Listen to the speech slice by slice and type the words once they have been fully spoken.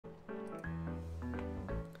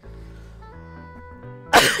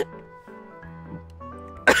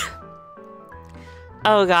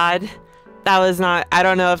Oh god. That was not, I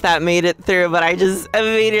don't know if that made it through, but I just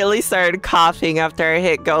immediately started coughing after I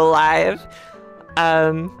hit go live.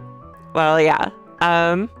 Well, yeah.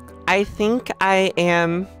 I think I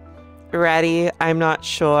am ready. I'm not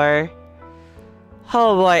sure.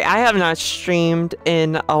 Oh boy, I have not streamed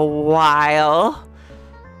in a while.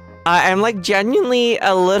 I'm like genuinely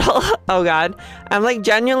a little, oh god. I'm like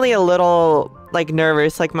genuinely a little like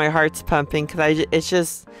nervous, like my heart's pumping because it's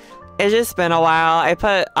just been a while. I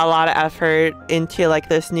put a lot of effort into like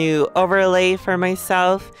this new overlay for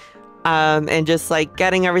myself, and just like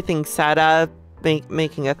getting everything set up,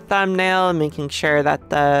 making a thumbnail, and making sure that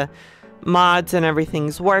the mods and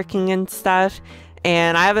everything's working and stuff.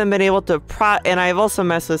 And I haven't been able to and I've also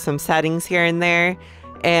messed with some settings here and there,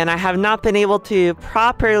 and I have not been able to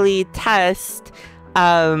properly test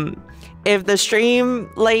if the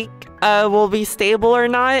stream like will be stable or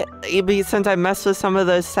not, since I messed with some of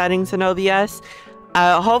those settings in OBS.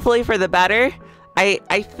 Hopefully for the better.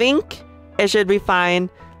 I think it should be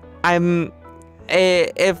fine.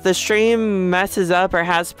 If the stream messes up or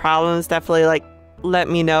has problems, definitely like let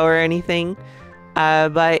me know or anything.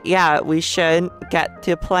 But yeah, we should get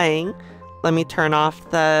to playing. Let me turn off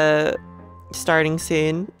the starting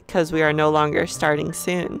soon, because we are no longer starting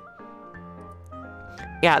soon.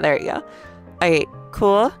 Yeah, there you go. Okay,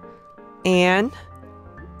 cool. And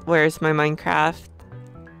where's my Minecraft?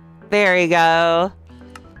 There you go.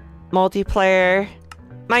 Multiplayer.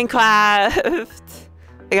 Minecraft.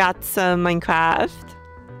 I got some Minecraft.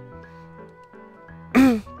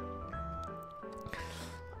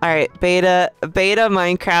 Alright, beta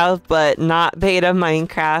Minecraft, but not beta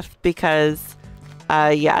Minecraft because,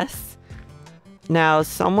 yes. Now,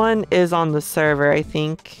 someone is on the server, I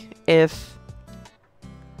think. If...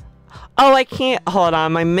 Oh, I can't... Hold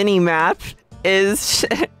on, my mini-map is...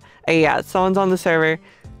 Yeah, someone's on the server.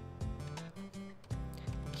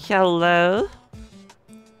 Hello?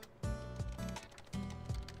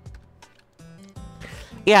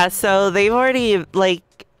 Yeah, so they've already, like...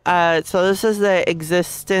 so this is the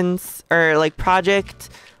existence, or, like, project,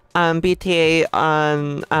 BTA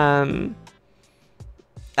on,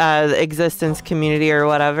 the existence community or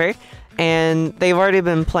whatever. And they've already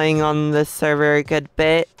been playing on this server a good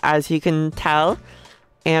bit, as you can tell.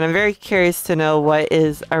 And I'm very curious to know what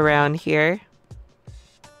is around here.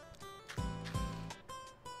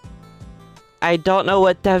 I don't know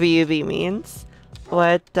what WB means.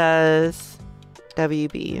 What does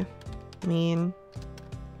WB mean?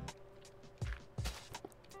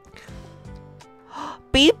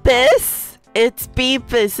 Beepus! It's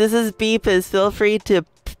Beepus! This is Beepus. Feel free to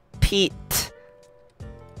peet.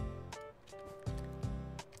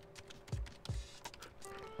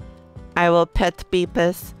 I will pet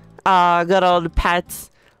Beepus. Aw, good old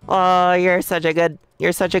pets. Oh, you're such a good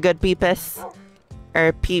Beepus.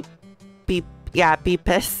 Or yeah,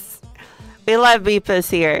 Beepus. We love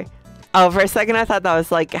Beepus here. Oh, for a second I thought that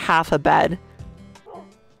was like half a bed.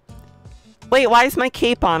 Wait, why is my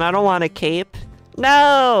cape on? I don't want a cape.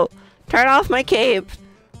 No! Turn off my cape.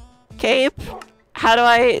 Cape? How do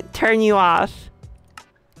I turn you off?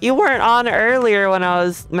 You weren't on earlier when I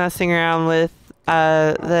was messing around with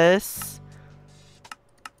this.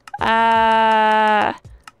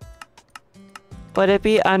 Would it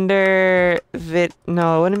be under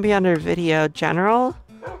no, it wouldn't be under video. General?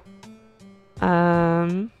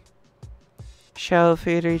 Show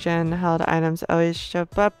food regen, held items always show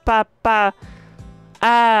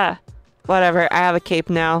whatever, I have a cape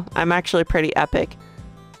now. I'm actually pretty epic.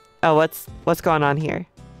 Oh, what's going on here?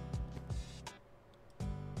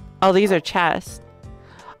 Oh, these are chests.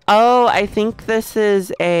 Oh, I think this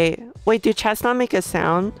is a... Wait, do chests not make a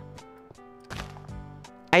sound?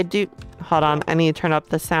 I do... Hold on, I need to turn up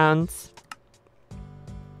the sounds.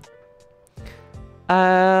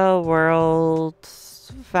 World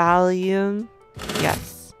volume.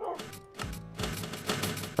 Yes.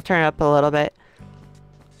 I'll turn it up a little bit.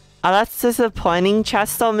 Oh, that's disappointing.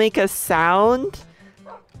 Chests don't make a sound?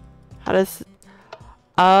 How does...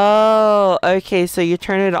 Oh, okay, so you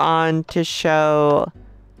turn it on to show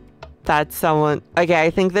that someone... Okay,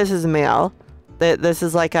 I think this is mail. This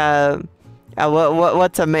is like a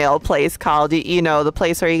what's a mail place called? You know, the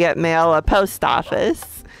place where you get mail, a post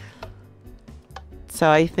office. So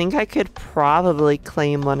I think I could probably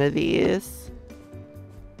claim one of these.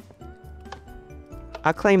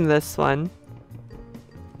 I'll claim this one.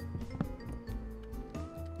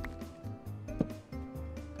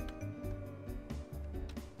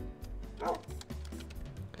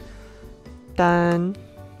 Done.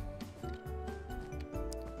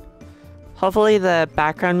 Hopefully the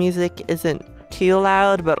background music isn't too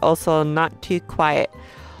loud, but also not too quiet.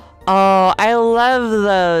 Oh, I love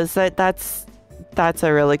those. That's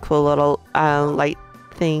a really cool little light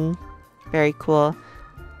thing. Very cool.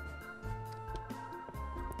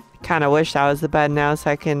 Kind of wish that was the bed now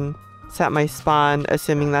so I can set my spawn,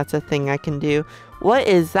 assuming that's a thing I can do. What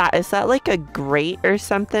is that? Is that like a grate or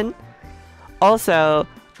something? Also,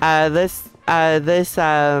 this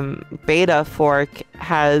beta fork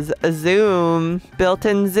has a zoom,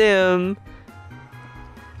 built-in zoom.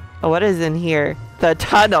 Oh, what is in here? The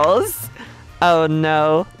tunnels. Oh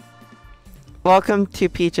no. Welcome to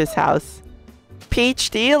Peach's house.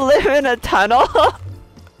 Peach, do you live in a tunnel?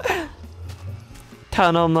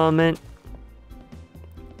 Tunnel moment.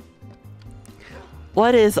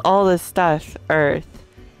 What is all this stuff? Earth,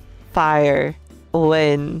 fire,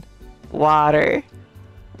 wind, water,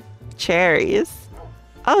 cherries.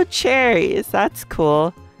 Oh, cherries. That's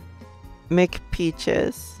cool.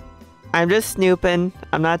 McPeaches. I'm just snooping.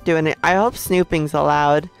 I'm not doing it. I hope snooping's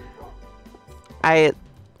allowed. I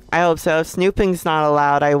hope so. If snooping's not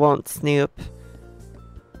allowed, I won't snoop.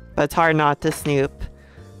 But it's hard not to snoop.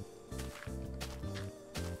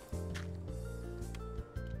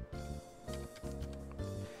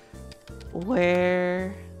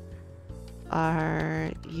 Where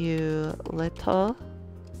are you, little?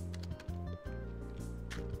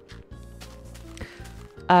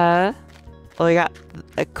 Well, we got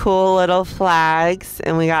a cool little flags,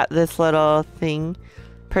 and we got this little thing.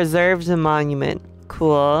 Preserves a monument.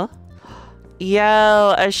 Cool.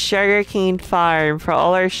 Yo, a sugarcane farm for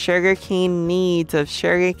all our sugarcane needs of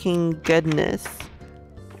sugarcane goodness.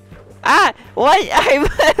 Ah! What?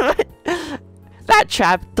 That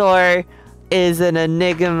trapdoor is an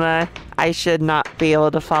enigma. I should not be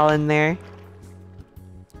able to fall in there.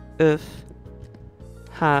 Oof.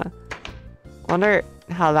 Huh. Wonder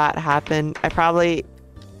how that happened. I probably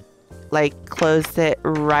like closed it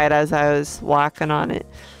right as I was walking on it.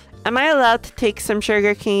 Am I allowed to take some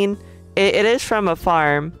sugarcane? It is from a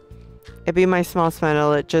farm. It'd be my small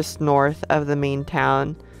spindle just north of the main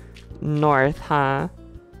town. North, huh?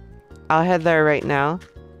 I'll head there right now.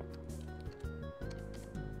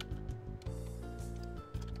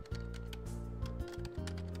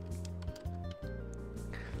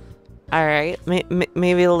 Alright,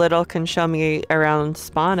 maybe Little can show me around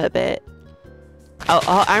spawn a bit.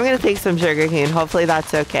 Oh, I'm gonna take some sugarcane. Hopefully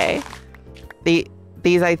that's okay.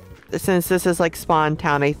 Since this is like spawn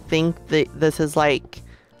town, I think this is like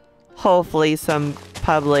hopefully some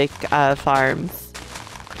public farms.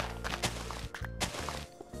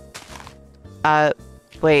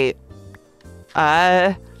 Wait.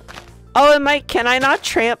 Oh, can I not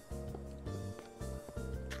tramp?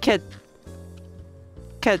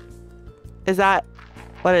 Is that,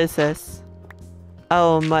 what is this?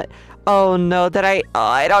 Oh my, oh no,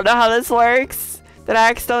 I don't know how this works. Did I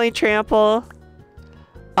accidentally trample?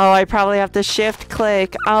 Oh, I probably have to shift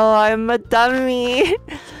click. Oh, I'm a dummy.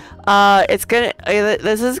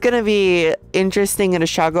 This is gonna be interesting and a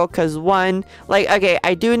struggle because one, like, okay,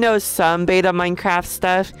 I do know some beta Minecraft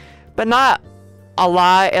stuff, but not a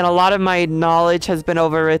lot, and a lot of my knowledge has been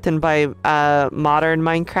overwritten by modern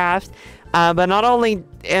Minecraft. But not only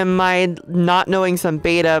am I not knowing some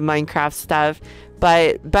beta Minecraft stuff,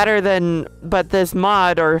 but this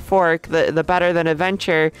mod or fork, the Better Than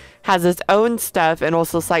Adventure, has its own stuff and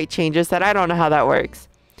also slight changes that I don't know how that works.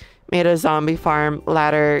 Made a zombie farm,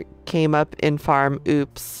 ladder came up in farm,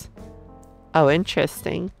 oops. Oh,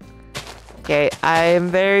 interesting. Okay, I'm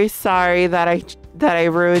very sorry that I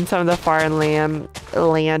ruined some of the farmland.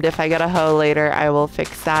 If I get a hoe later, I will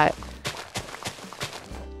fix that.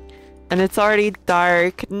 And it's already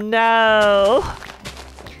dark. No!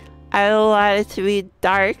 I don't want it to be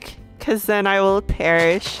dark, because then I will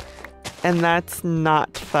perish. And that's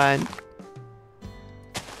not fun.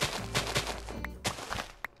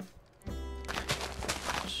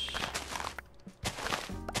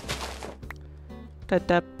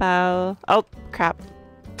 Oh, crap.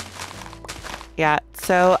 Yeah,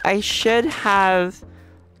 so I should have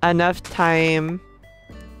enough time.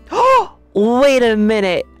 Oh! Wait a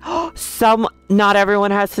minute. Not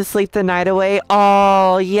everyone has to sleep the night away.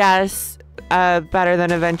 Oh, yes. Better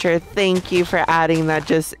Than Adventure. Thank you for adding that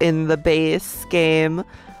just in the base game.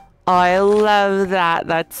 Oh, I love that.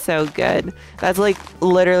 That's so good. That's like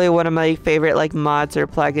literally one of my favorite like mods or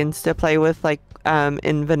plugins to play with, like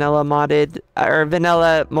in vanilla modded or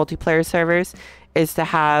vanilla multiplayer servers, is to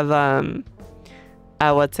have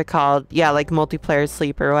what's it called? Yeah, like multiplayer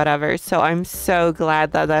sleep or whatever. So I'm so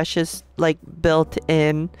glad that that's just like built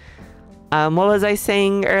in. What was I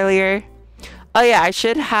saying earlier? Oh yeah, I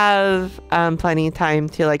should have plenty of time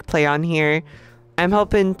to like play on here. I'm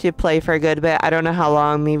hoping to play for a good bit. I don't know how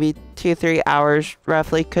long, maybe 2-3 hours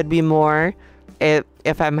roughly, could be more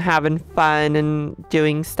if I'm having fun and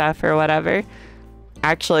doing stuff or whatever.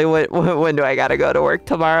 Actually, when do I gotta go to work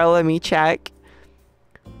tomorrow? Let me check.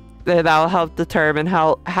 That'll help determine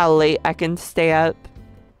how late I can stay up.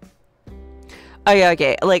 Oh yeah,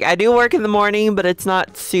 okay. Like, I do work in the morning, but it's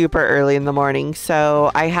not super early in the morning, so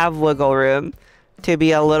I have wiggle room to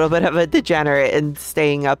be a little bit of a degenerate and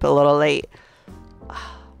staying up a little late.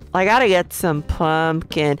 I gotta get some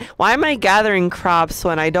pumpkin. Why am I gathering crops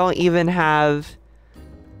when I don't even have...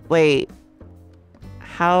 Wait.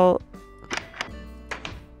 How...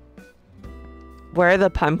 Where are the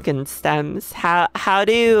pumpkin stems? How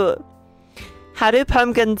do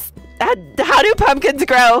pumpkins... How do pumpkins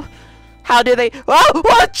grow? How do they... Oh,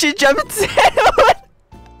 what? She jumped in.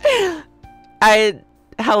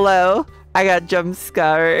 Hello? I got jump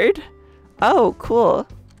scared. Oh, cool.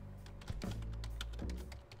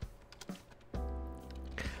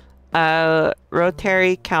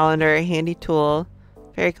 Rotary calendar, handy tool.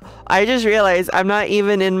 Very cool. I just realized I'm not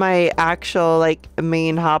even in my actual, like,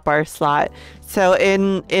 main hotbar slot. So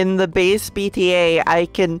in the base BTA, I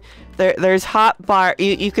can... There's hotbar...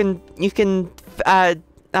 You can...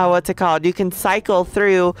 what's it called? You can cycle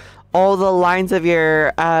through all the lines of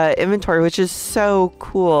your inventory, which is so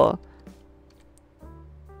cool.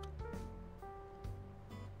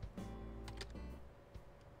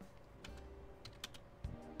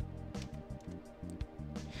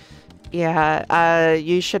 Yeah,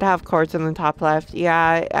 you should have cords in the top left.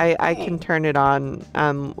 Yeah, I can turn it on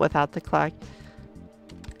without the clock.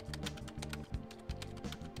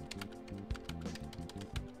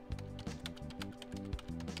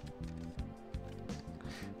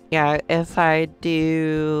 Yeah, if I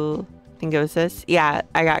do... I think it was this. Yeah,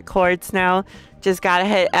 I got cords now. Just gotta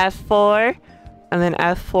hit F4 and then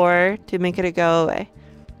F4 to make it go away.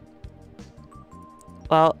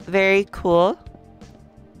 Well, very cool.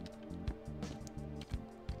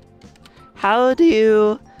 How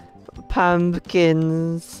do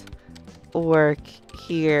pumpkins work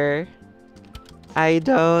here? I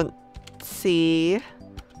don't see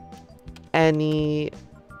any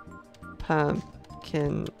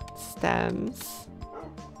pumpkin stems.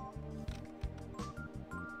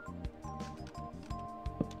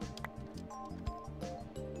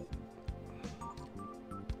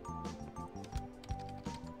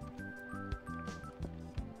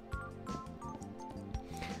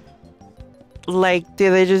 Like,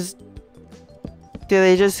 do they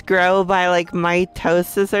just grow by, like,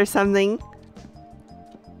 mitosis or something?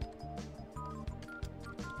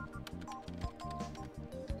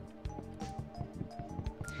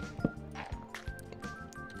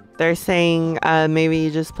 They're saying maybe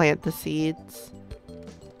you just plant the seeds.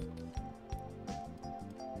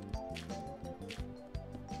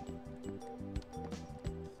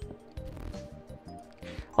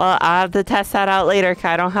 Well, I'll have to test that out later because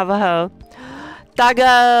I don't have a hoe.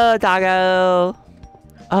 Doggo!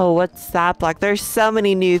 Oh, what's that block? There's so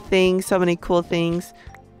many new things, so many cool things.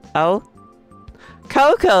 Oh?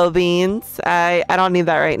 Cocoa beans! I don't need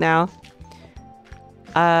that right now.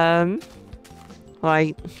 Well,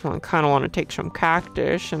 I kind of want to take some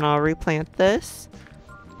cactus and I'll replant this.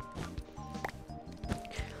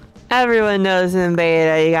 Everyone knows in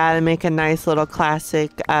beta you gotta make a nice little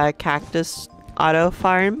classic cactus auto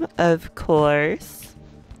farm, of course.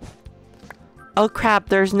 Oh crap,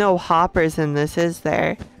 there's no hoppers in this, is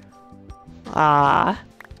there? Or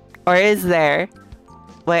is there?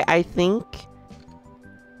 Wait, I think...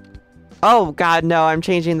 Oh god, no, I'm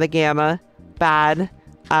changing the gamma. Bad.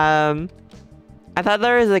 I thought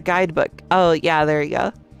there was a guidebook. Oh, yeah, there you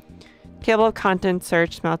go. Table of contents,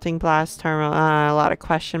 search, smelting blast, terminal, a lot of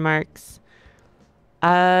question marks.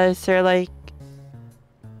 Is there like...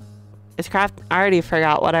 Is craft... I already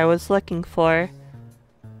forgot what I was looking for.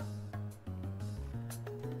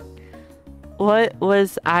 What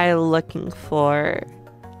was I looking for?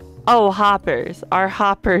 Oh, hoppers. Are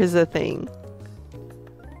hoppers a thing?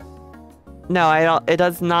 No, I don't. It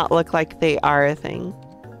does not look like they are a thing.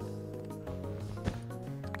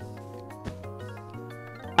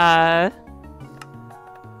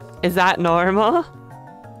 Is that normal?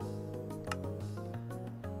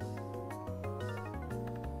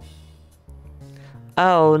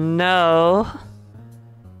 Oh no.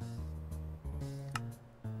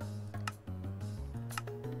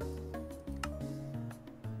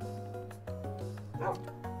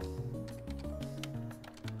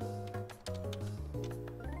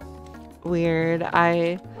 Weird.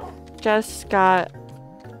 I just got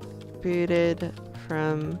booted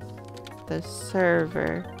from the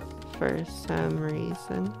server for some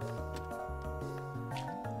reason.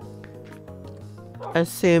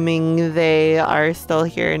 Assuming they are still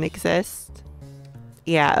here and exist.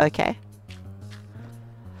 Yeah, okay.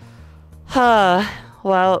 Huh.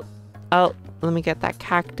 Well, oh, let me get that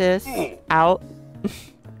cactus out.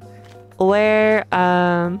 Where,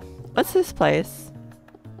 what's this place?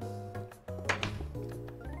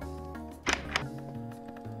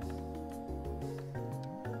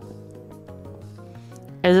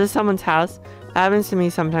 Is this someone's house? That happens to me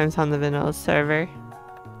sometimes on the vanilla server.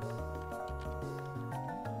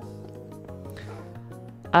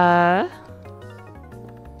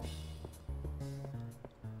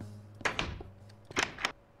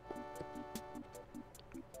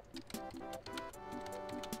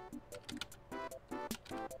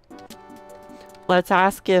 Let's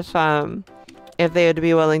ask if they would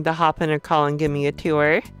be willing to hop in a call and give me a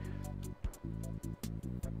tour.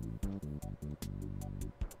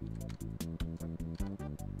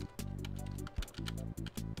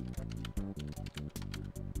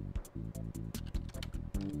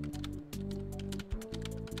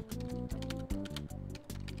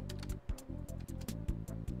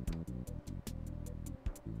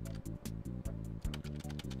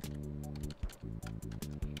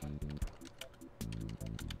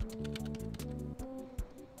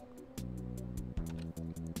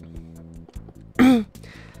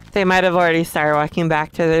 They might have already started walking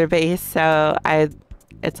back to their base, so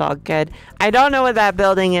it's all good. I don't know what that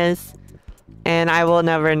building is, and I will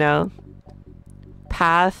never know.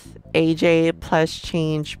 Path AJ plus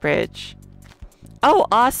change bridge. Oh,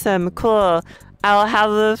 awesome, cool. I'll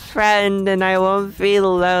have a friend and I won't be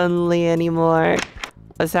lonely anymore.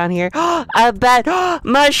 What's down here? A bed.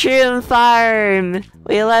 Mushroom farm.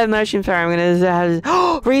 We love mushroom farm. I'm gonna have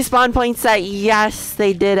respawn point set. Yes,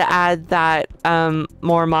 they did add that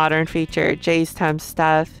more modern feature. Jay's temp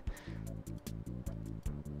stuff.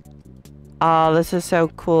 Oh, this is so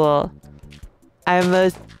cool. I'm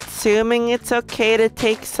assuming it's okay to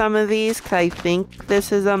take some of these because I think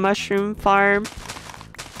this is a mushroom farm.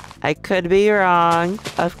 I could be wrong,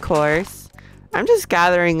 of course. I'm just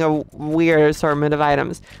gathering a weird assortment of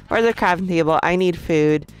items. Where's the crafting table? I need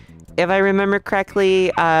food. If I remember correctly,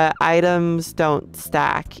 items don't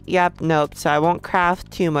stack. Yep, nope. So I won't craft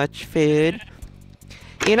too much food.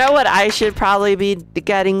 You know what I should probably be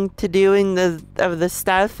getting to doing of the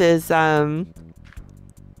stuff is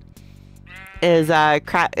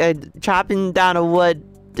chopping down a wood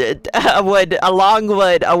with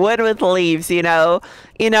leaves, you know,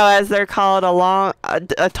 as they're called,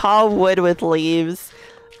 a tall wood with leaves,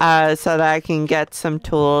 so that I can get some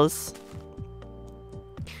tools.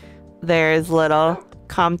 There's little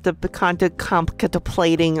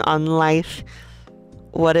contemplating on life.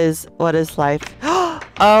 What is life?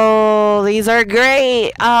 Oh, these are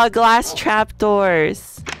great. Glass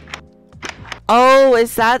trapdoors. Oh,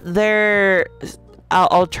 is that their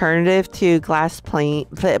alternative to glass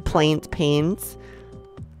panes?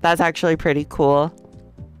 That's actually pretty cool.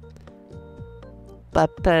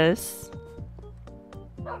 But this,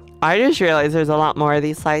 I just realized there's a lot more of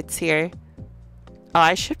these lights here. Oh,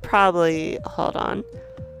 I should probably hold on.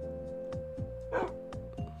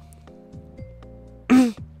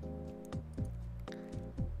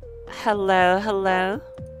 Hello.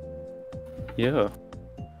 Yo.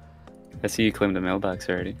 I see you claimed the mailbox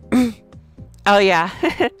already. Oh yeah.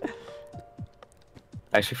 I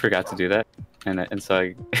actually forgot to do that, and so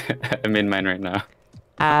I made mine right now.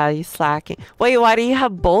 You slacking. Wait, why do you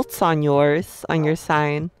have bolts on yours, on your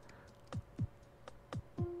sign?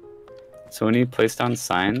 So when you place down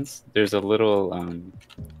signs, there's a little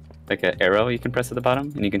like an arrow you can press at the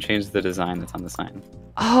bottom, and you can change the design that's on the sign.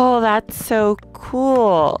 Oh, that's so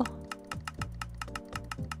cool.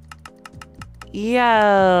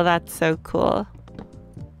 Yo, that's so cool.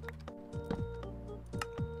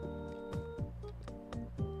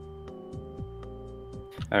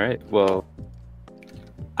 Alright, well,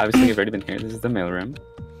 obviously you've already been here. This is the mailroom,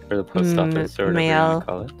 or the post office, or whatever you want to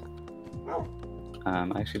call it. I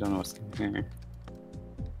actually don't know what's in here.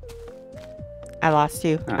 I lost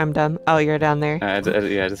you. Oh. I'm dumb. Oh, you're down there. Yeah, I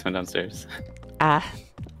just went downstairs. Ah.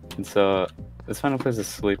 And so, let's find a place to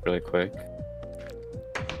sleep really quick.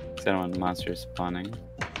 Because I don't want monsters spawning.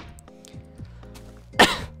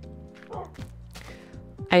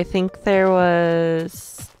 I think there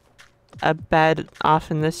was a bed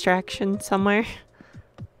off in this direction somewhere.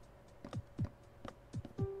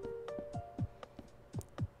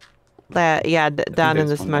 Yeah, down in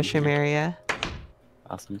this mushroom area.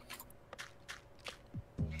 Awesome.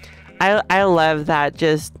 I love that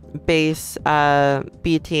just base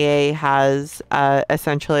BTA has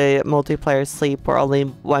essentially multiplayer sleep where only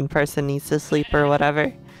one person needs to sleep or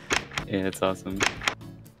whatever. Yeah, it's awesome.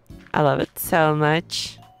 I love it so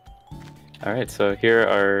much. All right, so here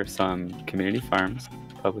are some community farms,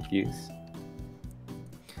 public use.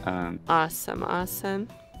 Awesome, awesome.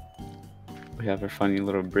 We have our funny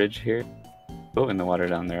little bridge here. Oh, in the water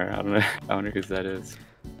down there. I don't know. I wonder whose that is.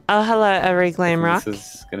 Oh, hello, Every Glam Rock.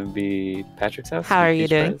 This is gonna be Patrick's house. How are you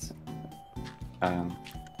doing? I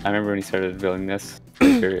remember when he started building this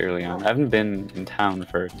very early on. I haven't been in town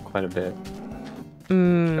for quite a bit.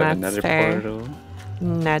 That's another fair. portal.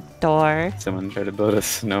 Net door. Someone tried to build a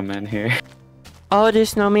snowman here. Oh, do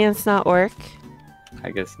snowmans not work? I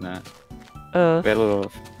guess not. Oh. We had a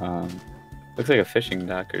little, looks like a fishing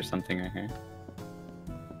dock or something right here.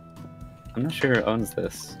 I'm not sure who owns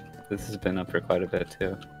this. This has been up for quite a bit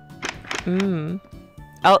too.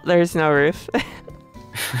 Oh, there's no roof.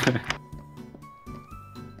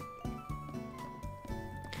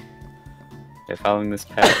 Okay, following this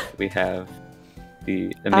path, we have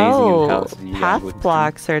the amazing house. Path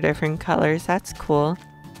blocks are different colors. That's cool.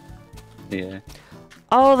 Yeah.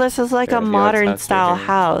 Oh, this is like a modern style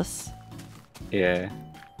house. Yeah.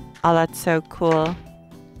 Oh, that's so cool.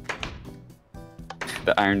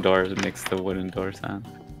 The iron doors makes the wooden door sound.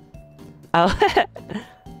 Oh.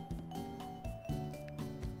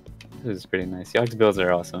 This is pretty nice. Yog's builds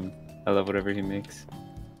are awesome. I love whatever he makes.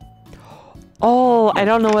 Oh, I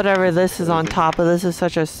don't know whatever this is on top of. This is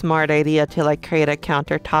such a smart idea to like create a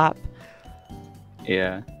countertop.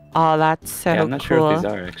 Yeah. Oh, that's so cool. I'm not sure if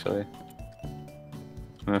these are actually.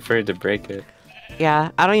 I'm afraid to break it.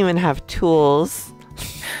 Yeah, I don't even have tools.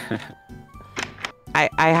 I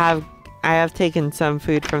have taken some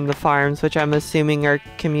food from the farms, which I'm assuming are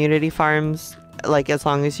community farms, like as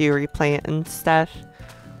long as you replant and stuff.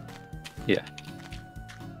 Yeah.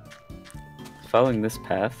 Following this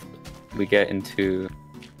path, we get into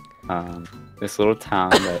this little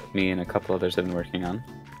town that me and a couple others have been working on.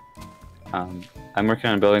 I'm working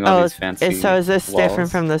on building all these fancy so is this walls.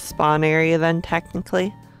 different from the spawn area then,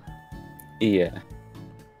 technically? Yeah.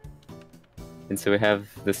 And so we have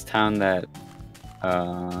this town that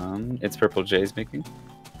it's Purple Jay's making.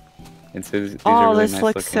 And so these are really this nice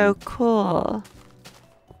looks looking. so cool.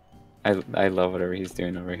 I love whatever he's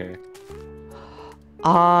doing over here.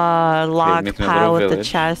 Log making a pile little with the village.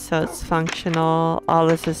 chest so it's functional. Oh,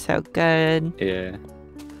 this is so good. Yeah.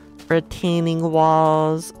 Retaining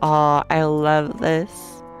walls. Oh, I love this.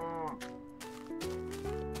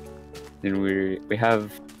 And we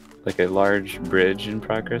have like a large bridge in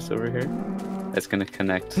progress over here that's gonna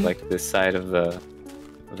connect like this side of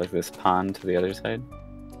like this pond to the other side.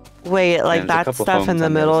 Wait, like And there's a that couple stuff in homes the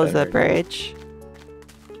on the middle other is side the right now. bridge?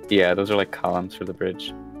 Yeah, those are like columns for the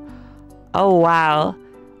bridge. Oh, wow.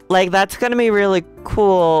 Like, that's gonna be really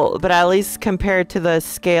cool, but at least compared to the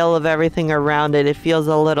scale of everything around it, it feels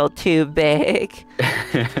a little too big.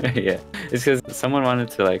 Yeah, it's because someone wanted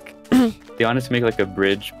to like, they wanted to make like a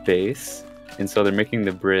bridge base, and so they're making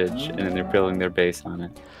the bridge and then they're building their base on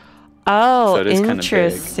it. Oh, So it is kinda big.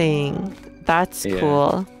 interesting. That's Yeah.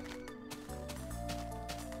 cool.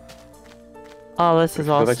 Oh, this is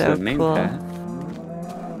Go back to also the main cool. path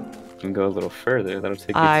and go a little further. That'll take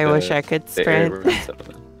you to I wish I could the area sprint. where we're gonna settle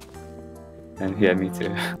down. And yeah, me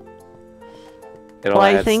too. It all Well,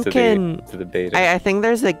 I adds think to the beta. I think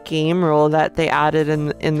there's a game rule that they added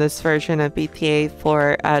in this version of BTA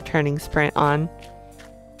for turning sprint on.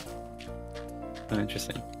 Oh,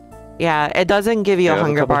 interesting. Yeah, it doesn't give you Yeah, a I have a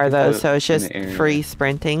hunger couple bar though, people so it's in just the area. free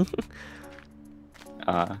sprinting.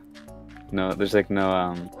 No, there's like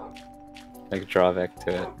no like drawback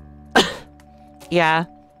to it. Yeah,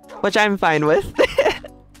 which I'm fine with.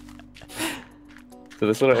 So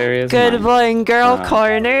this little area is Good mine. boy and girl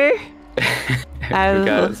corner. We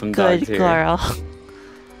got some good dogs here. girl.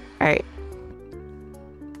 Alright.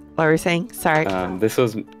 What were we saying? Sorry. This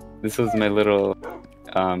was my little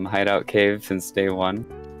hideout cave since day one,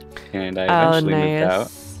 and I eventually moved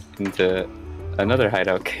out into another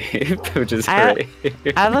hideout cave, which is great.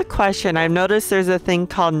 I have a question. I've noticed there's a thing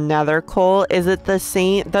called nether coal. Is it the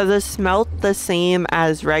same? Does it smelt the same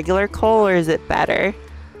as regular coal, or is it better?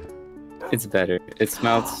 It's better. It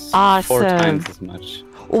smelts Awesome. 4 times as much.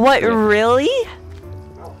 What, Yeah. really?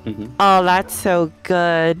 Mm-hmm. Oh, that's so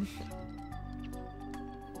good.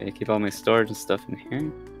 I keep all my storage and stuff in here.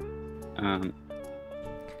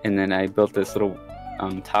 And then I built this little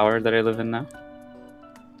tower that I live in now.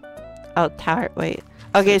 Oh, tower. Wait.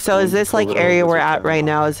 Okay, so is this like little area we're wizard at tower. right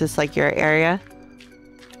now? Is this like your area?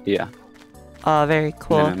 Yeah. Oh, very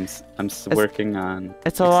cool. And then I'm working on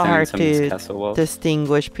It's a little hard some of these to castle walls.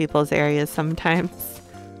 distinguish people's areas sometimes.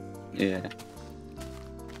 Yeah.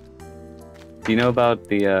 Do you know about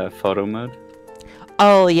the photo mode?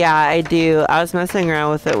 Oh yeah, I do. I was messing around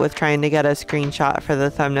with it with trying to get a screenshot for the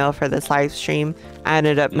thumbnail for this live stream. I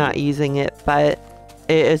ended up not using it, but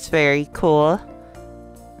it is very cool.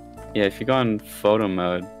 Yeah, if you go on photo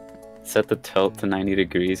mode, set the tilt to 90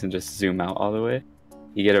 degrees and just zoom out all the way,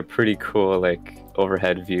 you get a pretty cool like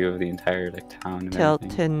overhead view of the entire like town and Tilt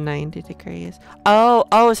everything. to 90 degrees.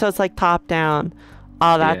 Oh, so it's like top down.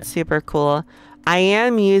 Oh, that's super cool. I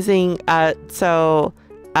am using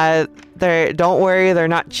don't worry, they're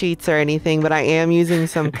not cheats or anything, but I am using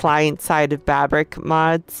some client-side Fabric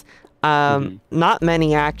mods. Not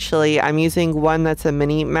many actually. I'm using one that's a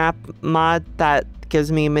mini map mod that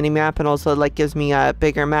gives me a mini map and also like gives me a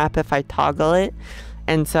bigger map if I toggle it.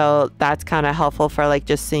 And so that's kind of helpful for like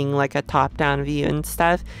just seeing like a top-down view and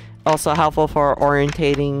stuff. Also helpful for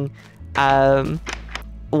orientating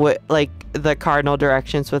with like the cardinal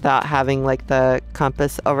directions without having like the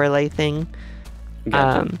compass overlay thing.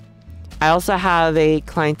 Gotcha. I also have a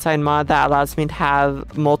client-side mod that allows me to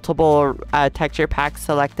have multiple texture packs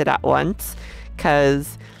selected at once,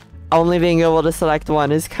 because only being able to select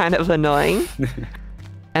one is kind of annoying.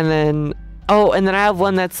 And then I have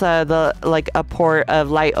one that's like a port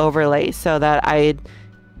of light overlay so that I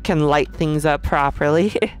can light things up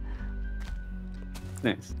properly.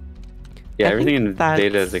 Nice. Yeah, everything in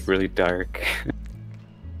beta is like really dark.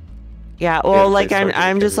 Yeah, well, like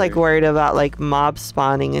I'm just like worried about like mob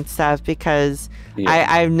spawning and stuff, because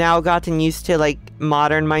I've now gotten used to like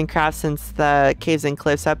modern Minecraft since the Caves and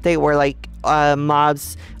Cliffs update, where like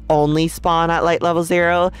mobs only spawn at light level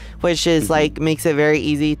 0, which is like makes it very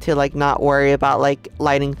easy to like not worry about like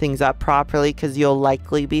lighting things up properly, because you'll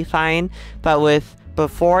likely be fine. But with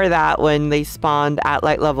before that, when they spawned at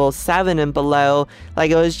like level 7 and below, like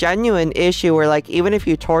it was genuine issue where like even if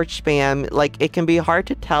you torch spam, like it can be hard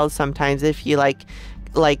to tell sometimes if you like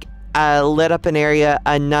lit up an area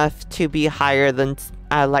enough to be higher than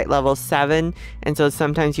light level 7, and so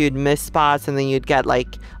sometimes you'd miss spots and then you'd get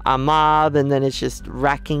like a mob and then it's just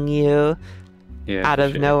wrecking you out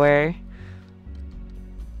of nowhere.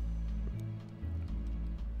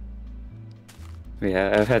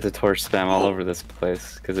 Yeah, I've had to torch spam all over this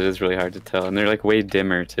place because it is really hard to tell, and they're like way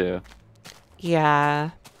dimmer too.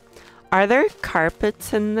 Yeah. Are there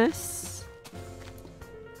carpets in this?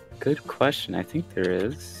 Good question. I think there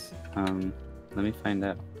is. Let me find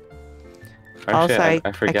out. Actually, also,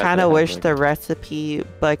 I kind of wish the recipe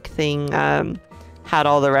book thing had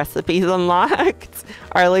all the recipes unlocked,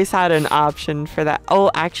 or at least had an option for that.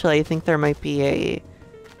 Oh, actually, I think there might be a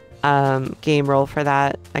game role for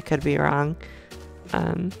that. I could be wrong.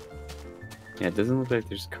 Yeah, it doesn't look like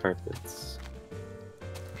there's carpets.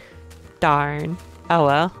 Darn. Oh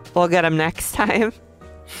well, we'll get them next time.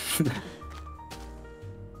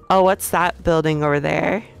 Oh, what's that building over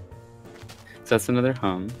there? So that's another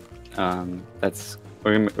home.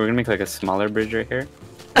 We're gonna make like a smaller bridge right here.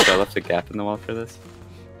 So I left a gap in the wall for this.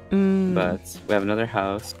 But we have another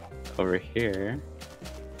house over here.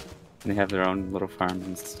 And they have their own little farm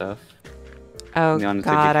and stuff. Oh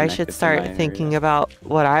god, I should start thinking about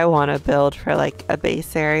what I want to build for like a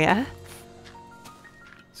base area.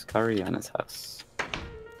 It's Kariana's house.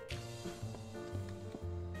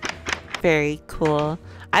 Very cool.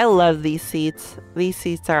 I love these seats. These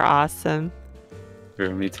seats are awesome.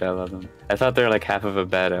 Me too, I love them. I thought they were like half of a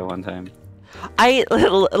bed at one time. I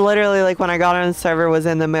literally, like when I got on the server, was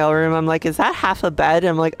in the mailroom, I'm like, is that half a bed?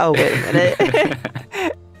 And I'm like, oh wait a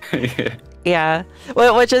minute. Yeah,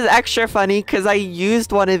 which is extra funny because I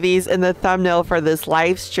used one of these in the thumbnail for this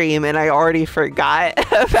live stream and I already forgot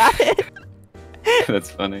about it. That's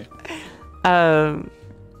funny. Oh,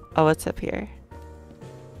 what's up here?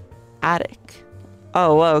 Attic.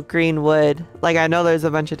 Oh, whoa, green wood. Like, I know there's a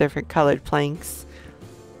bunch of different colored planks,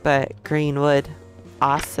 but green wood.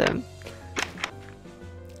 Awesome.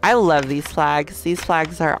 I love these flags. These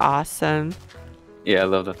flags are awesome. Yeah, I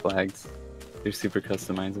love the flags. They're super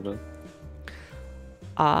customizable.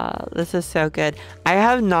 This is so good. I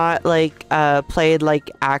have not like played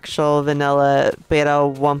like actual vanilla beta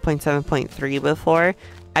 1.7.3 before.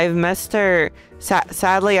 I've messed her.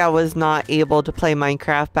 Sadly, I was not able to play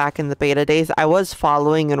Minecraft back in the beta days. I was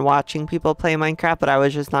following and watching people play Minecraft, but I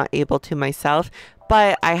was just not able to myself.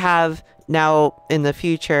 But I have now in the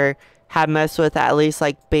future have messed with at least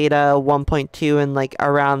like beta 1.2 and like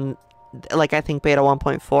around like I think beta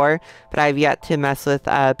 1.4, but I've yet to mess with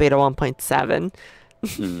beta 1.7.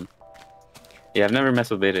 Yeah, I've never messed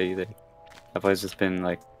with beta either. I've always just been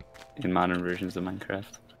like in modern versions of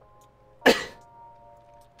Minecraft.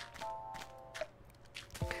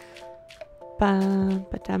 Bum,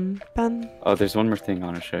 ba-dum, bum. Oh, there's one more thing I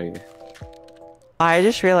want to show you. I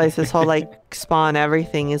just realized this whole like spawn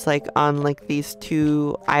everything is like on like these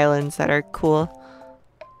 2 islands that are cool.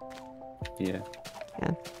 Yeah.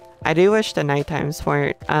 Yeah. I do wish the night times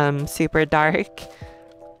weren't super dark.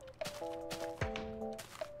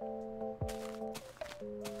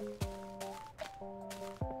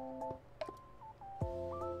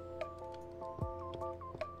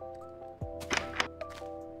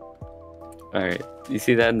 Alright, you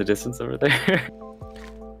see that in the distance over there?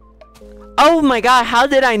 Oh my god, how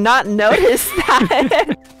did I not notice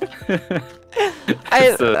that?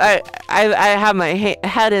 I have my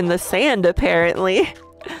head in the sand apparently.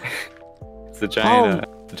 It's a giant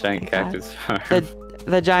cactus farm.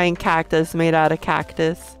 The giant cactus made out of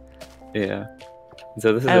cactus. Yeah.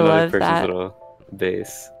 So this is another person's little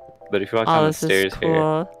base. But if you walk down the stairs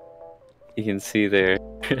here, you can see their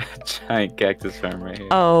giant cactus farm right here.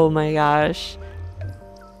 Oh my gosh.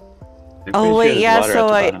 Oh wait, yeah,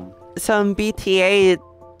 so in BTA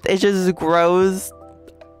it just grows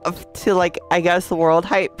to like, I guess, world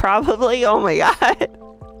height probably. Oh my god.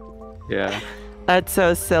 Yeah. That's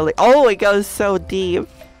so silly. Oh, it goes so deep.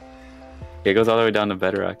 Yeah, it goes all the way down to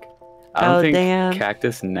bedrock. I don't think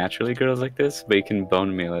cactus naturally grows like this, but you can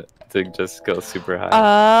bone meal it to just go super high.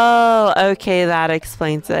 Oh, okay, that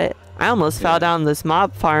explains it. I almost fell down this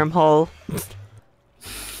mob farm hole.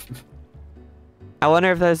 I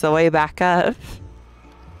wonder if there's a way back up.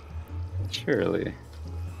 Surely.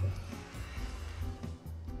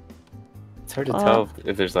 It's hard to tell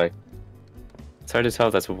if there's like... It's hard to tell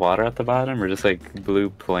if that's water at the bottom or just like blue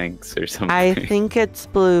planks or something. I think it's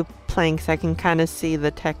blue planks. I can kind of see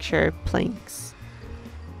the texture planks.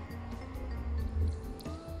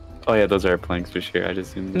 Oh yeah, those are planks for sure. I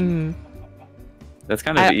just zoomed in. That's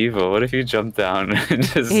kind of evil. What if you jump down and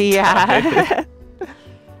just die?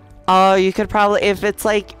 Oh, you could probably, if it's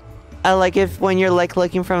like if when you're like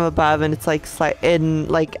looking from above and it's like in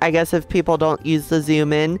like, I guess if people don't use the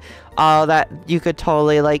zoom in, that you could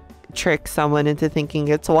totally like trick someone into thinking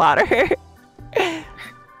it's water. I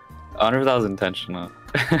wonder if that was intentional.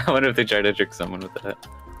 I wonder if they tried to trick someone with that.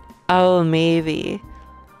 Oh, maybe.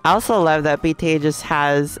 I also love that BTA just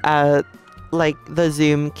has like the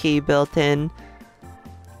zoom key built in.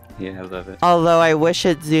 Yeah, I love it. Although I wish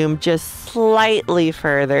it zoomed just slightly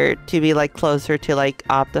further to be like closer to like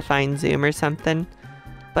Optifine zoom or something.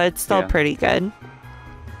 But it's still pretty good.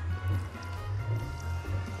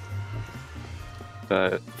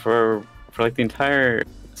 But for like the entire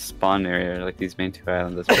spawn area, like these main 2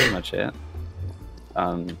 islands, that's pretty much it.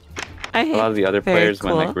 A lot of the other players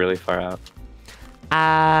went like really far out.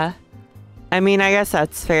 I mean, I guess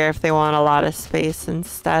that's fair if they want a lot of space and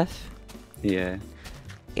stuff. Yeah.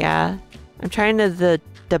 Yeah. I'm trying to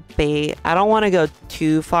debate. I don't want to go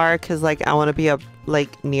too far because like I want to be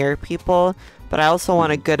like near people, but I also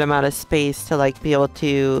want a good amount of space to like be able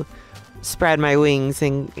to spread my wings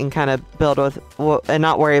and kind of build with and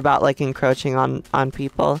not worry about like encroaching on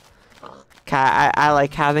people. I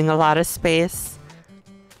like having a lot of space.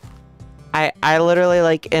 I literally,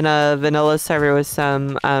 like, in a vanilla server with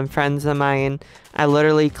some friends of mine, I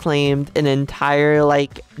literally claimed an entire,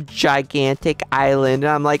 like, gigantic island.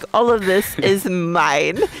 And I'm like, all of this is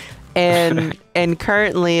mine. And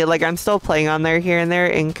currently, like, I'm still playing on there here and there.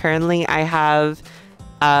 And currently, I have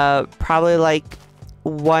probably, like,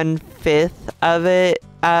 1/5 of it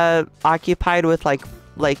occupied with,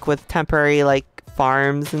 like, with temporary, like,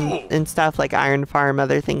 farms and stuff, like iron farm,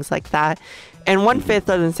 other things like that. And 1/5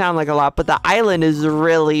 doesn't sound like a lot, but the island is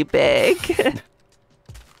really big.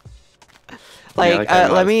 Like,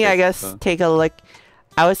 let me, I guess, take a look.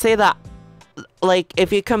 I would say that, like,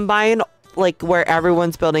 if you combine, like, where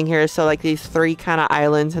everyone's building here, so, like, these 3 kind of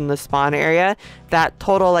islands in the spawn area, that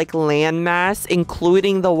total, like, land mass,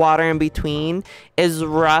 including the water in between, is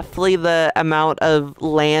roughly the amount of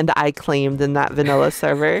land I claimed in that vanilla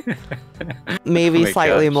server. Maybe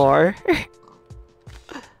slightly more.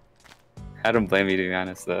 I don't blame you, to be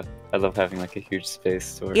honest, though. I love having like a huge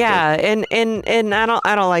space to work with. And I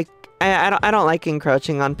don't like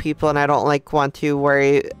encroaching on people, and I don't like want to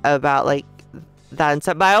worry about like that and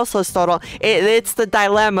stuff. But I also still don't. It's the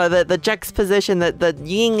dilemma, the juxtaposition, the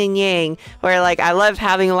yin and yang, where like I love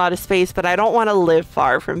having a lot of space, but I don't want to live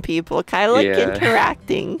far from people. Kind of like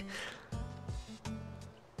interacting.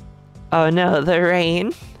 Oh no, the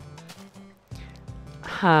rain.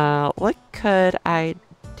 What could I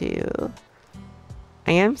do?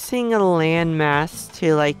 I am seeing a landmass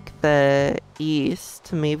to like the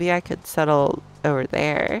east. Maybe I could settle over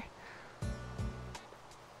there.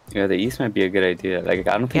 Yeah, the east might be a good idea. Like,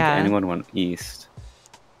 I don't think anyone went east.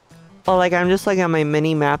 Well, like, I'm just looking at my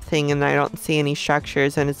mini map thing and I don't see any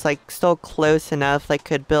structures, and it's like still close enough, like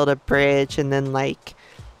could build a bridge and then like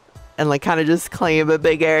kind of just claim a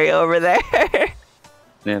big area over there.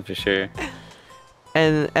 Yeah, for sure.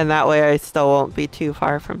 And that way I still won't be too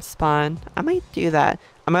far from spawn. I might do that.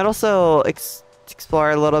 I might also explore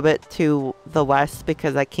a little bit to the west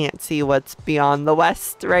because I can't see what's beyond the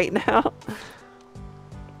west right now.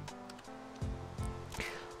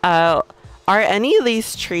 Are any of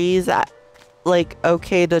these trees like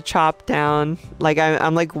okay to chop down? Like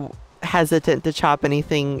I'm like hesitant to chop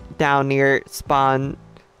anything down near spawn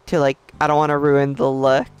to like I don't want to ruin the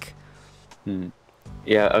look.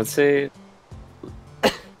 Yeah, I would say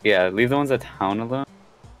yeah, leave the ones at town alone.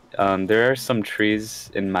 There are some trees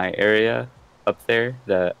in my area up there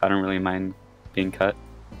that I don't really mind being cut.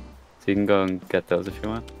 So you can go and get those if you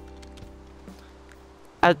want.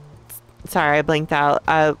 Sorry, I blinked out.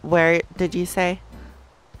 Where did you say?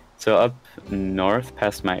 So up north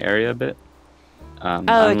past my area a bit.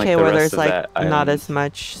 Oh, okay, where there's like not as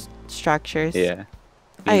much structures. Yeah.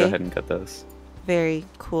 You can go ahead and cut those. Very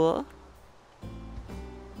cool.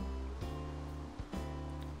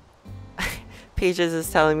 Pages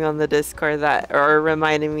is telling me on the Discord that, or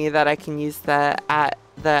reminding me that I can use the at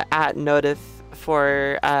notif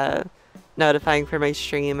for notifying for my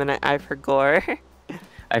stream, and I forgot.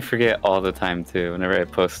 I forget all the time too. Whenever I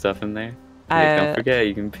post stuff in there, like, don't forget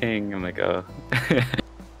you can ping. I'm like, oh.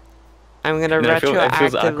 I'm gonna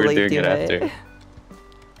retroactively do it.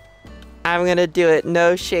 I'm gonna do it.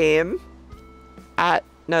 No shame. At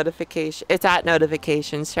notification. It's at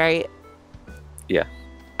notifications, right? Yeah.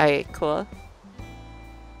 Alright, cool.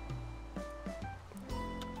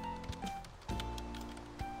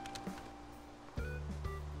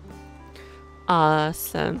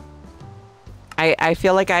 Awesome. I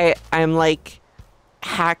feel like I'm like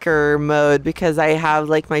hacker mode because I have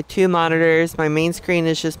like my 2 monitors. My main screen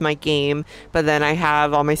is just my game, but then I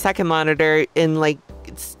have on my second monitor in like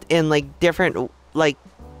different like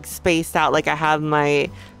spaced out. Like I have my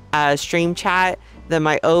stream chat, then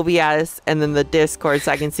my OBS, and then the Discord,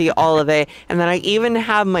 so I can see all of it. And then I even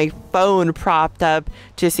have my phone propped up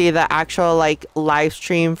to see the actual like live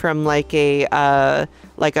stream from like a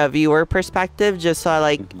viewer perspective, just so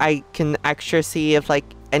I can extra see if like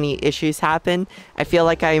any issues happen. I feel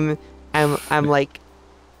like I'm like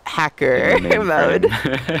hacker mode.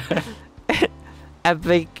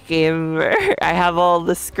 Epic gamer. I have all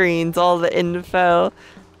the screens, all the info,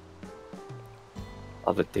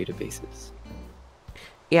 all the databases.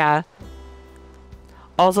 Yeah.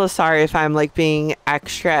 Also, sorry if I'm like being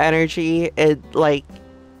extra energy. It like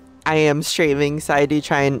I am streaming, so I do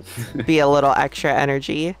try and be a little extra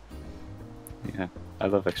energy. Yeah, I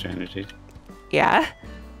love extra energy. Yeah.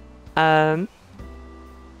 I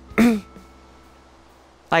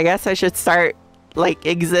guess I should start like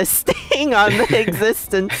existing on the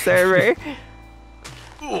existence server.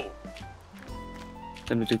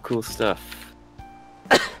 Time to do cool stuff.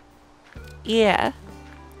 Yeah.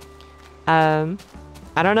 I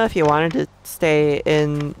don't know if you wanted to stay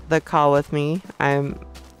in the call with me. I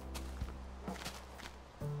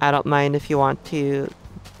don't mind if you want to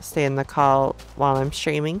stay in the call while I'm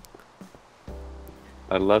streaming.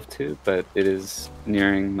 I'd love to, but it is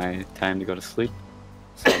nearing my time to go to sleep,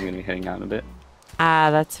 so I'm gonna be heading out a bit.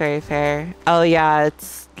 Ah, that's very fair. Oh yeah,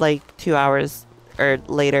 it's like 2 hours or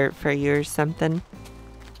later for you or something.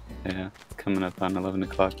 Yeah, it's coming up on 11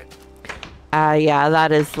 o'clock. Yeah,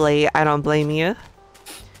 that is late. I don't blame you.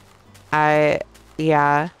 I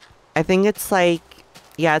think it's like,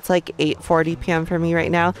 yeah, it's like 8:40 p.m. for me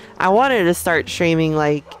right now. I wanted to start streaming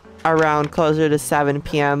like around closer to 7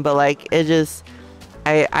 p.m. but like it just,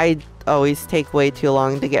 I always take way too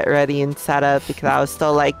long to get ready and set up because I was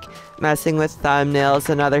still like messing with thumbnails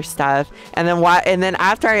and other stuff. And then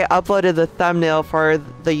after I uploaded the thumbnail for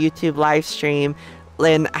the YouTube live stream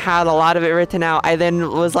and had a lot of it written out, I then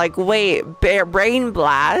was like, wait, brain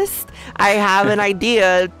blast, I have an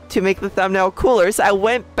idea to make the thumbnail cooler. So I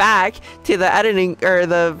went back to the editing or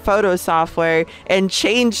the photo software and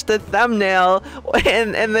changed the thumbnail,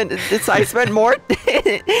 and then so I spent more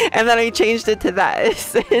and then I changed it to that.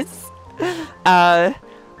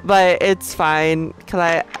 But it's fine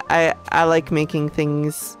because I like making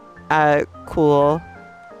things cool.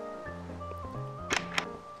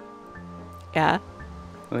 Yeah.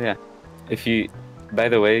 Oh yeah. If you, by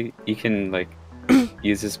the way, you can like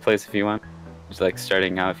use this place if you want. Just like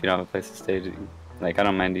starting out, if you don't have a place to stay, like I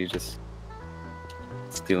don't mind you just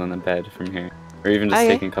stealing a bed from here, or even just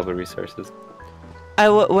taking a couple of resources.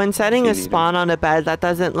 When setting a spawn on a bed, that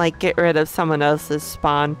doesn't like get rid of someone else's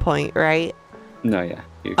spawn point, right? No, yeah.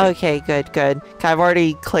 You're good. Okay, good, good. I've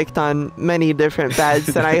already clicked on many different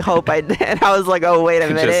beds, and I hope I did. I was like, oh, wait a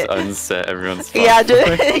minute. Just unset everyone's spawn. Yeah,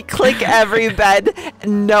 just click every bed,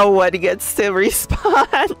 and no one gets to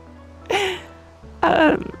respawn.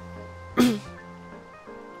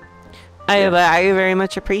 I very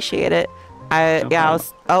much appreciate it.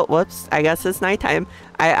 Oh, whoops. I guess it's nighttime.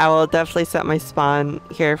 I will definitely set my spawn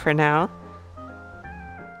here for now.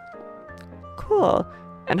 Cool.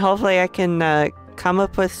 And hopefully I can come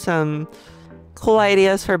up with some cool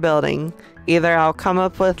ideas for building. Either I'll come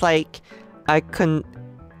up with like a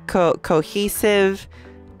cohesive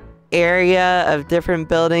area of different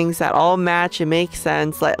buildings that all match and make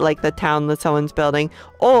sense, like the town that someone's building,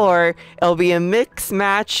 or it'll be a mix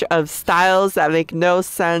match of styles that make no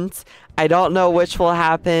sense. I don't know which will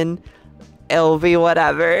happen. It'll be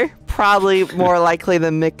whatever. Probably more likely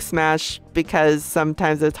the mix match, because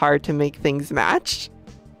sometimes it's hard to make things match.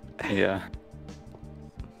 Yeah.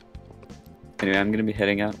 Anyway, I'm gonna be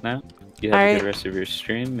heading out now. You have a good rest of your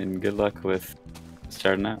stream, and good luck with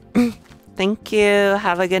starting out. Thank you.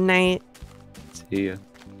 Have a good night. See ya.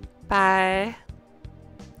 Bye.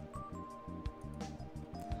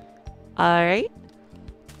 Alright.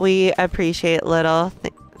 We appreciate Little.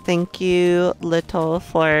 Thank you, Little,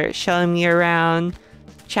 for showing me around,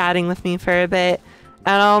 chatting with me for a bit.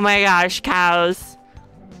 And oh my gosh, cows.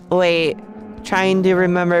 Wait. Trying to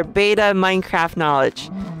remember beta Minecraft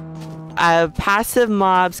knowledge. Passive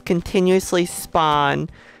mobs continuously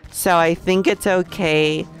spawn, so I think it's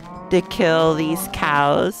okay to kill these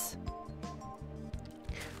cows.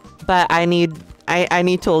 But I need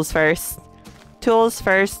tools first. Tools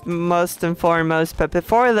first, most and foremost. But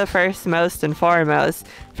before the first most and foremost,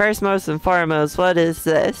 what is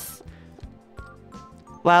this?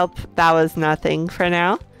 Well, that was nothing for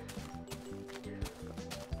now.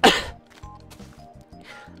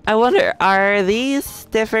 I wonder, are these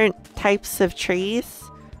different types of trees?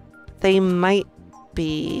 They might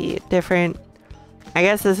be different. I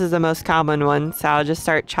guess this is the most common one, so I'll just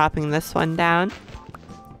start chopping this one down.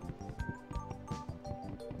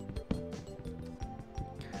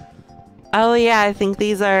 Oh yeah, I think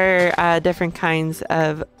these are different kinds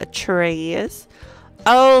of trees.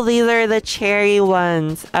 Oh, these are the cherry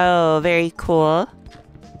ones. Oh, very cool.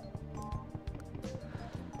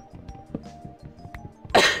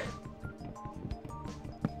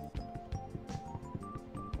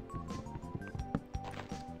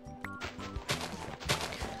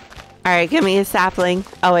 Alright, give me a sapling.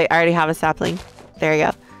 Oh wait, I already have a sapling. There you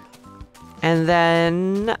go. And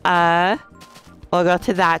then, we'll go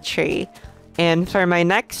to that tree. And for my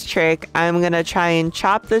next trick, I'm gonna try and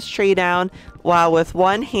chop this tree down while with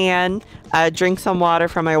one hand, drink some water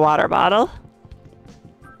from my water bottle.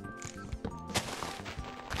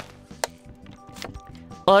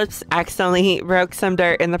 Oops, accidentally broke some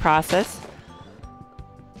dirt in the process.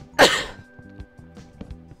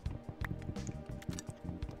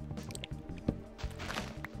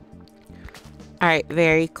 Alright,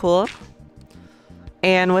 very cool.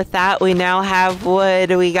 And with that, we now have wood.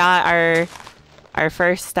 We got our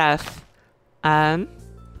first stuff. So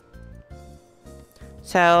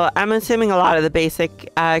I'm assuming a lot of the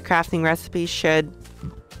basic crafting recipes should...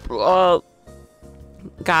 Oh,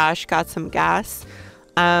 gosh, got some gas.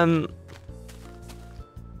 Yeah,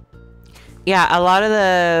 a lot of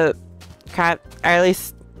the or at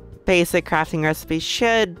least basic crafting recipes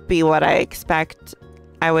should be what I expect,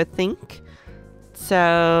 I would think.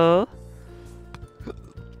 So,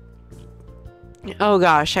 oh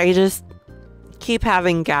gosh, I just keep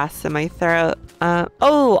having gas in my throat.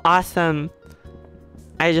 Oh, awesome.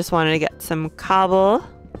 I just wanted to get some cobble.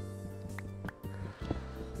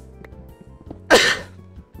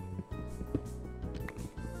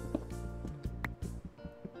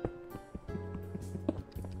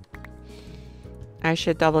 I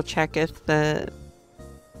should double check if the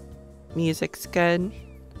music's good.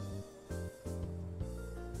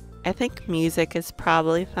 I think music is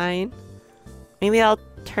probably fine. Maybe I'll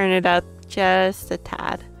turn it up just a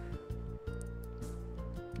tad.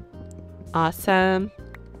 Awesome.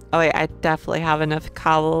 Oh wait, I definitely have enough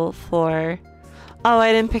cobble for... Oh,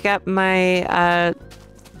 I didn't pick up my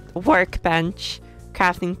workbench,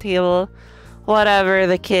 crafting table, whatever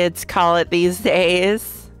the kids call it these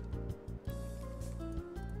days.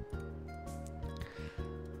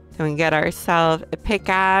 Then we get ourselves a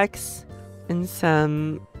pickaxe and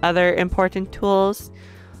some other important tools.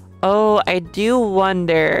 Oh, I do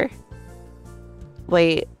wonder.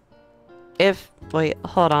 Wait,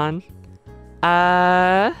 hold on.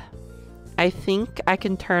 I think I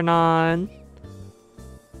can turn on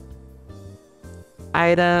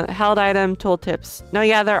held item tooltips. No,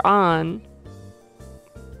 yeah, they're on.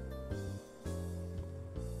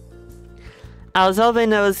 I was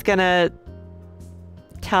hoping it was gonna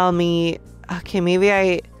tell me. Okay, maybe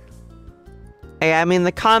I mean,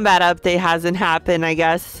 the combat update hasn't happened, I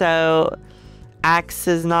guess, so axe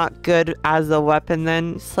is not good as a weapon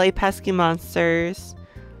then. Slay pesky monsters.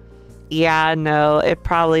 Yeah, no, it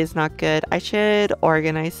probably is not good. I should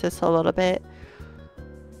organize this a little bit.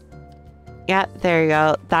 Yeah, there you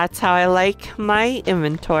go. That's how I like my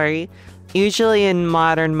inventory. Usually in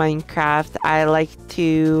modern Minecraft, I like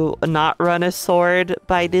to not run a sword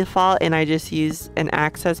by default, and I just use an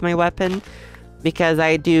axe as my weapon, because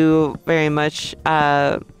I do very much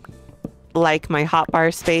like my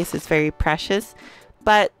hotbar space. It's very precious.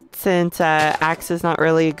 But since axe is not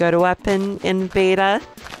really a good weapon in beta,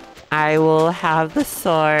 I will have the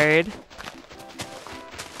sword.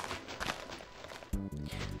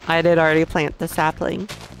 I did already plant the sapling.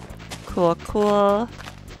 Cool, cool.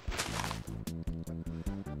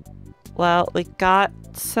 Well, we got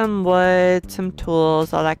some wood, some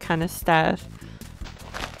tools, all that kind of stuff.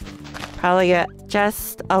 Probably get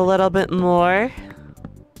just a little bit more.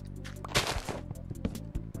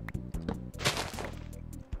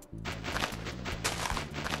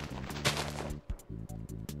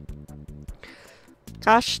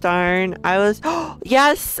 Gosh darn, I was,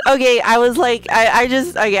 yes, okay, I was like, I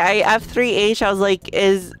F3H, I was like,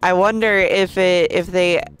 I wonder if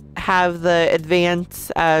they have the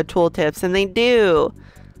advanced tooltips, and they do.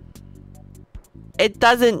 It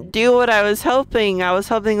doesn't do what I was hoping. I was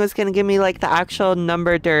hoping it was going to give me like the actual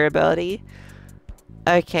number durability.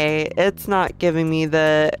 Okay, it's not giving me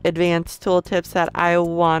the advanced tooltips that I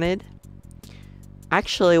wanted.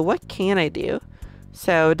 Actually, what can I do?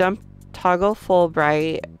 So, toggle full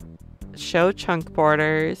bright, show chunk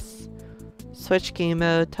borders, switch game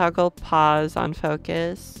mode, toggle pause on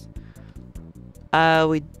focus.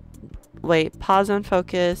 Wait, pause on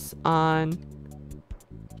focus on,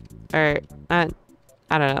 or, I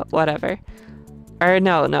don't know, whatever. Or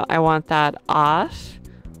no, I want that off.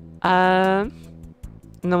 And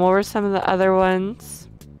then what were some of the other ones?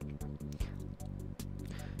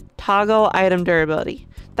 Toggle item durability.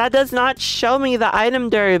 That does not show me the item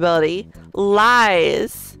durability.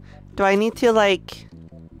 Lies. Do I need to like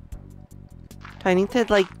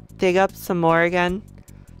dig up some more again?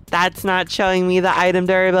 That's not showing me the item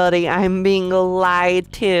durability. I'm being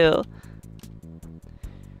lied to.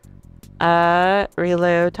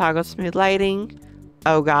 Reload, toggle smooth lighting.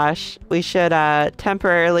 Oh gosh, we should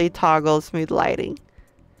temporarily toggle smooth lighting.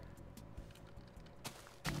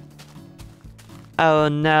 Oh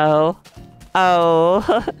no.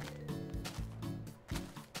 Oh.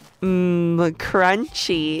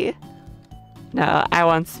 Crunchy. No, I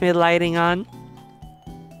want smooth lighting on.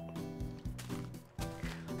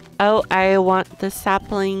 Oh, I want the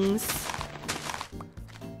saplings.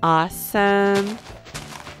 Awesome.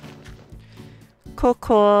 Cool,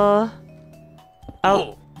 cool.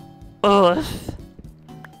 Oh. Ugh.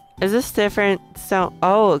 Is this different? So,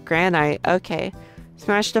 oh, granite. Okay.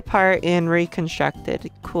 Smashed apart and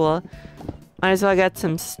reconstructed. Cool. Might as well get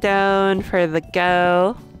some stone for the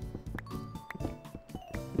go.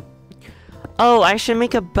 Oh, I should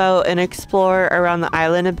make a boat and explore around the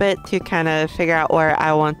island a bit to kind of figure out where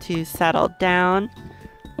I want to settle down.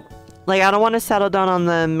 Like, I don't want to settle down on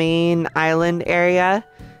the main island area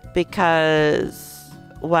because,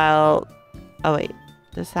 well, oh wait,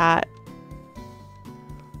 does that?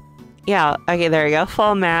 Yeah, okay, there we go,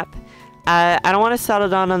 full map. I don't want to settle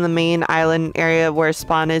down on the main island area where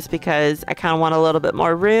spawn is because I kind of want a little bit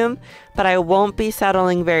more room, but I won't be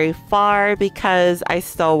settling very far because I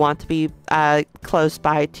still want to be close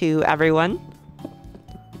by to everyone.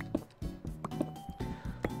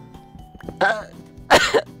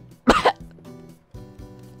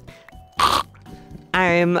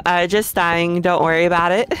 I'm just dying, don't worry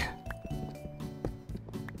about it.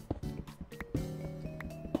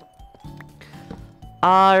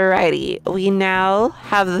 Alrighty, we now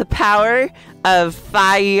have the power of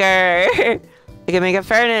fire. We can make a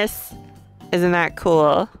furnace. Isn't that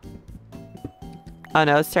cool? Oh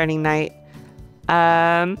no, it's turning night.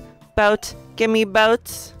 Boat. Give me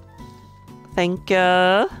boats. Thank you.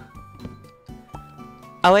 Oh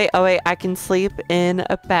wait, I can sleep in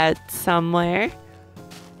a bed somewhere.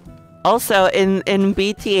 Also, in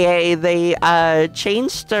BTA, they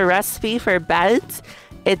changed the recipe for beds.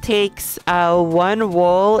 It takes 1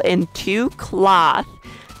 wool and 2 cloth.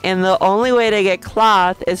 And the only way to get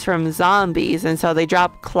cloth is from zombies. And so they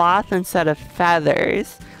drop cloth instead of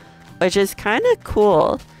feathers. Which is kind of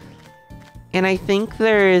cool. And I think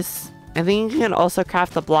you can also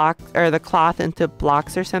craft the block or the cloth into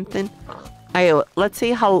blocks or something. Okay, let's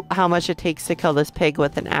see how much it takes to kill this pig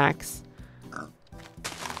with an axe.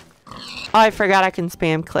 Oh, I forgot I can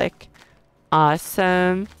spam click.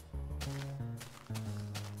 Awesome.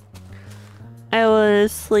 I will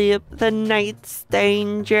sleep. The night's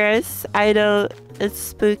dangerous. It's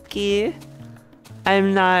spooky.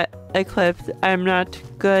 I'm not equipped. I'm not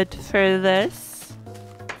good for this.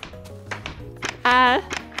 Ah.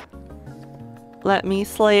 Let me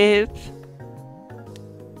sleep.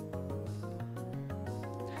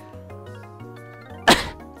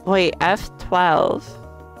 Wait, F12.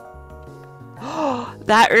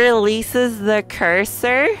 That releases the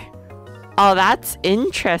cursor? Oh, that's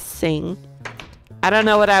interesting. I don't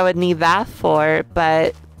know what I would need that for,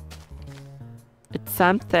 but it's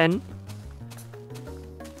something.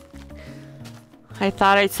 I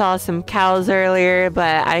thought I saw some cows earlier,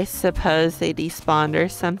 but I suppose they despawned or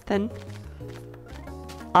something.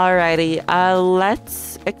 Alrighty,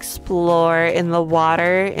 let's explore in the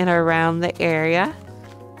water and around the area.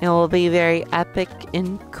 It will be very epic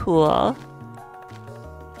and cool.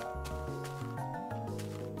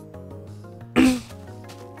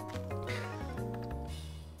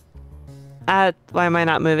 Why am I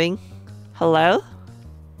not moving? Hello?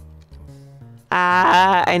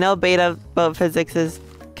 I know beta boat physics is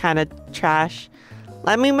kind of trash.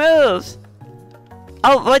 Let me move!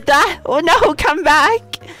 Oh, what the? Oh no, come back!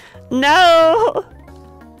 No!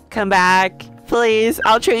 Come back, please.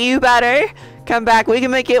 I'll treat you better. Come back, we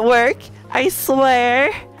can make it work. I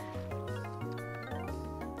swear.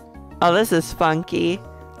 Oh, this is funky.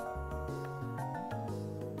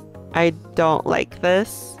 I don't like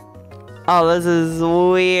this. Oh, this is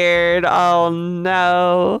weird. Oh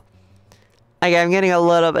no. Like, I'm getting a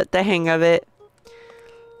little bit the hang of it.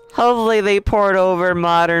 Hopefully they poured over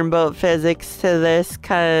modern boat physics to this,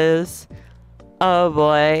 cause oh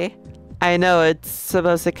boy. I know it's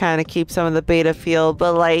supposed to kind of keep some of the beta feel,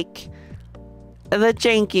 but like the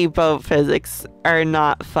janky boat physics are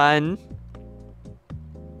not fun.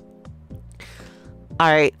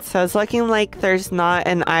 Alright, so it's looking like there's not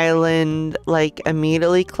an island like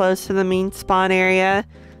immediately close to the main spawn area.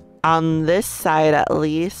 On this side at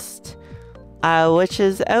least. Which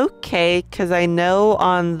is okay, because I know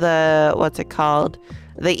on the, what's it called?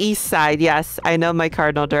 The east side, yes, I know my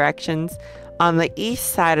cardinal directions. On the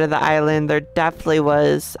east side of the island, there definitely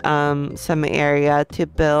was some area to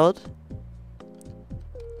build.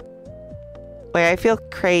 Wait, I feel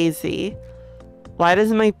crazy. Why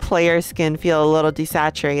does my player skin feel a little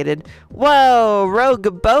desaturated? Whoa,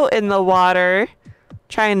 rogue boat in the water.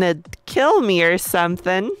 Trying to kill me or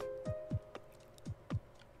something.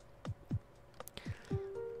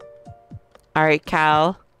 Alright,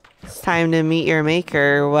 Cal. It's time to meet your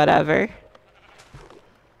maker or whatever.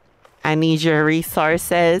 I need your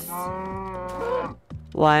resources.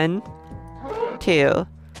 1, 2.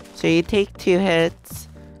 So you take 2 hits.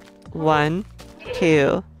 1,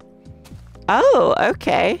 2. Oh,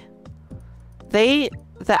 okay. The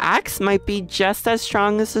axe might be just as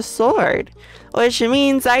strong as the sword. Which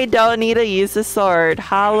means I don't need to use the sword.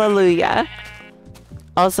 Hallelujah.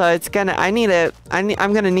 Also, it's gonna, I'm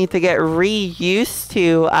gonna need to get re-used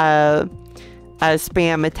to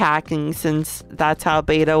spam attacking, since that's how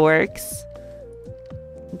beta works.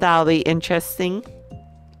 That'll be interesting.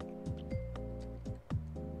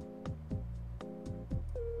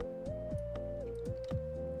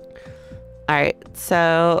 Alright,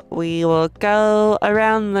 so we will go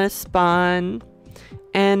around the spawn,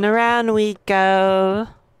 and around we go.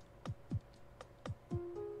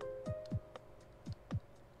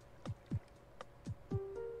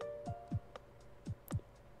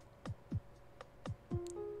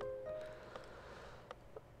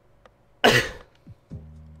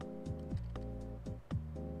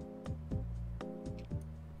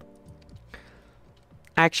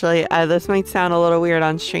 Actually, this might sound a little weird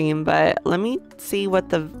on stream, but let me see what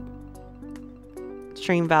the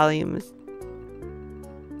stream volume is.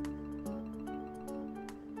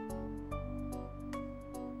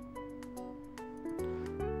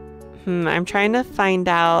 I'm trying to find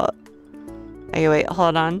out. Okay, wait,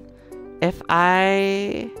 hold on. If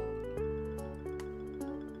I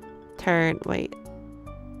turn, wait.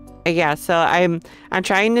 Yeah, so I'm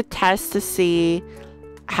trying to test to see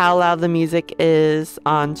how loud the music is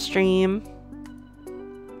on stream.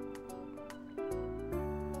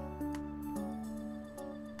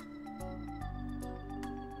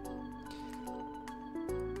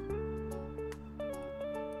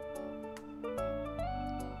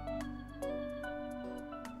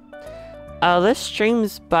 Oh, this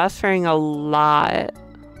stream's buffering a lot.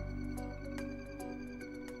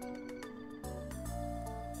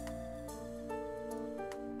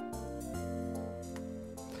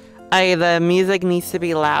 The music needs to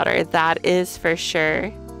be louder, that is for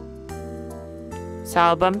sure. So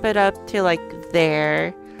I'll bump it up to like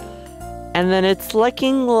there. And then it's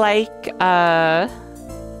looking like, well,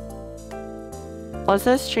 it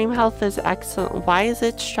says stream health is excellent. Why is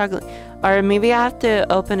it struggling? Or maybe I have to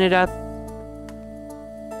open it up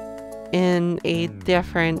in a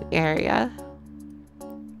different area.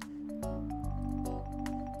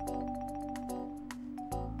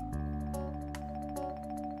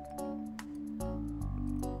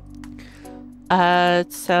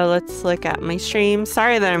 So let's look at my stream.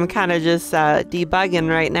 Sorry that I'm kind of just debugging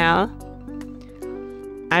right now.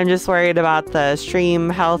 I'm just worried about the stream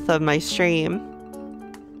health of my stream.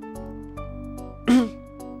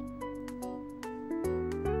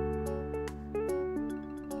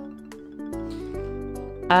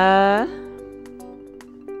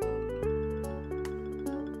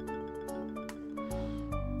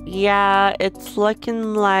 Yeah, it's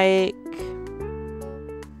looking like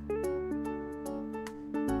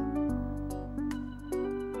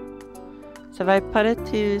so if I put it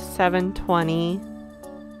to 720,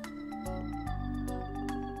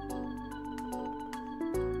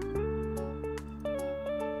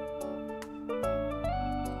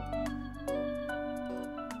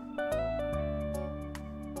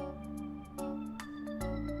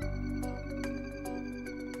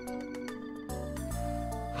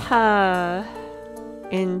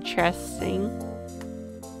 interesting.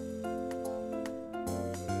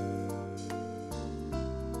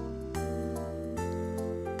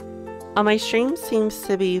 Oh, my stream seems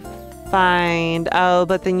to be fine. Oh,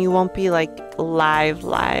 but then you won't be like live.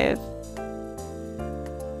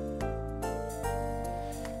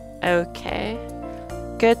 Okay.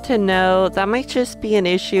 Good to know. That might just be an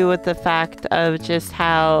issue with the fact of just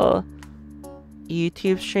how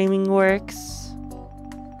YouTube streaming works.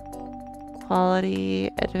 Quality,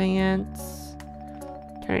 advance,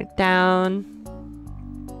 turn it down.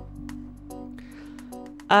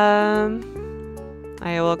 Alright,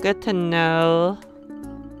 well, good to know.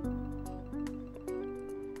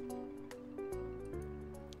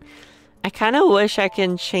 I kind of wish I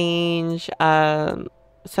can change some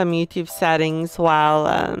YouTube settings while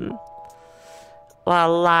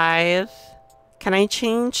live. Can I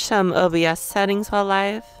change some OBS settings while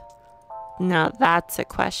live? Now that's a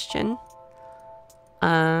question.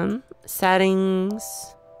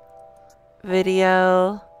 Settings,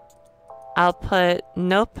 video, output.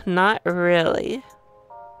 Nope, not really.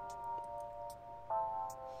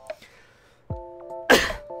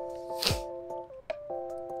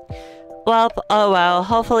 Well, oh well,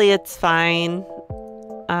 hopefully it's fine.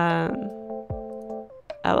 Oh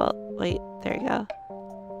well, wait, there you go.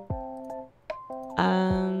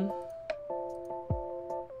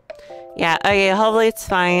 Yeah, okay, hopefully it's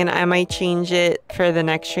fine. I might change it for the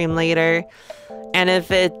next stream later. And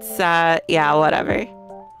if it's, yeah, whatever.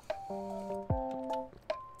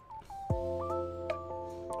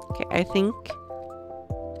 Okay, I think...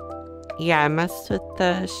 yeah, I messed with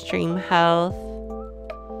the stream health.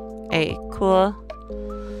 Hey, cool.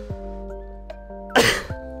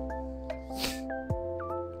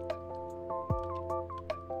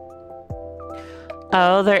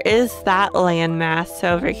 Oh, there is that landmass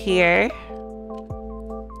over here.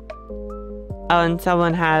 Oh, and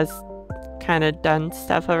someone has kind of done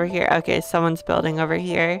stuff over here. Okay, someone's building over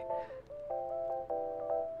here.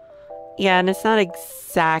 Yeah, and it's not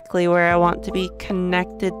exactly where I want to be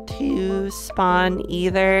connected to spawn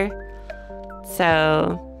either.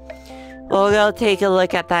 So, we'll go take a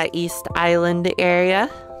look at that East Island area.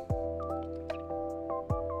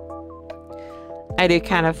 I do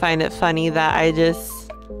kind of find it funny that I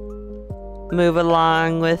just move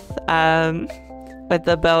along with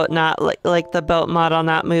the boat not like the boat model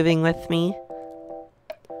not moving with me.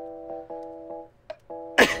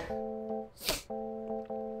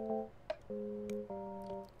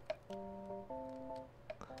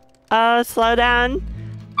 Oh, slow down.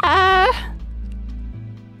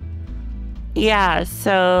 Yeah,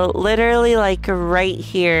 so literally like right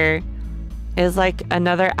here is like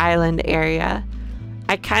another island area.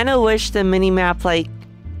 I kind of wish the minimap like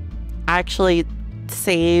actually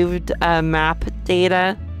saved map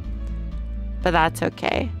data, but that's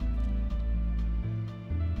okay.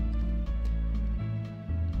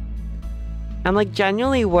 I'm like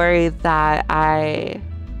genuinely worried that I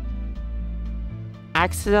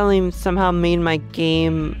accidentally somehow made my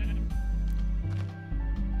game...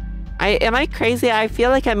 Am I crazy? I feel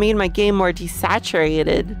like I made my game more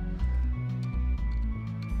desaturated.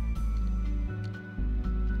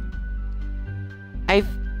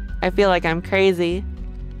 I feel like I'm crazy.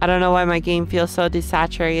 I don't know why my game feels so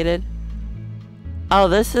desaturated. Oh,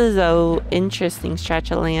 this is a interesting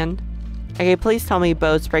stretch of land. Okay, please tell me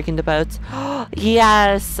boats break into boats.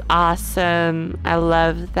 Yes, awesome. I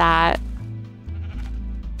love that.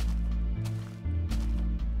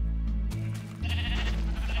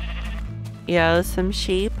 Yo, some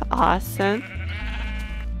sheep. Awesome.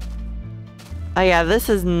 Oh yeah, this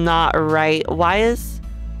is not right. Why is...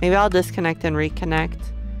 Maybe I'll disconnect and reconnect.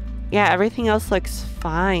 Yeah, everything else looks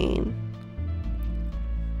fine.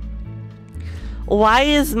 Why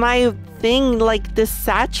is my thing like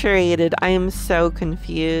desaturated? I am so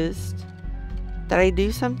confused. Did I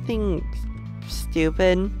do something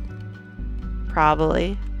stupid?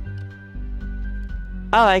 Probably.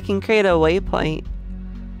 Oh, I can create a waypoint.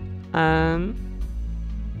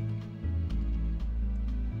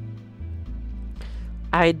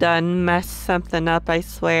 I done messed something up, I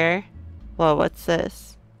swear. Whoa, what's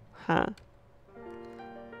this? Huh.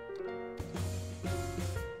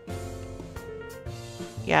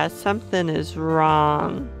 Yeah, something is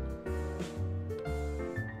wrong.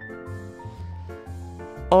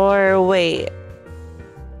 Or wait.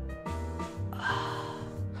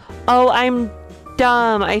 Oh, I'm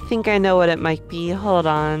dumb. I think I know what it might be. Hold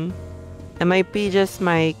on. It might be just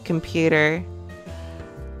my computer.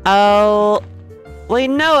 Oh. Wait,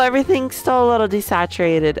 no, everything's still a little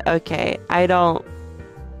desaturated. Okay, I don't...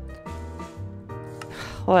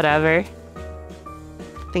 Whatever.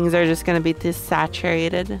 Things are just gonna be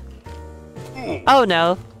desaturated. Oh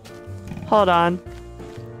no. Hold on.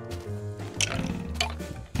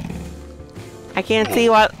 I can't see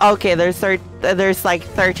what... Okay, there's like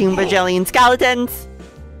 13 bajillion skeletons.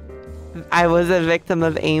 I was a victim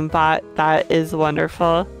of aimbot. That is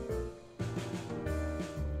wonderful.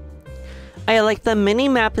 Like the mini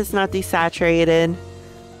map is not desaturated.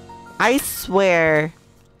 I swear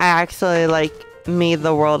I actually like made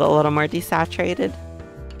the world a little more desaturated.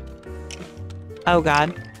 Oh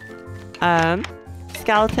god.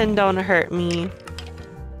 Skeleton, don't hurt me.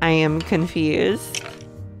 I am confused.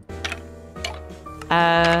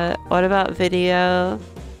 What about video?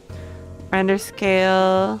 Render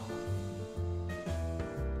scale.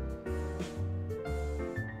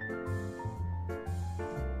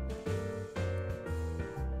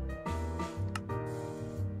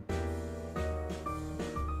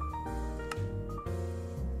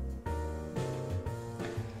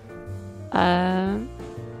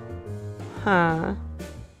 Huh.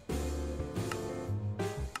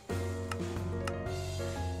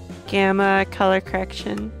 Gamma color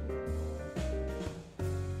correction.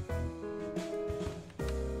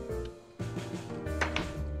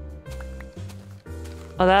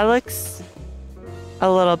 Well, that looks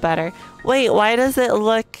a little better. Wait, why does it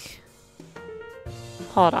look...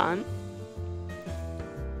 Hold on.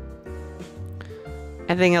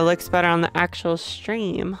 I think it looks better on the actual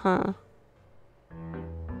stream, huh?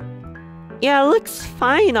 Yeah, it looks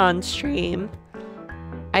fine on stream.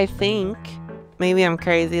 I think. Maybe I'm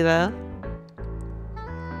crazy though.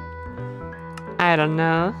 I don't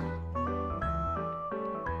know.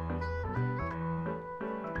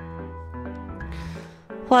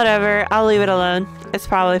 Whatever, I'll leave it alone. It's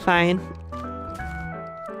probably fine.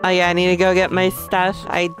 Oh yeah, I need to go get my stuff.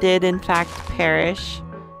 I did in fact perish.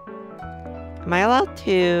 Am I allowed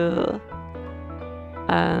to...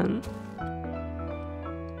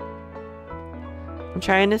 I'm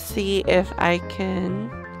trying to see if I can...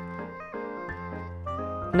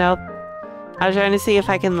 Nope. I was trying to see if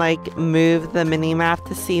I can like move the mini map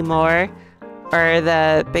to see more. Or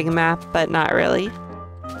the big map, but not really.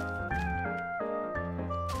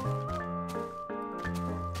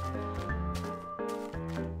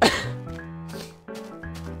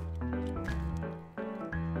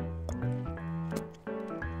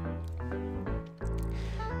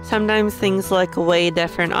 Sometimes things look way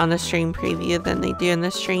different on the stream preview than they do in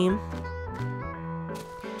the stream.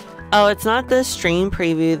 Oh, it's not the stream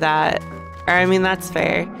preview that... Or, I mean, that's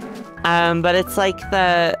fair. But it's like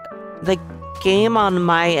the game on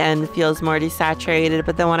my end feels more desaturated,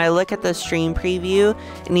 but then when I look at the stream preview,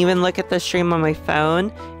 and even look at the stream on my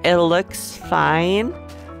phone, it looks fine.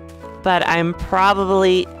 But I'm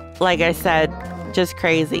probably, like I said, just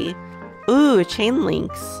crazy. Ooh, chain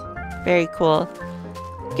links. Very cool.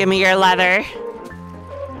 Give me your leather.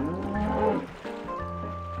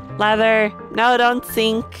 Leather. No, don't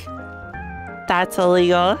sink. That's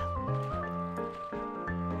illegal.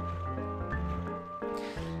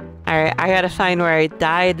 Alright, I gotta find where I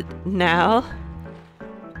died now.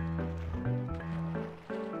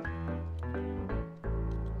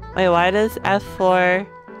 Wait, why does F4...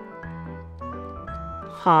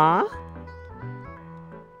 Huh?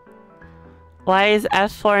 Why is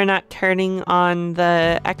F4 not turning on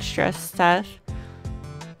the extra stuff?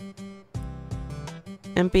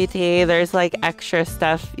 In BTA, there's like extra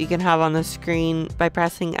stuff you can have on the screen by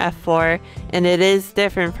pressing F4, and it is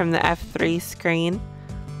different from the F3 screen.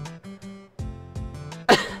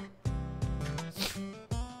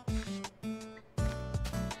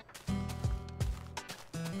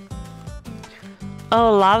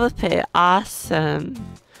 Oh, lava pit, awesome.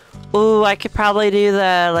 Ooh, I could probably do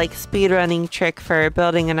the like speedrunning trick for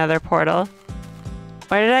building another portal.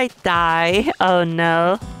 Where did I die? Oh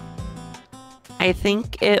no. I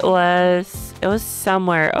think it was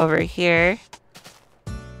somewhere over here.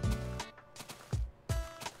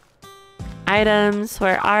 Items,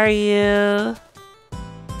 where are you?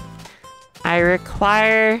 I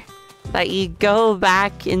require that you go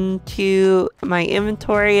back into my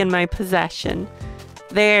inventory and my possession.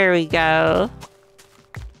 There we go.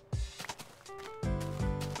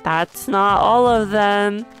 That's not all of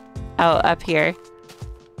them. Oh, up here.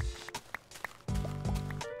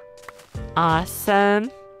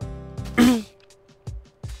 Awesome.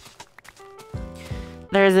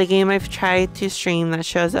 There's a game I've tried to stream that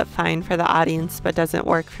shows up fine for the audience but doesn't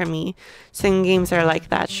work for me. Some games are like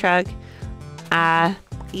that, shrug.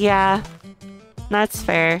 Yeah. That's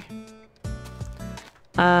fair.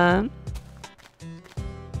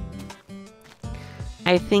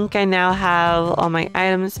 I think I now have all my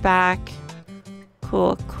items back.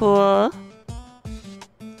 Cool, cool.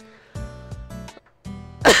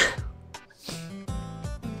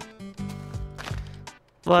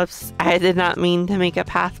 Whoops, I did not mean to make a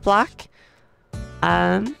path block.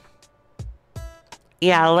 Yeah,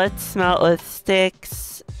 let's smelt with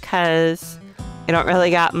sticks, cause I don't really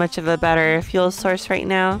got much of a better fuel source right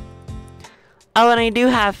now. Oh, and I do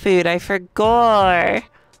have food, I forgot.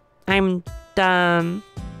 I'm dumb.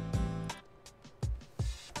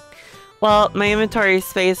 Well, my inventory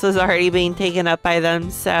space was already being taken up by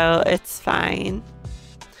them, so it's fine.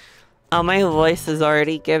 Oh, my voice is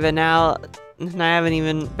already given out. And I haven't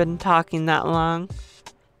even been talking that long.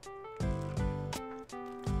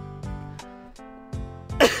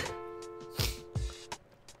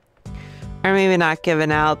 Or maybe not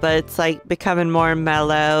given out, but it's like becoming more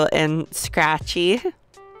mellow and scratchy.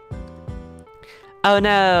 Oh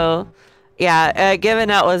no. Yeah,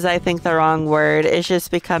 given out was I think the wrong word. It's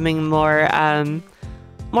just becoming more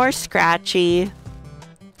more scratchy.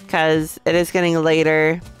 Because it is getting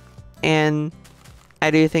later and I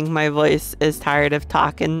do think my voice is tired of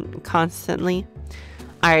talking constantly.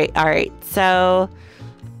 Alright, so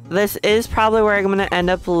this is probably where I'm gonna end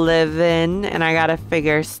up living, and I gotta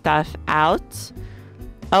figure stuff out.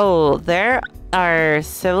 Oh, there are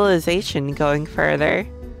civilization going further.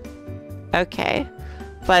 Okay,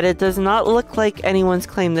 but it does not look like anyone's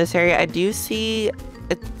claimed this area. I do see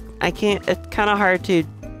it. It's kind of hard to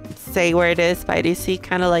say where it is, but I do see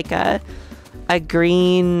kind of like a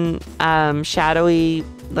green shadowy,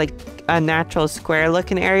 like a natural square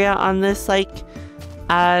looking area on this like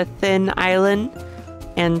thin island,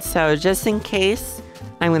 and so just in case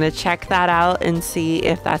I'm gonna check that out and see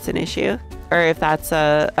if that's an issue or if that's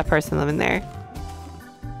a person living there.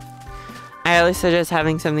 I always suggest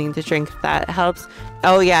having something to drink if that helps.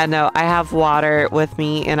 Oh yeah, no, I have water with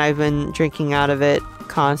me and I've been drinking out of it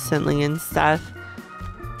constantly and stuff.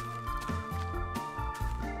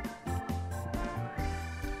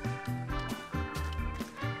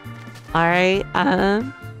 Alright,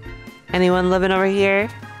 anyone living over here?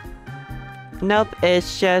 Nope,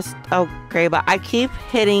 it's just, oh great, but I keep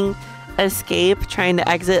hitting escape trying to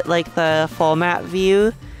exit like the full map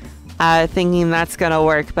view, thinking that's gonna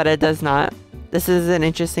work, but it does not. This is an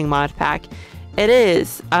interesting mod pack. It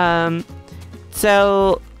is,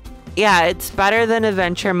 so yeah, it's better than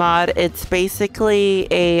Adventure mod. It's basically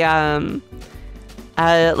a,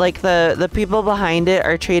 like the people behind it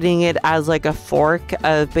are treating it as like a fork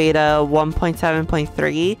of beta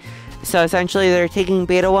 1.7.3. So essentially they're taking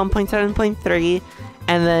beta 1.7.3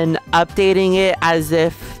 and then updating it as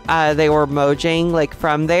if they were Mojang like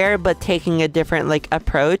from there, but taking a different like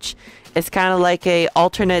approach. It's kind of like a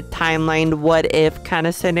alternate timeline what if kind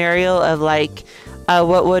of scenario of like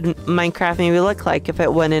what would Minecraft maybe look like if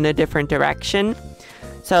it went in a different direction.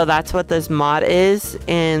 So that's what this mod is,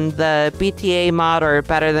 and the BTA mod, or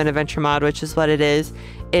Better Than Adventure mod, which is what it is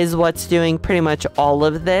what's doing pretty much all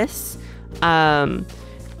of this.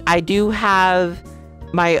 I do have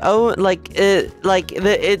my own,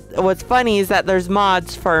 what's funny is that there's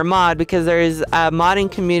mods for a mod, because there's a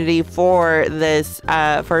modding community for this,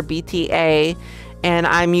 for BTA, and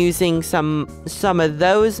I'm using some of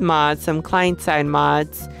those mods, some client-side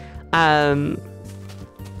mods,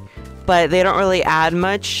 but they don't really add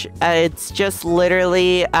much. It's just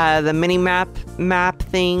literally the mini map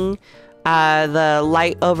thing, the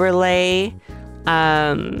light overlay,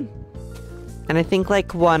 And I think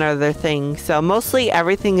like one other thing. So mostly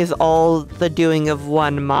everything is all the doing of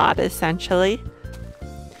one mod, essentially.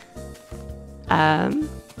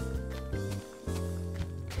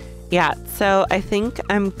 Yeah, so I think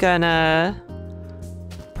I'm gonna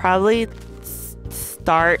probably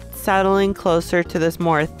start settling closer to this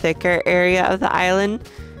more thicker area of the island,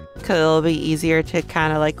 because it'll be easier to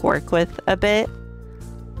kind of like work with a bit.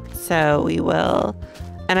 So we will,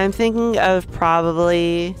 and I'm thinking of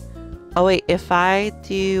probably, oh wait, if I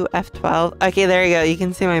do F12, okay, there you go, you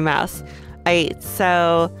can see my mouse. Alright,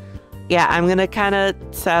 so yeah, I'm gonna kind of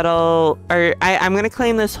settle, or I'm gonna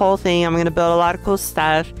claim this whole thing. I'm gonna build a lot of cool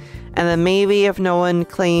stuff, and then maybe if no one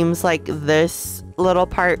claims like this little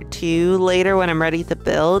part too later when I'm ready to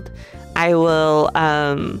build, I will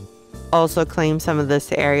also claim some of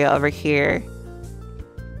this area over here.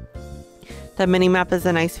 The minimap is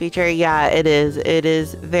a nice feature. Yeah, it is. It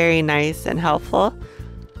is very nice and helpful.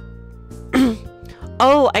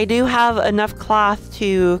 Oh, I do have enough cloth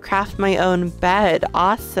to craft my own bed.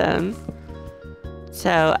 Awesome.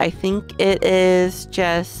 So I think it is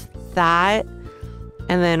just that.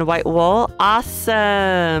 And then white wool.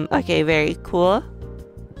 Awesome. Okay, very cool.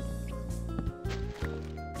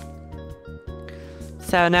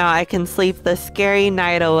 So now I can sleep the scary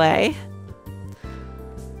night away.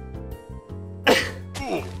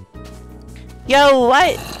 Yo,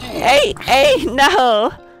 what? Hey,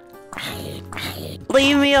 no.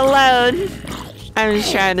 Leave me alone. I'm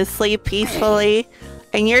just trying to sleep peacefully,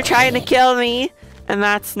 and you're trying to kill me, and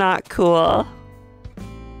that's not cool.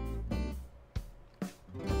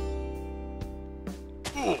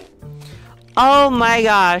 Oh my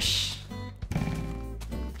gosh.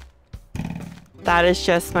 That is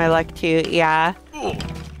just my luck too, yeah.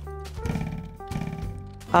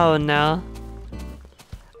 Oh no.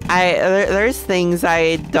 There's things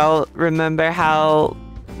I don't remember how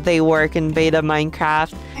they work in beta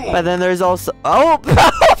Minecraft, but then there's also, oh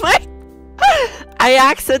my, I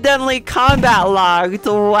accidentally combat logged.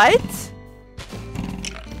 What?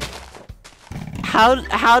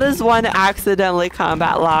 How does one accidentally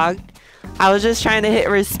combat log? I was just trying to hit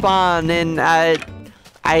respawn, and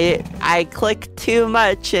I clicked too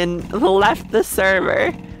much and left the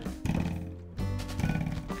server.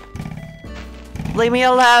 Leave me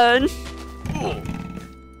alone.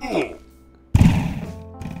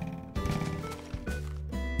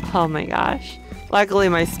 Oh my gosh. Luckily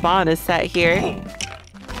my spawn is set here.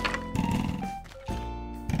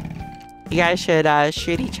 You guys should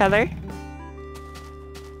shoot each other.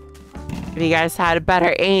 If you guys had a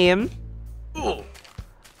better aim.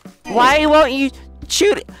 Why won't you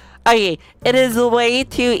shoot? Okay, it is way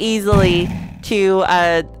too easily to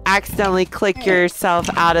accidentally click yourself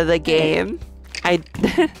out of the game.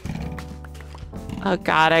 Oh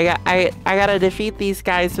god, I gotta defeat these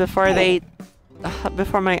guys before they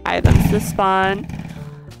before my items despawn.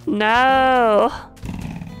 No.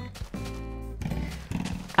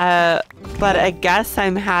 But I guess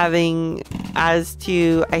I'm having, as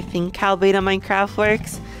to I think how beta Minecraft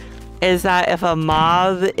works, is that if a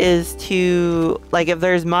mob is too, like if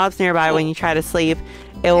there's mobs nearby when you try to sleep,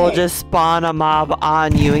 it will just spawn a mob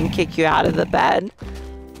on you and kick you out of the bed.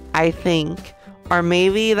 I think. Or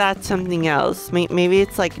maybe that's something else. Maybe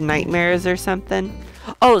it's like nightmares or something.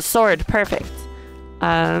 Oh, sword. Perfect.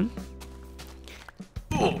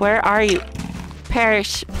 Where are you?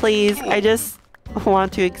 Perish, please. I just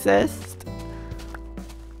want to exist.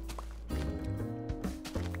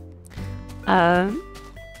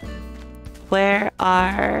 Where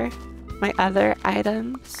are my other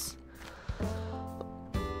items?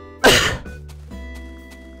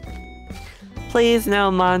 Please, no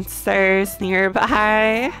monsters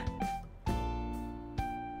nearby.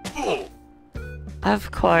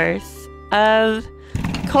 Of course. Of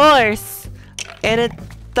course. And it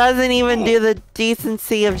doesn't even do the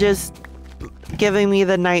decency of just giving me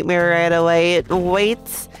the nightmare right away. It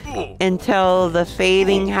waits until the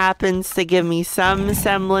fading happens to give me some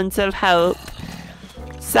semblance of hope.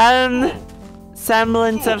 Some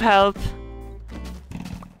semblance of hope.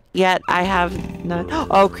 Yet I have none.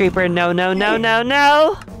 Oh, creeper. No, no, no, no,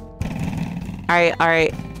 no. Alright,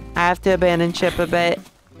 alright. I have to abandon ship a bit.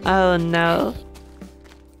 Oh, no.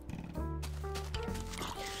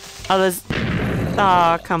 Oh, this...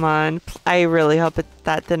 Oh, come on. I really hope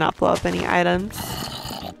that did not blow up any items.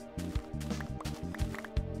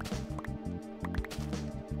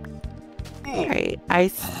 Alright,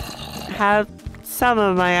 I have some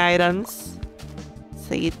of my items.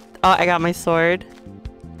 So you... Oh, I got my sword.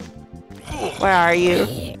 Where are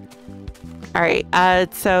you?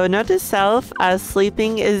 Alright, so note to self,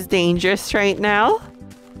 sleeping is dangerous right now.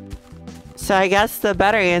 So I guess the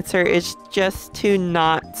better answer is just to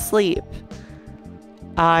not sleep.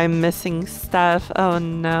 I'm missing stuff. Oh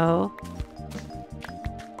no.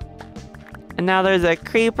 And now there's a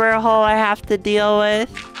creeper hole I have to deal with.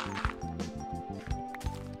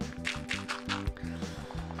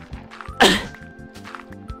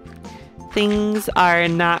 Things are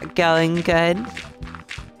not going good.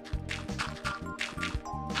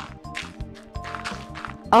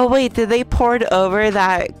 Oh wait, did they poured over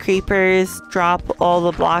that creepers drop all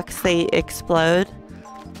the blocks, they explode?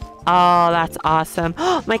 Oh, that's awesome.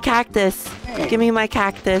 My cactus! Give me my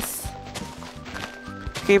cactus.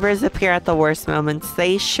 Creepers appear at the worst moments.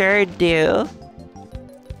 They sure do.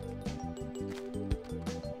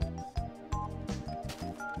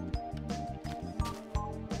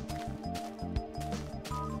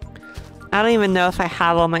 I don't even know if I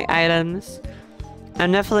have all my items.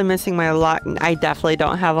 I'm definitely missing my lock. I definitely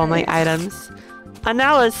don't have all my items. Oh,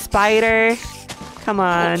 now a spider. Come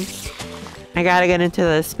on. I gotta get into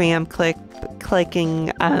the spam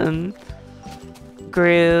clicking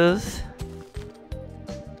groove.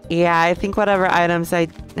 Yeah, I think whatever items I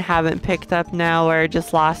haven't picked up now are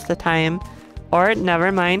just lost to time. Or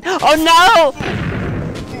never mind. Oh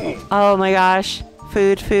no! Oh my gosh.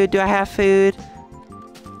 Food. Do I have food?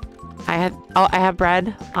 I have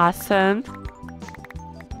bread. Awesome.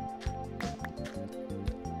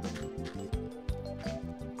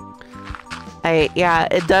 Yeah,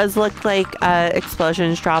 it does look like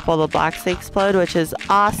explosions drop all the blocks they explode, which is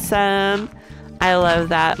awesome. I love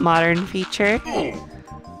that modern feature.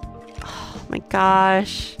 Oh my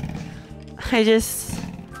gosh. I just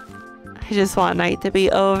want night to be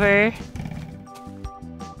over.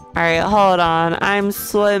 Alright, hold on. I'm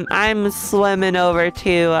swimming over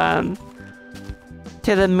to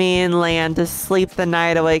the mainland to sleep the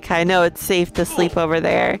night away. I know it's safe to sleep over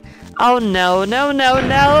there. Oh no.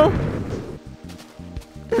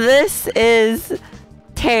 This is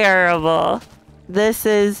terrible. This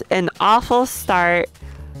is an awful start.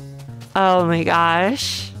 Oh my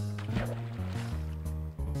gosh.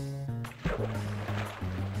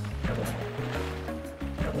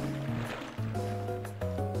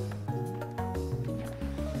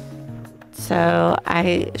 So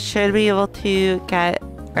I should be able to get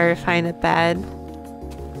or find a bed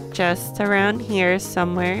just around here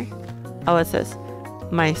somewhere. Oh, what's this?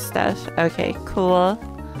 My stuff. Okay, cool.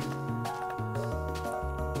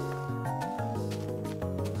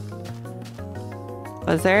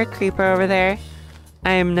 Was there a creeper over there?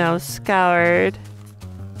 I am now scoured.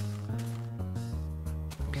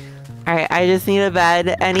 Alright, I just need a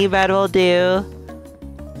bed. Any bed will do.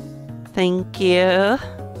 Thank you.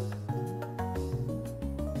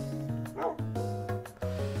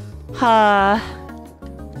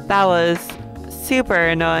 That was super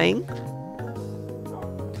annoying.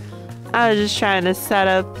 I was just trying to set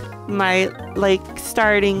up my, like,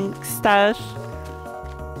 starting stuff.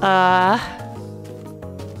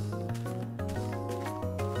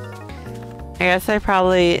 I guess I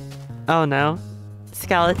probably... Oh no.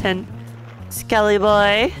 Skeleton. Skelly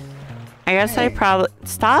boy. I guess I probably...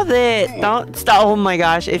 Stop it! Don't stop! Oh my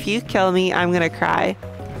gosh, if you kill me, I'm gonna cry.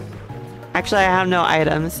 Actually, I have no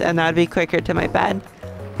items, and that would be quicker to my bed.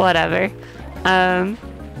 Whatever.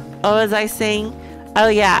 What was I saying? Oh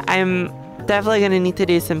yeah, I'm definitely gonna need to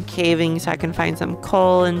do some caving so I can find some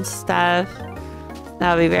coal and stuff.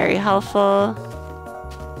 That would be very helpful.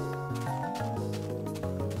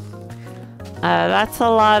 That's a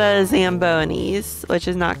lot of Zambonis, which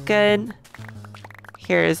is not good.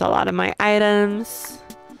 Here's a lot of my items.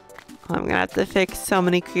 I'm gonna have to fix so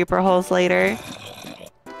many creeper holes later.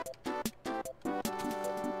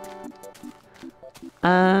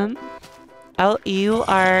 Oh, you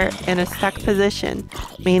are in a stuck position,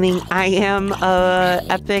 meaning I am a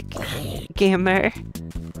epic gamer.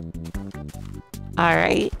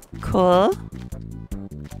 Alright, cool.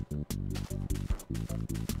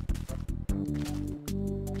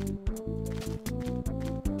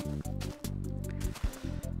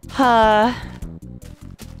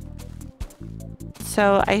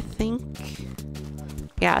 So I think,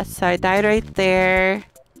 yeah, so I died right there.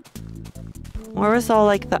 Where was all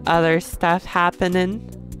like the other stuff happening?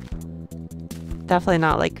 Definitely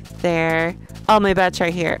not like there. Oh, my bed's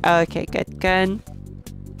right here. Okay, good.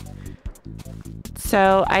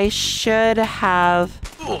 So I should have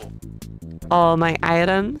all my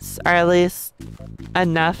items, or at least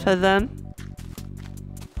enough of them.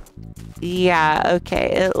 Yeah,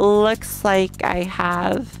 okay, it looks like I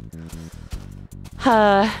have.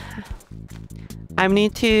 I'm new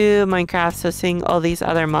to Minecraft, so seeing all these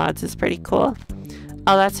other mods is pretty cool.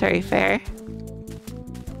 Oh, that's very fair.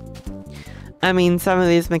 I mean, some of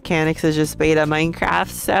these mechanics is just beta Minecraft,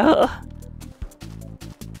 so...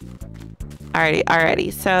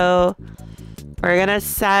 Alrighty, so... We're gonna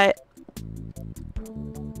set...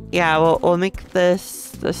 Yeah, we'll make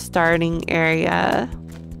this the starting area.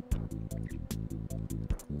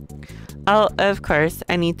 Oh, of course,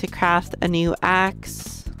 I need to craft a new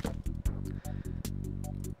axe.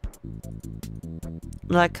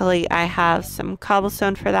 Luckily, I have some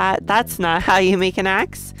cobblestone for that. That's not how you make an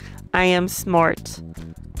axe. I am smart.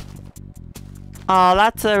 Oh,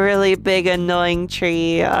 that's a really big, annoying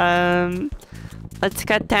tree. Let's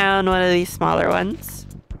cut down one of these smaller ones.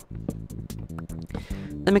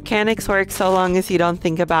 The mechanics work so long as you don't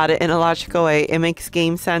think about it in a logical way. It makes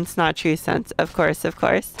game sense, not true sense. Of course, of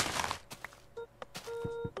course.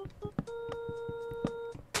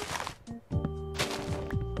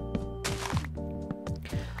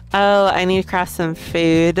 Oh, I need to craft some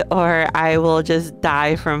food or I will just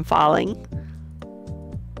die from falling.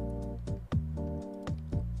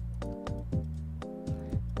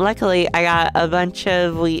 Luckily, I got a bunch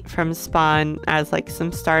of wheat from spawn as like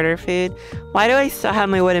some starter food. Why do I still have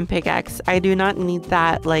my wooden pickaxe? I do not need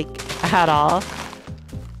that like at all.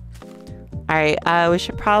 Alright, we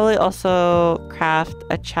should probably also craft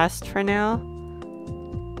a chest for now.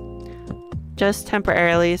 Just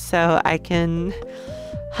temporarily so I can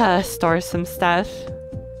store some stuff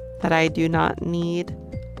that I do not need.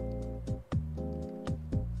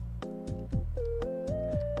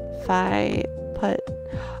 If I put...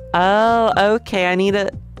 Oh, okay, I need a...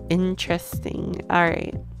 Interesting.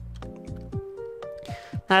 Alright.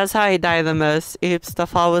 That's how I die the most. Oops, the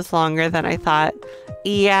fall was longer than I thought.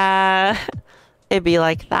 Yeah, it'd be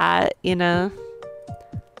like that, you know?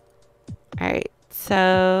 Alright,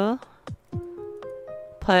 so...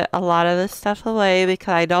 Put a lot of this stuff away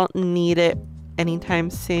because I don't need it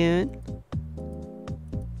anytime soon.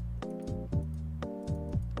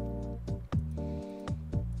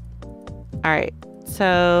 Alright,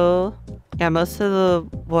 so yeah, most of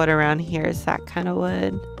the wood around here is that kind of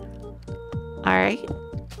wood. Alright,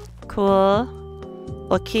 cool.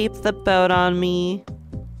 We'll keep the boat on me.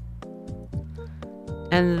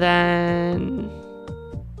 And then...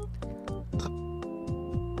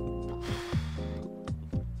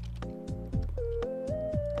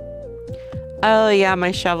 Oh yeah,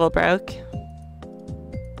 my shovel broke.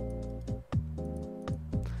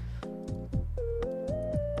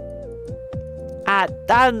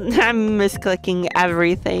 I'm misclicking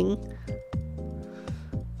everything.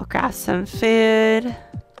 I'll grab some food.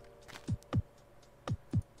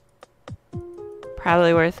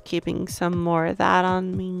 Probably worth keeping some more of that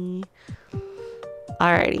on me.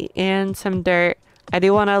 Alrighty, and some dirt. I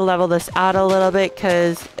do want to level this out a little bit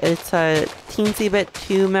because it's a teensy bit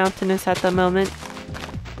too mountainous at the moment.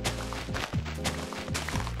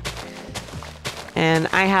 And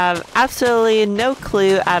I have absolutely no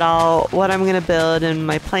clue at all what I'm going to build and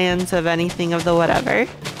my plans of anything of the whatever.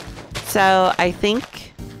 So I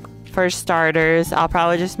think for starters, I'll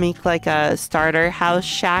probably just make like a starter house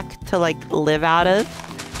shack to like live out of.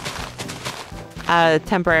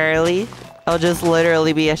 Temporarily. It'll just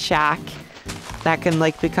literally be a shack that can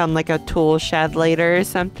like become like a tool shed later or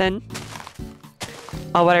something.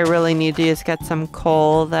 Oh, what I really need to do is get some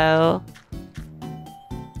coal though.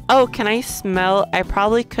 Oh, can I smelt? I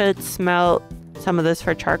probably could smelt some of this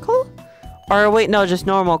for charcoal? Or wait, no, just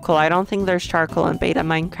normal coal. I don't think there's charcoal in beta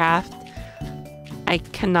Minecraft. I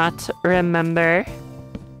cannot remember.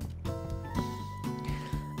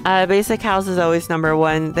 Basic house is always number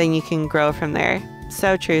one, then you can grow from there.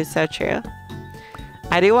 So true, so true.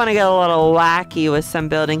 I do want to get a little wacky with some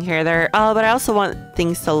building here there. Oh, but I also want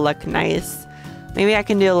things to look nice. Maybe I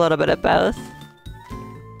can do a little bit of both.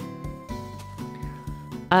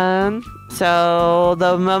 So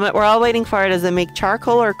the moment we're all waiting for it, does it make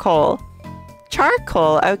charcoal or coal?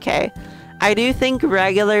 Charcoal, okay. I do think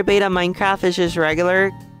regular beta Minecraft is just regular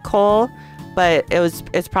coal, but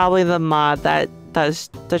it's probably the mod that does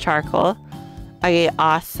the charcoal. Okay,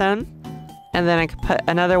 awesome. And then I could put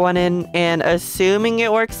another one in, and assuming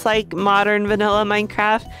it works like modern vanilla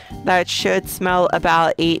Minecraft, that should smell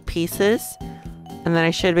about 8 pieces. And then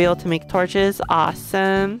I should be able to make torches.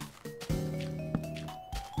 Awesome.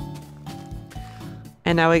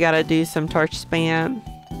 And now we gotta do some torch spam.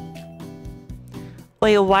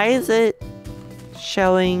 Wait, why is it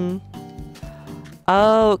showing...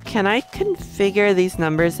 Oh, can I configure these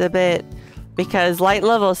numbers a bit? Because light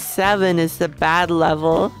level 7 is the bad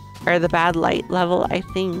level. Or the bad light level, I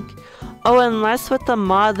think. Oh, unless with the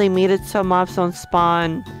mod they made it so mobs don't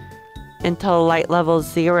spawn until light level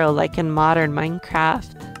 0, like in modern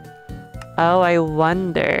Minecraft. Oh, I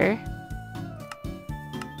wonder.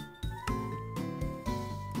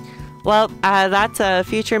 Well, that's a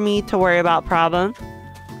future me to worry about problem.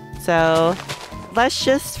 So let's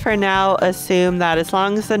just for now assume that as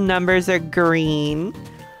long as the numbers are green,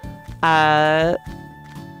 that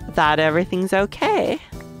everything's okay.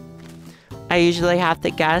 I usually have to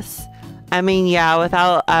guess. I mean, yeah,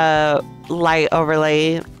 without light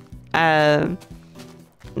overlay,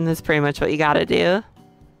 that's pretty much what you gotta do.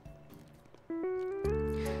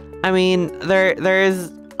 I mean, there is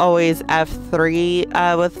always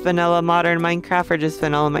F3 with vanilla modern Minecraft or just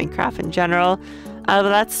vanilla Minecraft in general. But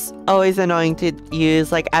that's always annoying to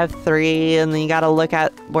use, like F3, and then you gotta look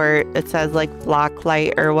at where it says like block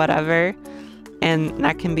light or whatever, and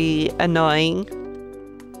that can be annoying.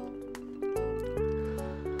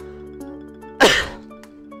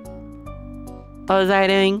 What was I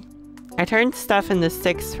doing? I turned stuff into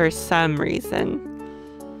sticks for some reason,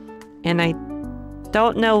 and I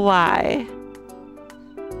don't know why.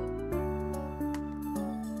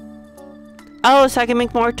 Oh, so I can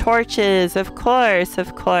make more torches. Of course,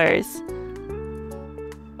 of course.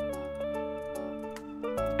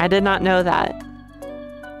 I did not know that.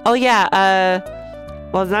 Oh yeah,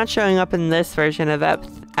 well, it's not showing up in this version of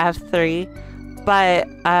F3, but,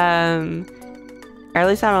 or at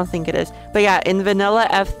least I don't think it is. But yeah, in vanilla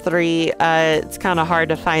F3, it's kind of hard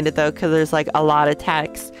to find it though, because there's like a lot of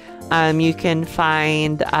text. You can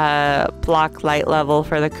find block light level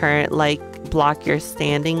for the current like block you're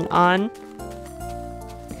standing on.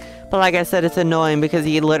 But like I said, it's annoying because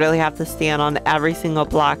you literally have to stand on every single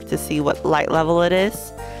block to see what light level it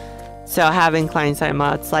is. So having client-side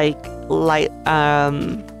mods like light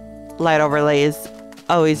overlay is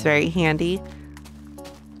always very handy.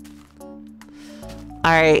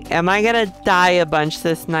 Alright, am I gonna die a bunch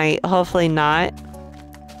this night? Hopefully not.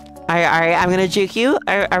 Alright, I'm gonna juke you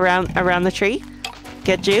around the tree.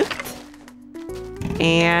 Get juked.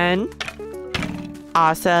 And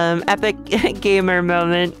awesome. Epic gamer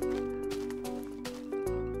moment.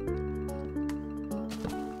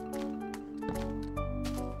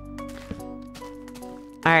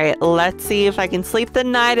 Alright, let's see if I can sleep the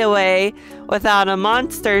night away without a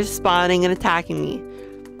monster spawning and attacking me.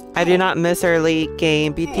 I do not miss early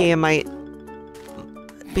game BTA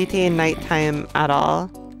nighttime at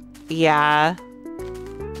all. Yeah.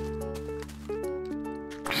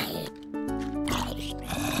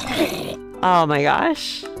 Oh my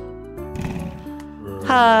gosh.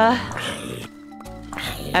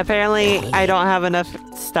 Apparently I don't have enough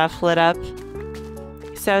stuff lit up.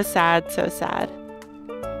 So sad, so sad.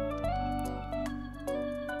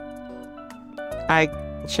 I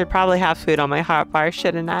should probably have food on my hotbar,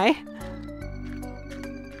 shouldn't I?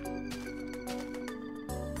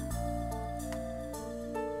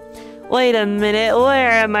 Wait a minute,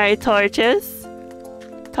 where are my torches?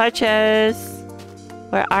 Torches!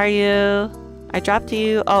 Where are you? I dropped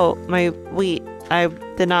you. Oh, my wheat. I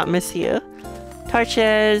did not miss you.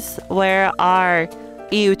 Torches, where are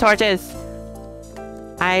you? Torches!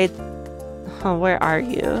 Oh, where are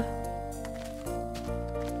you?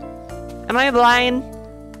 Am I blind?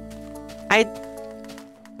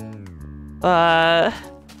 What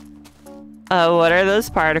are those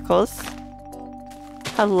particles?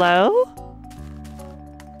 Hello?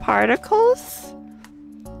 Particles?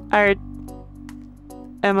 Am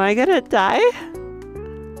I gonna die?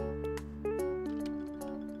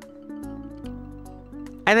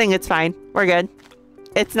 I think it's fine. We're good.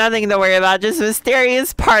 It's nothing to worry about, just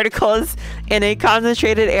mysterious particles in a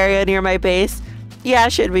concentrated area near my base. Yeah,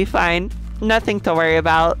 should be fine. Nothing to worry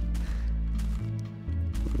about.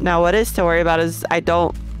 Now, what is to worry about is I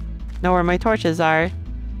don't know where my torches are.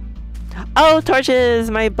 Oh, torches!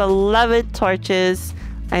 My beloved torches.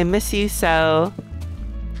 I miss you so.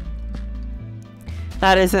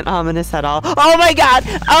 That isn't ominous at all. Oh my god!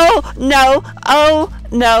 Oh, no! Oh,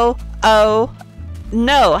 no! Oh,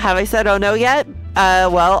 no! Have I said oh no yet?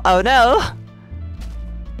 Well, oh no!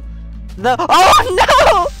 Oh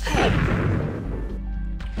no!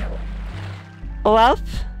 Well,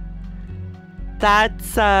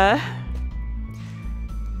 that's yeah.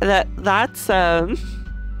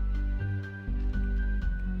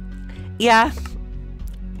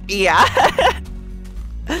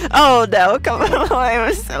 Oh no, come on, I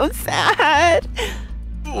was so sad.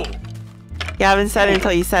 You haven't said it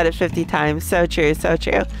until you said it 50 times. So true, so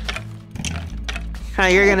true.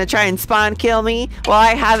 You're gonna try and spawn kill me? Well,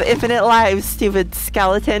 I have infinite lives, stupid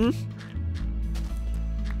skeleton.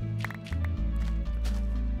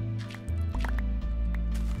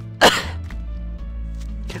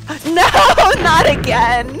 No, not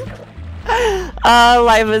again.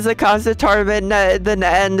 Life is a constant torment. The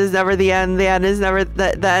end is never the end. The end is never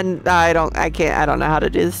the end. I don't know how to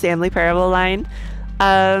do the Stanley Parable line.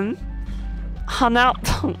 Oh no,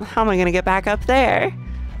 how am I gonna get back up there?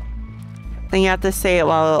 Then you have to say it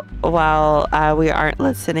while we aren't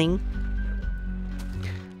listening.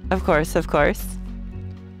 Of course, of course.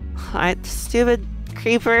 Stupid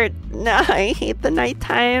creeper. No, I hate the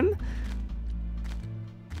nighttime.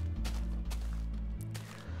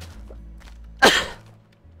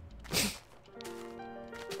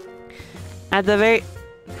 At the very...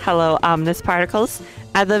 Hello, ominous particles.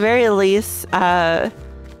 At the very least, it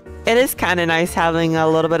is kind of nice having a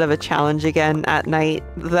little bit of a challenge again at night,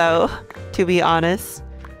 though, to be honest.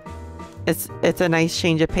 It's a nice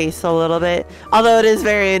change of pace a little bit. Although it is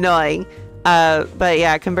very annoying. But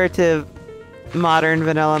yeah, compared to modern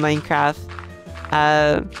vanilla Minecraft,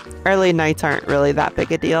 early nights aren't really that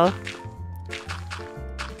big a deal.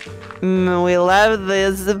 We love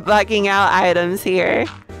these bugging out items here.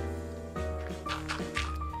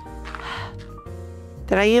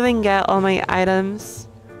 Did I even get all my items?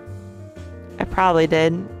 I probably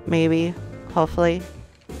did. Maybe. Hopefully.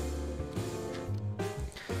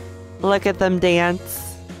 Look at them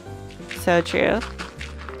dance. So true.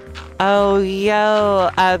 Oh, yo.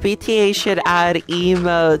 BTA should add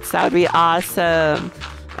emotes. That would be awesome.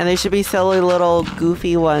 And they should be silly little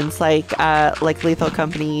goofy ones like Lethal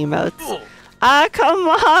Company emotes. Ah, come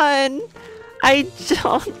on! I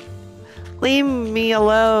don't... Leave me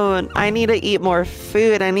alone. I need to eat more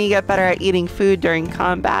food. I need to get better at eating food during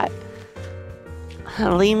combat.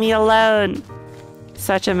 Leave me alone.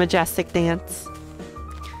 Such a majestic dance.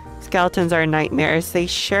 Skeletons are nightmares. They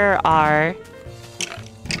sure are.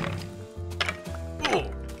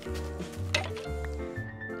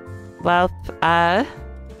 Well,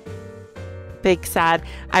 big sad.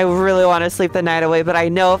 I really want to sleep the night away, but I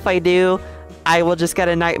know if I do, I will just get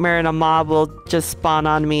a nightmare and a mob will just spawn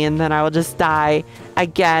on me and then I will just die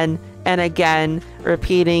again and again,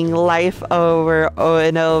 repeating life over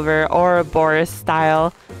and over, Ouroboros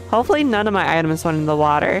style. Hopefully none of my items went in the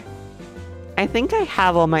water. I think I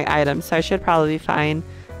have all my items, so I should probably be fine.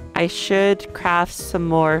 I should craft some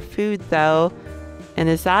more food though. And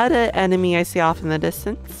is that an enemy I see off in the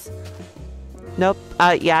distance? Nope.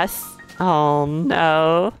 Yes. Oh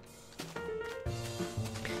no.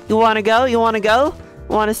 You wanna go? You wanna go?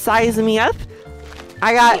 Wanna size me up?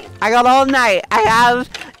 I got all night. I have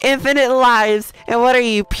infinite lives. And what are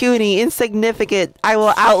you, puny, insignificant? I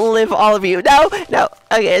will outlive all of you. No, no.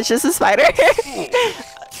 Okay, it's just a spider.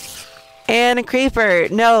 And a creeper.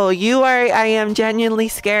 No, you are, I am genuinely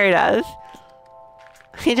scared of.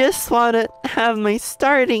 I just want to have my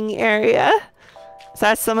starting area. Is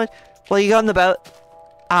that someone? Will you go on the boat?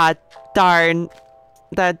 Ah, darn.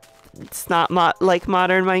 It's not like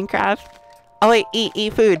modern Minecraft. Oh wait,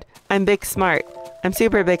 eat food. I'm big smart. I'm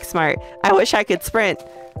super big smart. I wish I could sprint.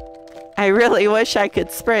 I really wish I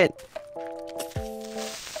could sprint.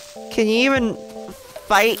 Can you even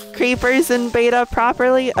fight creepers in beta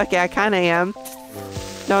properly? Okay, I kind of am.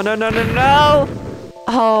 No, no, no, no, no!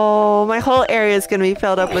 Oh, my whole area is going to be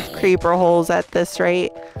filled up with creeper holes at this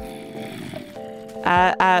rate.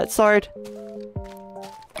 Sword.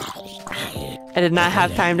 I did not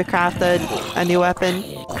have time to craft a new weapon.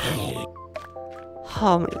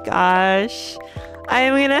 Oh my gosh. I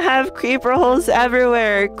am gonna have creeper holes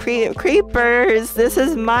everywhere. Creepers! This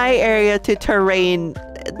is my area to terrain,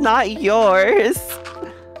 not yours.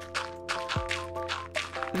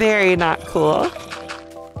 Very not cool.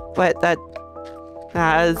 What, that...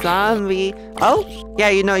 a zombie. Oh! Yeah,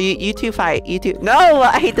 you know, you two fight. You two... No!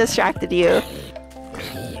 I distracted you.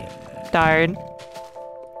 Darn.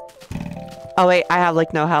 Oh wait, I have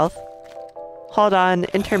like no health. Hold on,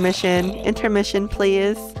 intermission. Intermission,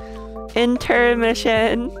 please.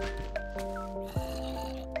 Intermission.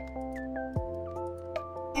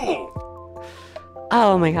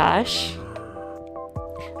 Oh my gosh.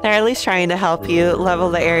 They're at least trying to help you level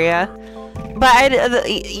the area. But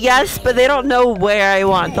yes, but they don't know where I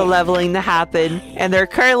want the leveling to happen. And they're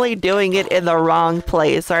currently doing it in the wrong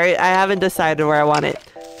place. Alright, I haven't decided where I want it.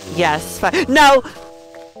 Yes, no!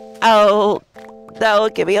 Oh, no,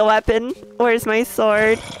 give me a weapon. Where's my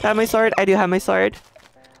sword? Do I have my sword? I do have my sword.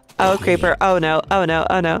 Oh, creeper. Oh no, oh no,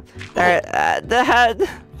 oh no. There, the head.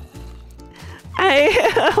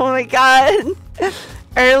 Oh my god.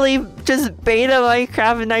 Early, just beta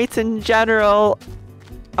Minecraft nights in general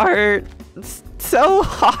are so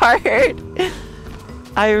hard.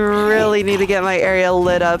 I really need to get my area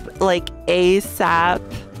lit up, like, ASAP.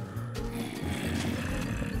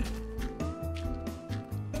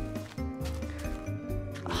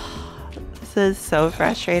 This is so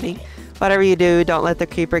frustrating. Whatever you do, don't let the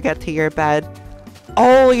creeper get to your bed.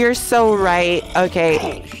 Oh, you're so right.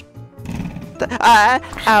 Okay.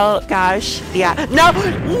 Oh gosh. Yeah. No!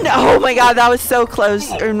 No! Oh my god, that was so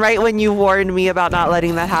close. And right when you warned me about not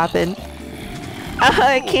letting that happen.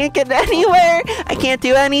 I can't get anywhere. I can't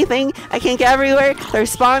do anything. I can't get everywhere. They're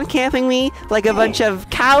spawn camping me like a bunch of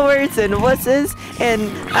cowards and wusses.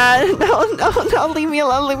 And no, leave me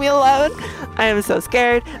alone, leave me alone. I am so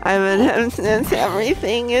scared.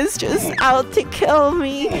 Everything is just out to kill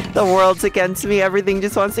me. The world's against me. Everything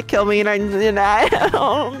just wants to kill me. And I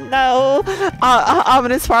oh no.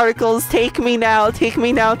 Ominous particles, take me now. Take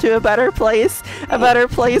me now to a better place. A better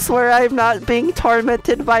place where I'm not being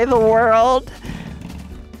tormented by the world.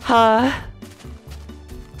 Where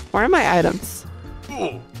are my items?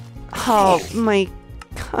 Oh my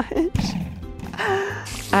gosh.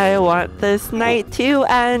 I want this night to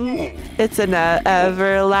end. It's an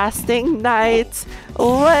everlasting night.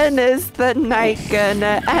 When is the night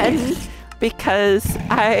gonna end? Because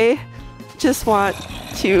I just want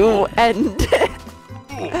to end it.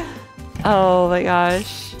 Oh my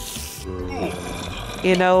gosh.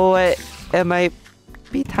 You know what? It might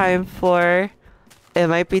be time for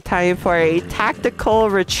a tactical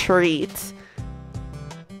retreat.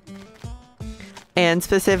 And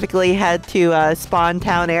specifically head to Spawn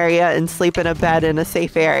Town area and sleep in a bed in a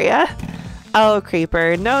safe area. Oh,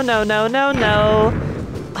 creeper. No, no, no, no, no.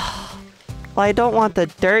 Well, I don't want the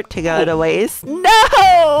dirt to go to waste.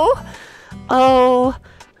 No! Oh,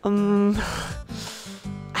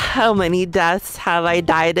 how many deaths have I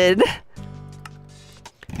died in?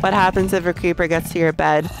 What happens if a creeper gets to your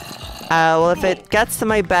bed? Well, if it gets to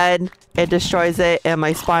my bed, it destroys it and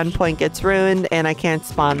my spawn point gets ruined and I can't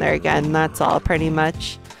spawn there again. That's all, pretty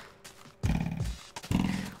much.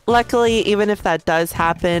 Luckily, even if that does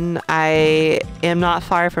happen, I am not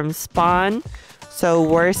far from spawn. So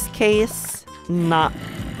worst case, not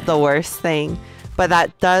the worst thing. But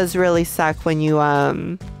that does really suck when you,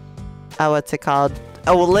 what's it called?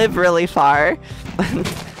 Oh, live really far.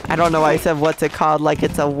 I don't know why I said what's it called, like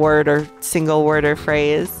it's a word or single word or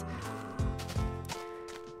phrase.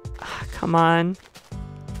 Come on.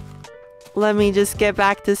 Let me just get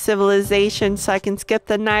back to civilization so I can skip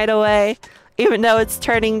the night away. Even though it's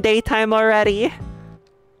turning daytime already.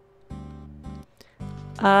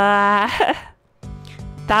 That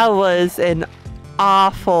was an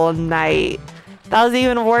awful night. That was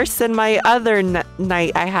even worse than my other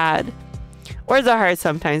night I had. Words are hard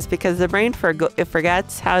sometimes because the brain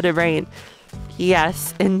forgets how to brain.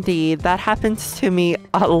 Yes, indeed. That happens to me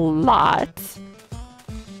a lot.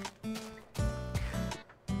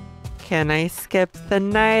 Can I skip the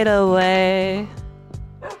night away?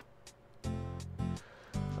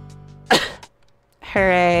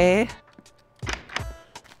 Hooray.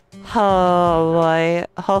 Oh boy.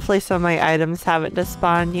 Hopefully some of my items haven't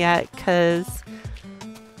despawned yet, because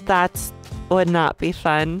that would not be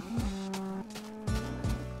fun.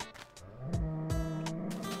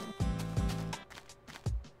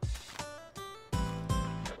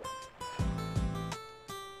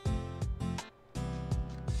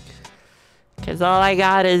 Because all I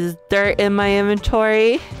got is dirt in my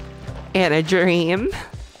inventory and a dream.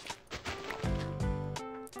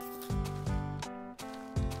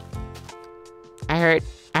 I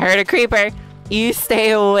heard a creeper. You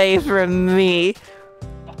stay away from me.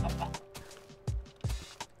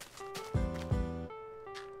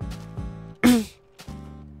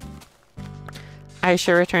 I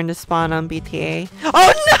should return to spawn on BTA.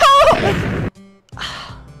 Oh no!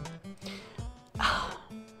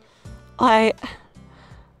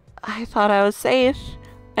 I thought I was safe.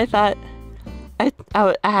 I thought I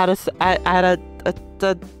had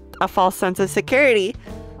a false sense of security.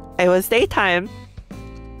 It was daytime.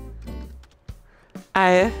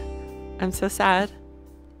 I'm so sad.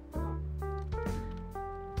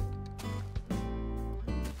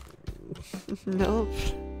 Nope.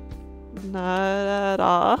 Not at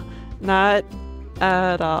all. Not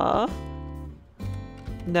at all.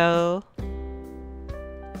 No.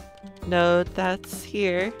 No, that's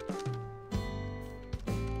here.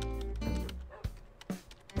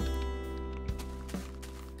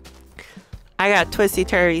 I got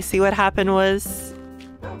twisty-turvy. See what happened was...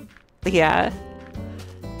 Yeah.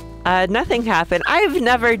 Nothing happened. I've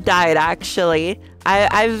never died, actually.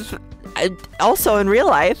 I've also in real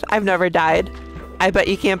life, I've never died. I bet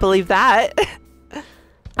you can't believe that.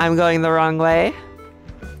 I'm going the wrong way.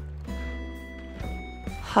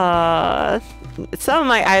 Some of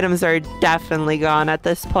my items are definitely gone at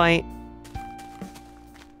this point.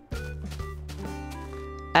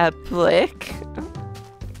 Epic.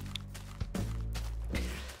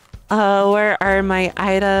 Where are my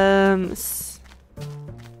items?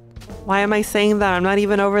 Why am I saying that? I'm not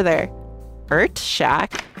even over there. Earth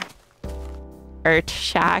Shack? Earth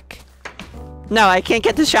Shack. No, I can't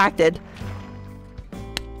get distracted.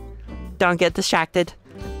 Don't get distracted.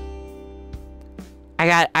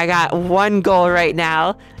 I got one goal right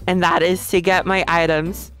now, and that is to get my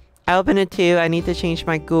items. I open it too. I need to change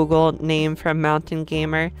my Google name from Mountain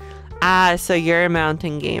Gamer. Ah, so you're a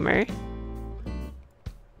Mountain Gamer.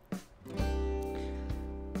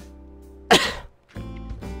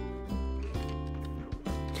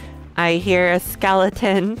 I hear a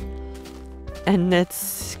skeleton, and it's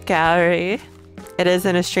scary. It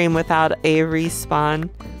isn't a stream without a respawn.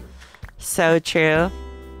 So true.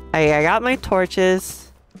 I got my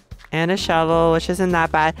torches and a shovel, which isn't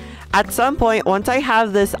that bad. At some point, once I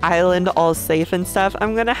have this island all safe and stuff,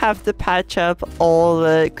 I'm gonna have to patch up all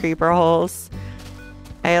the creeper holes.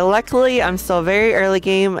 Luckily, I'm still very early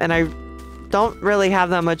game, and I don't really have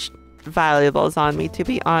that much valuables on me, to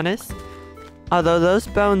be honest. Although those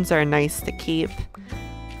bones are nice to keep.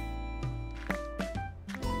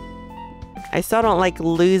 I still don't like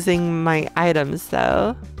losing my items,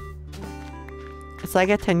 though. It's like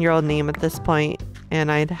a 10-year-old name at this point,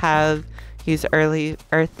 and I'd have used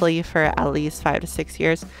earthly for at least 5 to 6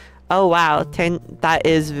 years. Oh wow, 10, that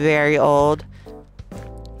is very old.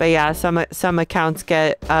 But yeah, some accounts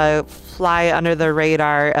get fly under the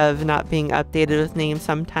radar of not being updated with names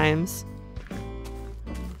sometimes.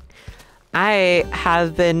 I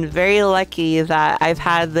have been very lucky that I've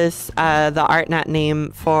had this the ArtGnat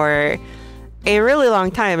name for a really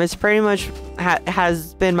long time. It's pretty much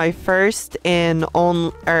has been my first and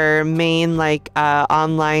main like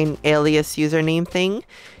online alias username thing,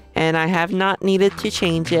 and I have not needed to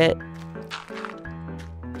change it.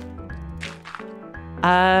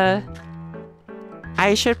 I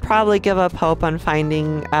should probably give up hope on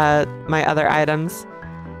finding my other items,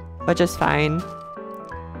 which is fine.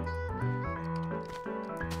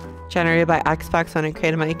 Generated by Xbox when I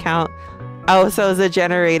created my account. Oh, so it's a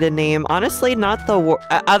generated name. Honestly, not the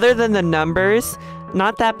other than the numbers,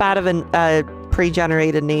 not that bad of a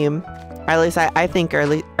pre-generated name. Or at least I think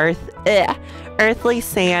Earthly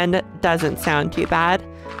Sand doesn't sound too bad.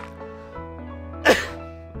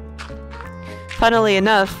 Funnily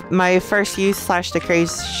enough, my first use / the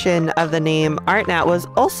creation of the name ArtGnat was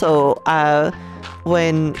also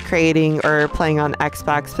when creating or playing on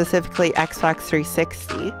Xbox, specifically Xbox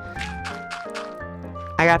 360.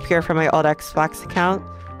 I got Pure from my old Xbox account.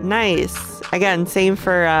 Nice. Again, same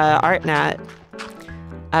for ArtGnat.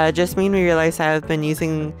 Just made me realize I have been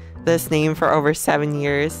using this name for over 7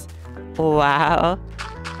 years. Wow.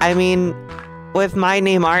 I mean, with my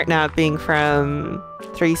name ArtGnat being from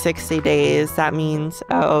 360 days, that means,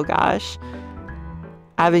 oh gosh,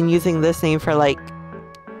 I've been using this name for like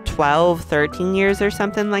 12, 13 years or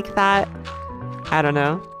something like that. I don't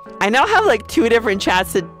know. I now have like 2 different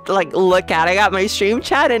chats to like look at. I got my stream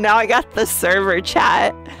chat and now I got the server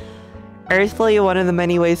chat. Earthly, one of the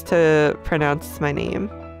many ways to pronounce my name.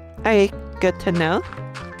 Hey, good to know.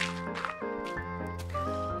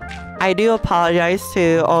 I do apologize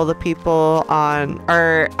to all the people on,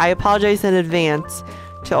 or I apologize in advance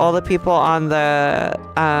to all the people on the,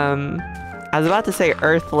 I was about to say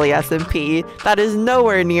Earthly SMP. That is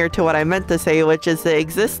nowhere near to what I meant to say, which is the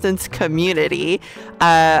existence community.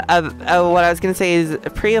 What I was going to say is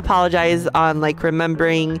pre-apologize on like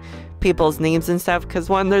remembering people's names and stuff, because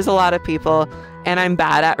one, there's a lot of people and I'm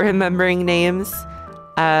bad at remembering names.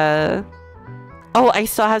 Oh, I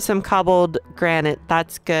still have some cobbled granite.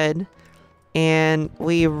 That's good. And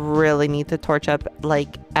we really need to torch up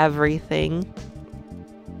like everything.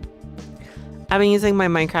 I've been using my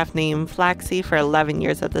Minecraft name Flaxy for 11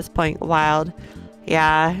 years at this point. Wild.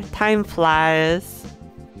 Yeah, time flies.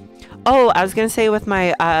 Oh, I was gonna say with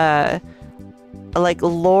my like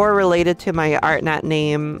lore related to my ArtGnat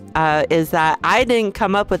name is that I didn't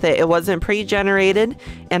come up with it. It wasn't pre-generated,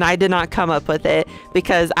 and I did not come up with it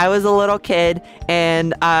because I was a little kid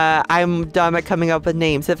and I'm dumb at coming up with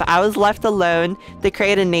names. If I was left alone to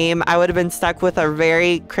create a name, I would have been stuck with a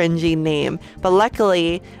very cringy name. But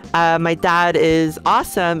luckily, my dad is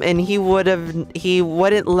awesome, and he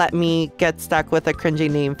wouldn't let me get stuck with a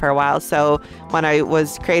cringy name for a while. So when I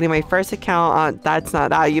was creating my first account on, that's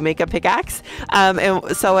not how you make a pickaxe. And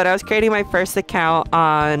so when I was creating my first account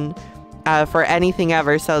on for anything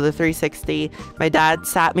ever, so the 360, my dad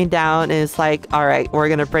sat me down and is like, all right, we're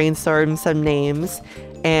gonna brainstorm some names.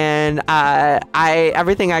 And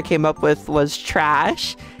everything I came up with was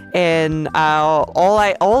trash. And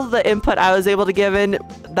all the input I was able to give in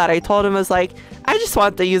that I told him was like, I just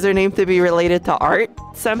want the username to be related to art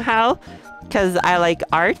somehow, because I like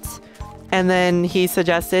art. And then he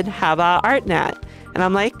suggested, how about ArtGnat? And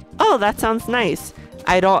I'm like, oh, that sounds nice.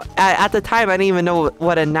 At the time I didn't even know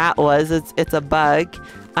what a gnat was. It's a bug.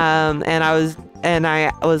 And I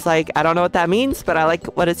was like, I don't know what that means, but I like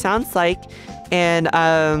what it sounds like. And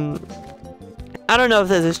I don't know if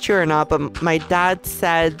this is true or not, but my dad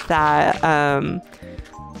said that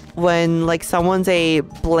when like someone's a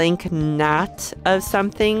blank gnat of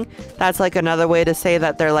something, that's like another way to say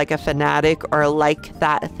that they're like a fanatic or like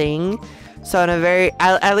that thing. So in a very,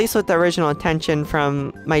 at least with the original intention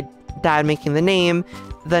from my dad making the name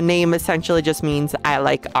essentially just means I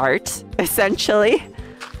like art, essentially.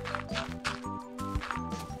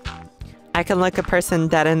 I can look a person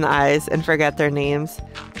dead in the eyes and forget their names.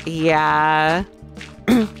 Yeah.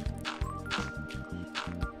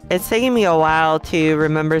 It's taking me a while to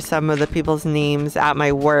remember some of the people's names at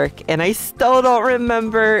my work, and I still don't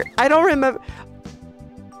remember. I don't remember.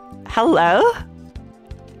 Hello?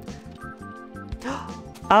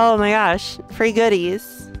 Oh my gosh. Free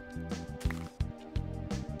goodies.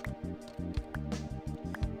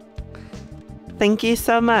 Thank you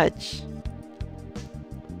so much.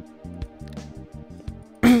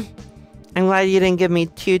 I'm glad you didn't give me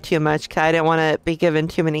too much, because I didn't want to be given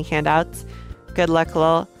too many handouts. Good luck,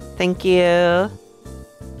 lol. Thank you.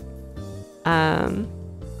 I'm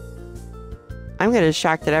getting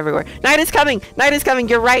distracted everywhere. Night is coming! Night is coming!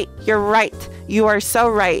 You're right! You're right! You are so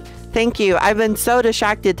right. Thank you. I've been so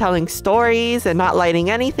distracted telling stories and not lighting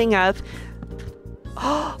anything up.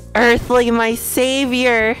 Oh, Earthly, my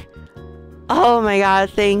savior! Oh my god,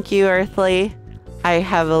 thank you, Earthly. I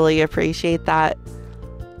heavily appreciate that.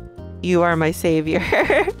 You are my savior.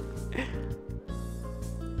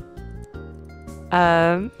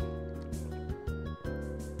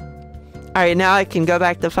 Alright, now I can go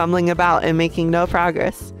back to fumbling about and making no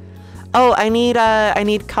progress. Oh, I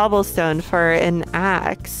need cobblestone for an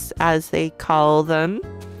axe, as they call them.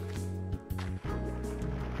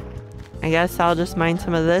 I guess I'll just mine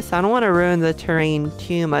some of this. I don't want to ruin the terrain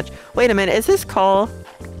too much. Wait a minute, is this coal?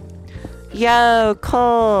 Yo,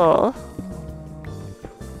 coal!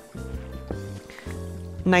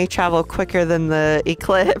 Night travel quicker than the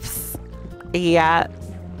eclipse. Yeah.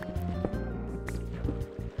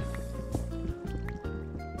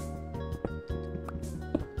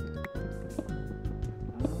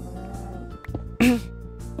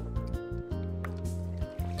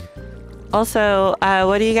 Also,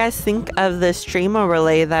 what do you guys think of the stream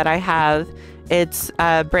overlay that I have? It's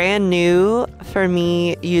brand new for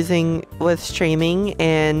me using with streaming,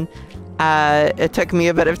 and it took me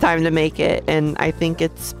a bit of time to make it, and I think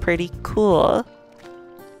it's pretty cool.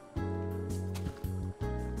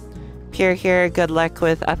 Pure here, good luck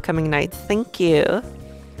with upcoming nights. Thank you.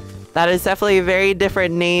 That is definitely a very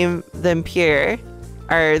different name than Pure,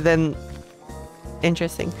 or than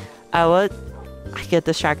interesting. What? I get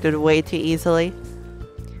distracted way too easily.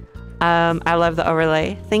 I love the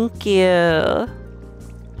overlay. Thank you.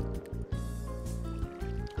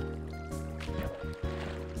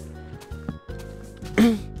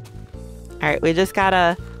 Alright, we just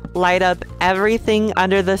gotta light up everything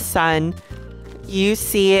under the sun. You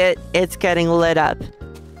see it, it's getting lit up.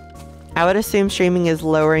 I would assume streaming is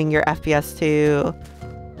lowering your FPS to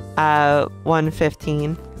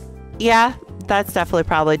 115. Yeah, that's definitely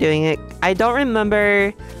probably doing it. I don't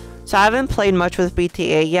remember, so I haven't played much with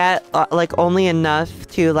BTA yet, like only enough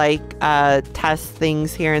to like test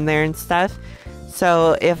things here and there and stuff.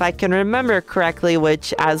 So if I can remember correctly,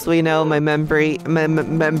 which as we know, my my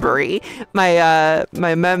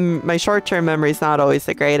short-term memory is not always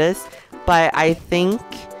the greatest, but I think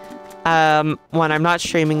when I'm not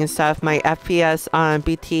streaming and stuff, my FPS on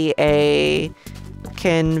BTA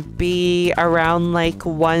can be around like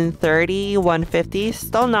 130, 150.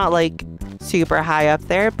 Still not like super high up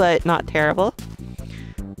there, but not terrible.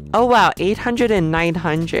 Oh wow, 800 and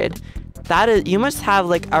 900. That is, you must have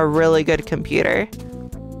like a really good computer.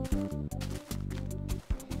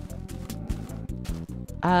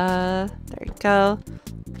 There you go.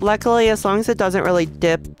 Luckily, as long as it doesn't really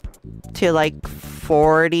dip to like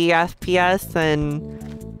 40 FPS, then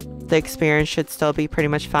the experience should still be pretty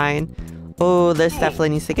much fine. Oh, this definitely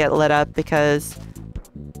needs to get lit up because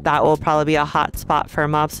that will probably be a hot spot for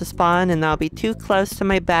mobs to spawn, and that'll be too close to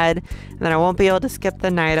my bed, and then I won't be able to skip the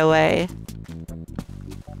night away.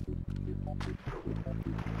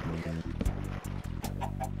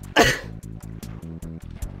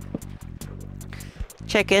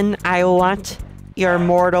 Chicken, I want your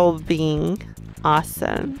mortal being.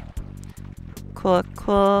 Awesome. Cool,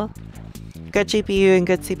 cool. Good GPU and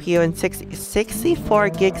good CPU and 64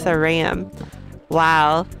 gigs of RAM.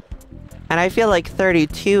 Wow. And I feel like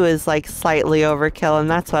 32 is like slightly overkill, and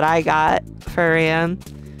that's what I got for RAM.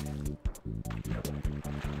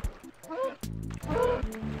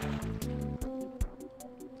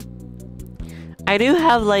 I do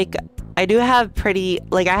have pretty,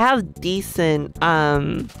 like, I have decent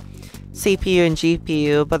CPU and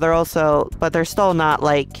GPU, but they're still not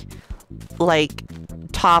like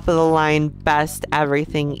top of the line best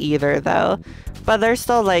everything either though. But they're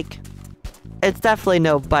still like, it's definitely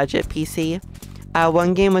no budget PC.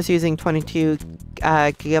 One game was using 22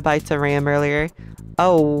 gigabytes of RAM earlier.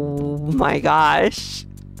 Oh my gosh.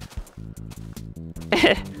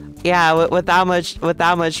 Yeah, with that much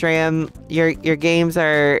RAM, your games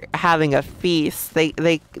are having a feast. They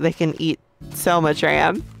can eat so much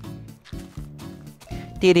RAM.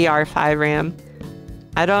 DDR5 RAM.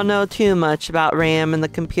 I don't know too much about RAM and the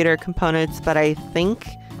computer components, but I think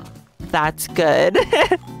that's good.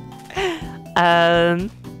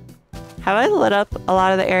 Have I lit up a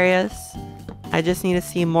lot of the areas? I just need to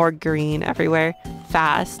see more green everywhere.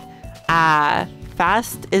 Fast.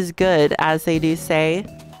 Fast is good, as they do say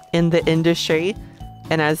in the industry,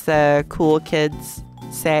 and as the cool kids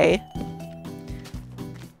say.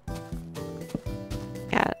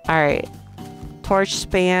 Yeah, alright. Torch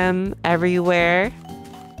spam everywhere.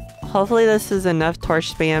 Hopefully this is enough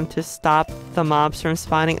torch spam to stop the mobs from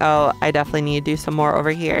spawning. Oh, I definitely need to do some more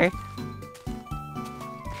over here.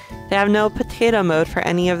 They have no potato mode for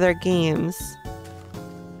any of their games.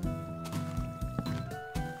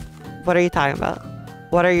 What are you talking about?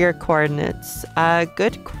 What are your coordinates?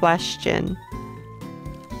 Good question.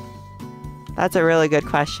 That's a really good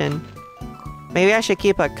question. Maybe I should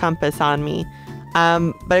keep a compass on me.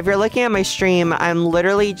 But if you're looking at my stream, I'm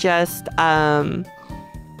literally just,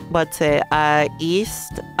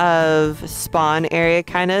 east of spawn area,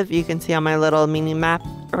 kind of. You can see on my little mini map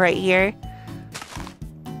right here.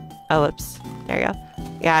 Oh, whoops. There you go.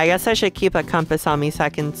 Yeah, I guess I should keep a compass on me so I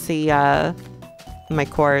can see, my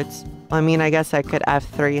chords. I mean, I guess I could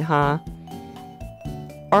F3, huh?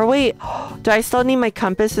 Or wait, do I still need my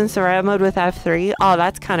compass in survival mode with F3? Oh,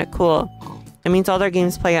 that's kind of cool. It means all their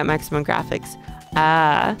games play at maximum graphics.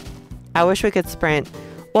 I wish we could sprint.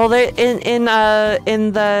 Well, they in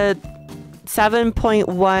the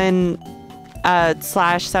 7.1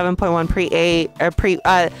 slash 7.1 pre-A or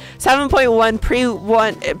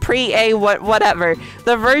 7.1 pre-A whatever.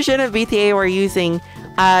 The version of BTA we're using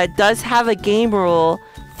does have a game rule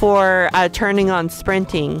for turning on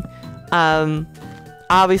sprinting.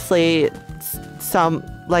 Obviously some,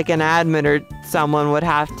 like an admin or someone would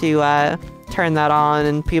have to turn that on,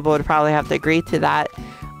 and people would probably have to agree to that.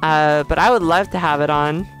 But I would love to have it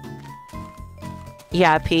on.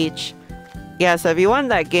 Yeah, Peach. Yeah, so if you want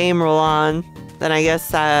that game rule on, then I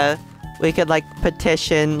guess we could like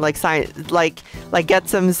petition, like sign, like get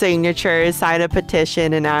some signatures, sign a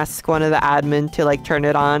petition, and ask one of the admin to like turn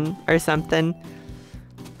it on or something.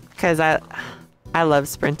 Cause I love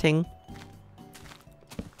sprinting.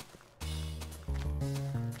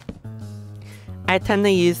 I tend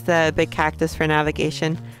to use the big cactus for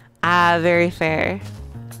navigation. Very fair.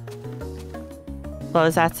 What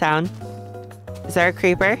was that sound? Is there a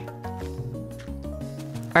creeper?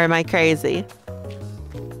 Or am I crazy?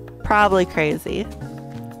 Probably crazy.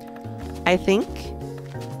 I think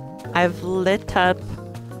I've lit up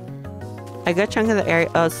a good chunk of the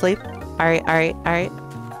area. Oh, sleep. Alright, alright, alright.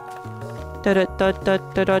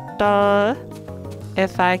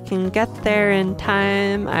 If I can get there in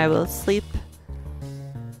time, I will sleep.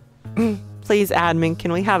 Please, admin,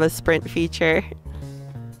 can we have a sprint feature?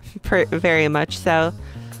 Very much so.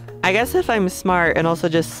 I guess if I'm smart and also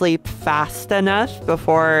just sleep fast enough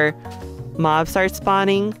before mobs start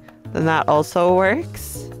spawning, then that also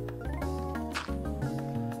works.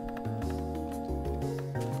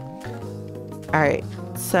 Alright,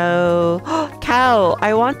 so... Cow,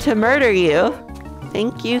 I want to murder you!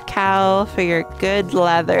 Thank you, Cow, for your good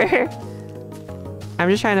leather. I'm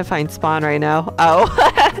just trying to find spawn right now. Oh.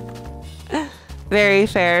 Very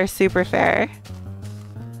fair, super fair.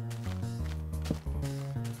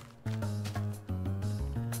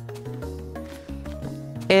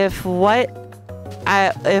 If what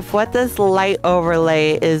this light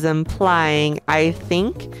overlay is implying, I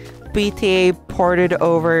think BTA ported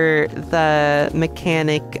over the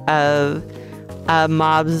mechanic of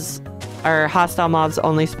mobs or hostile mobs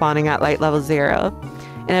only spawning at light level 0.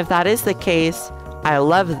 And if that is the case, I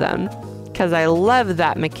love them, because I love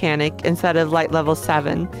that mechanic instead of light level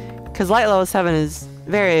 7, because light level 7 is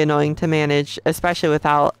very annoying to manage, especially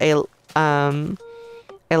without a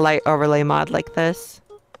light overlay mod like this.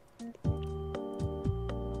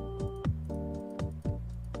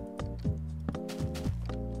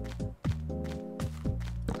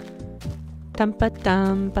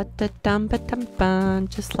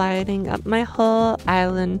 Just lighting up my whole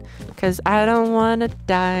island, cause I don't wanna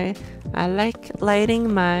die. I like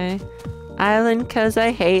lighting my island because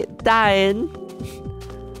I hate dying.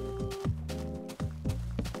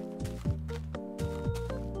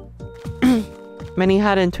 Mini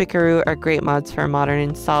HUD and Tweakaroo are great mods for modern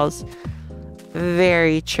installs.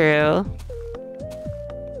 Very true.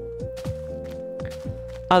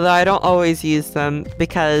 Although I don't always use them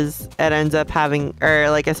because it ends up having, or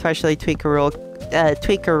like especially Tweakaroo,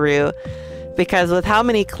 because with how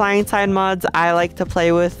many client-side mods I like to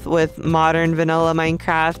play with modern vanilla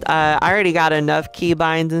Minecraft, I already got enough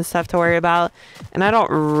keybinds and stuff to worry about, and I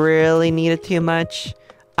don't really need it too much.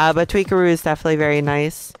 But Tweakaroo is definitely very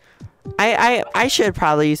nice. I should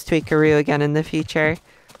probably use Tweakaroo again in the future.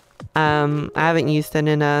 I haven't used it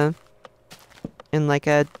in like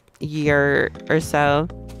a year or so.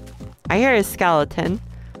 I hear a skeleton.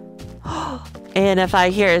 And if I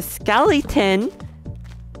hear a skeleton,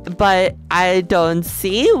 but I don't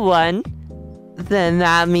see one, then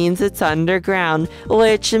that means it's underground,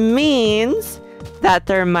 which means that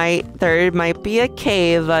there might be a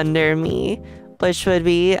cave under me, which would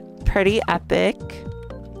be pretty epic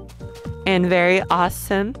and very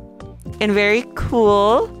awesome and very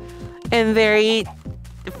cool and very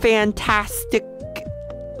fantastic,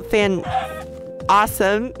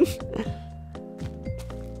 awesome.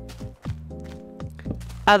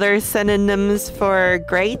 Other synonyms for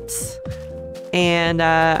great. And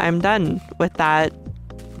I'm done with that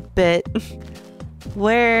bit.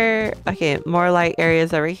 Where, okay, more light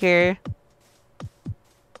areas over here.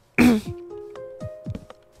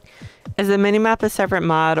 Is the minimap a separate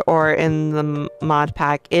mod or in the mod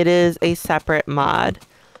pack? It is a separate mod.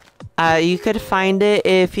 You could find it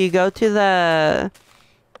if you go to the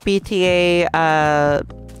BTA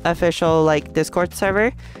official like Discord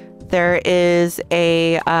server. There is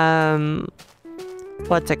a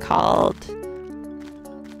what's it called?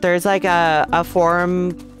 There's like a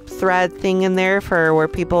forum thread thing in there for where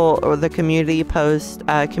people or the community post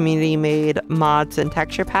community made mods and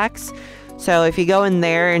texture packs. So if you go in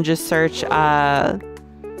there and just search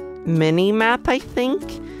mini map, I think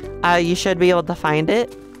you should be able to find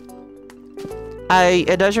it.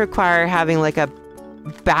 It does require having like a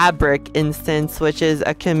Fabric instance, which is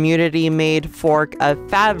a community made fork of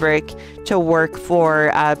Fabric to work for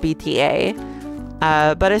BTA,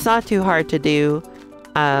 but it's not too hard to do.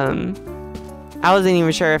 I wasn't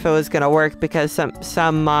even sure if it was gonna work because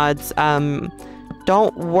some mods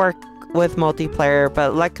don't work with multiplayer,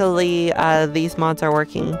 but luckily these mods are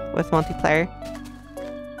working with multiplayer.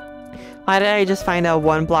 Why did I just find a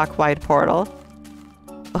 1 block wide portal?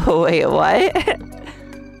 Oh wait, what?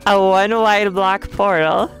 A 1 wide block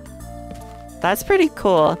portal. That's pretty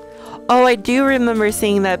cool. Oh, I do remember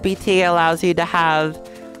seeing that BTA allows you to have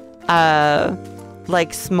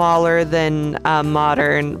like smaller than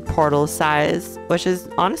modern portal size, which is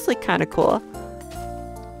honestly kind of cool.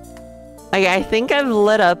 Like, I think I've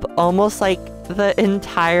lit up almost like the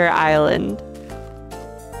entire island,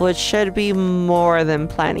 which should be more than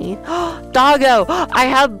plenty. Doggo! I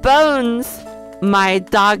have bones! My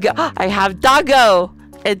doggo! I have doggo!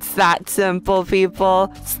 It's that simple,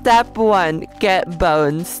 people. Step 1, get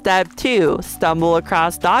bones. Step 2, stumble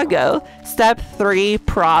across doggo. Step 3,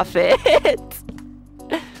 profit.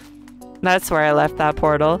 That's where I left that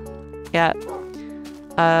portal. Yeah.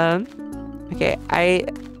 Okay, I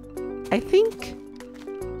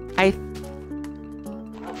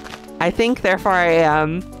think therefore I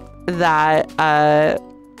am that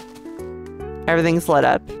everything's lit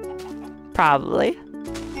up. Probably.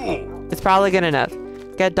 It's probably good enough.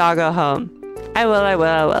 Get doggo home. I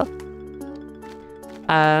will.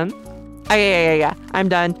 Okay, yeah. I'm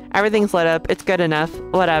done. Everything's lit up. It's good enough.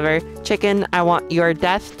 Whatever. Chicken, I want your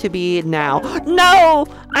death to be now. No!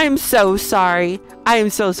 I'm so sorry. I am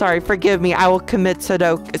so sorry. Forgive me. I will commit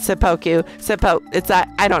seppuku. It's that.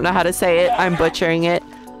 I don't know how to say it. I'm butchering it.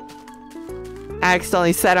 I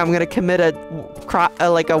accidentally said I'm gonna commit a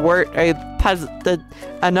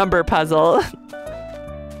number puzzle.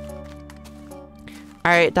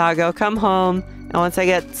 Alright, doggo, come home. And once I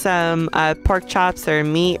get some pork chops or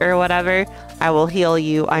meat or whatever, I will heal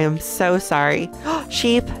you. I am so sorry.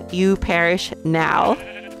 Sheep, you perish now.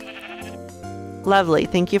 Lovely.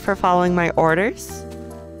 Thank you for following my orders.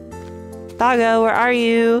 Doggo, where are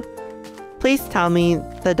you? Please tell me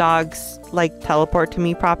the dogs, like, teleport to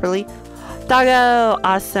me properly. Doggo!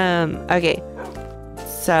 Awesome. Okay.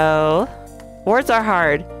 So, words are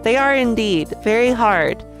hard. They are indeed. Very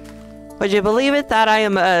hard. Would you believe it that I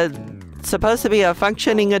am supposed to be a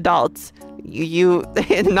functioning adult? You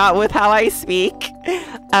not with how I speak.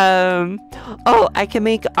 Oh, I can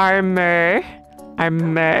make armor.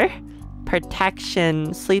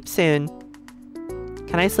 Protection. Sleep soon.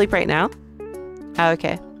 Can I sleep right now? Oh,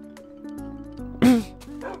 okay.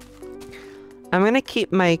 I'm gonna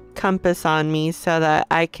keep my compass on me so that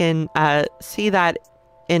I can see that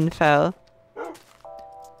info.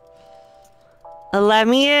 Let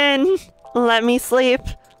me in! Let me sleep!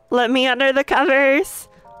 Let me under the covers!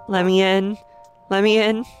 Let me in! Let me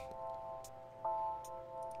in!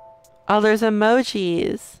 Oh, there's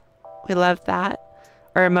emojis. We love that.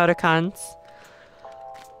 Or emoticons.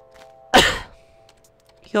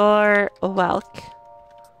 You're welcome.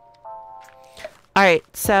 Alright,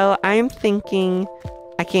 so I'm thinking...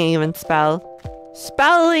 I can't even spell.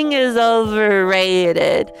 Spelling is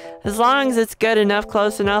overrated. As long as it's good enough,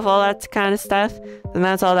 close enough, all that kind of stuff, then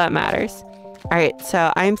that's all that matters. Alright,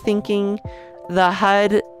 so I'm thinking the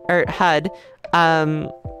HUD,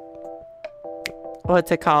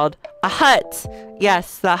 what's it called? A hut!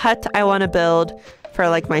 Yes, the hut I want to build for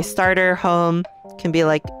like my starter home can be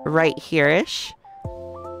like right here-ish.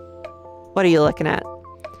 What are you looking at?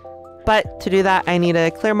 But to do that, I need to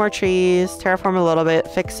clear more trees, terraform a little bit,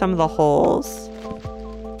 fix some of the holes.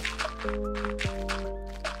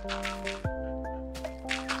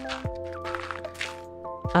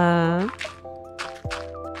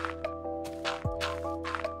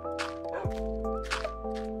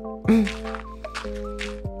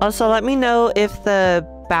 Also, let me know if the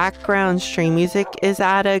background stream music is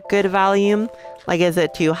at a good volume. Like, is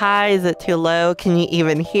it too high? Is it too low? Can you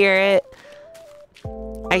even hear it?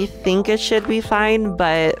 I think it should be fine,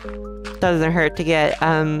 but doesn't hurt to get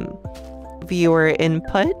viewer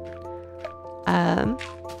input.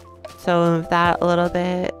 So move that a little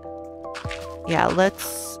bit. Yeah,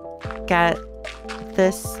 let's get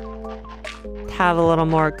this to have a little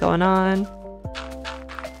more going on.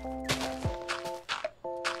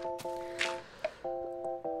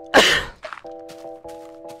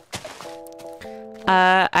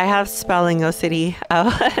 I have spelling OCD.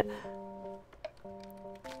 Oh.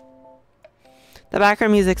 The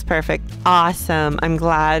background music's perfect. Awesome. I'm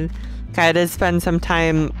glad. I did spend some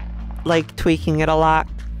time, like, tweaking it a lot.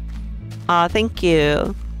 Aw, thank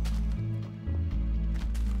you.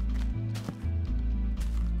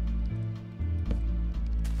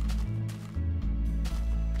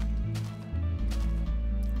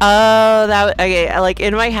 Oh, okay, like,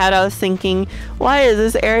 in my head I was thinking, why is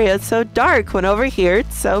this area so dark when over here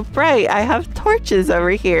it's so bright? I have torches over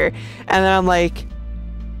here. And then I'm like,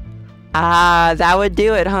 ah, that would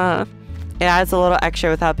do it, huh? It adds a little extra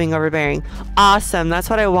without being overbearing. Awesome, that's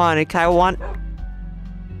what I wanted. 'Cause I want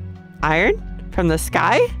iron from the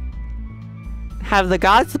sky? Have the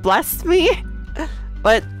gods blessed me?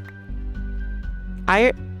 But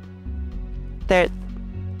iron... There...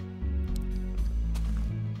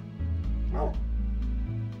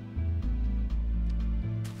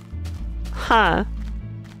 Huh.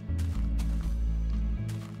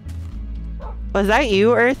 Was that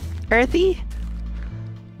you, Earthy?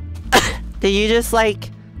 Did you just, like,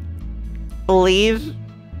 leave?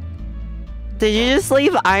 Did you just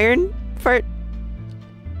leave iron for...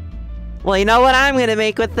 Well, you know what I'm gonna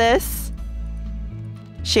make with this?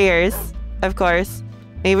 Shears, of course.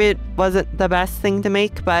 Maybe it wasn't the best thing to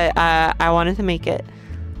make, but I wanted to make it.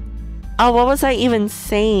 Oh, what was I even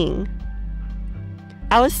saying?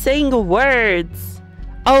 I was saying words.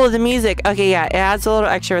 Oh, the music. Okay, yeah, it adds a little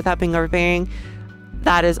extra without being overbearing.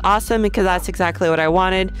 That is awesome because that's exactly what I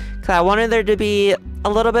wanted. Because I wanted there to be a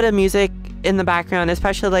little bit of music in the background,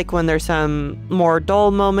 especially like when there's some more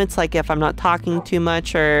dull moments, like if I'm not talking too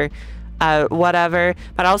much or whatever.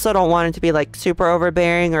 But I also don't want it to be like super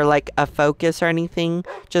overbearing or like a focus or anything.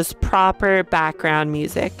 Just proper background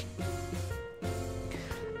music.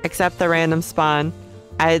 Except the random spawn.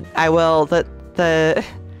 I will. The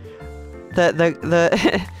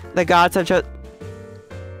gods have chosen.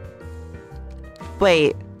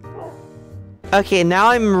 Wait. Okay, now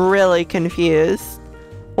I'm really confused.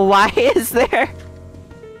 Why is there...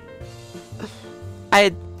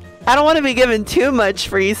 I don't want to be given too much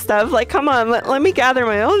free stuff. Like, come on, let me gather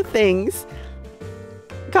my own things.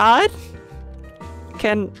 God?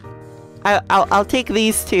 I'll take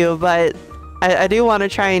these two, but I do want to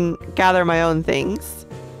try and gather my own things.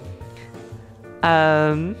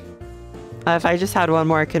 If I just had one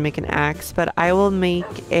more, I could make an axe, but I will make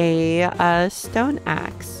a stone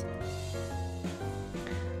axe.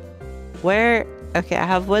 Where? Okay, I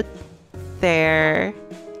have wood there.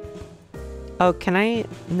 Oh, can I?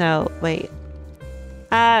 No, wait.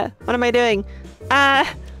 What am I doing?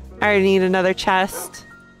 I already need another chest.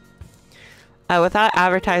 Without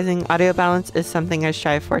advertising, audio balance is something I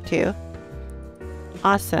strive for too.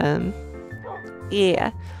 Awesome.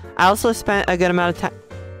 Yeah. I also spent a good amount of time.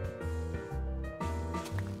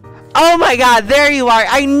 Oh my god, there you are.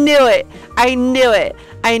 I knew it. I knew it.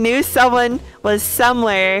 I knew someone was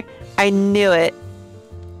somewhere. I knew it.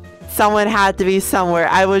 Someone had to be somewhere.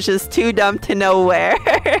 I was just too dumb to know where.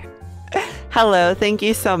 Hello, thank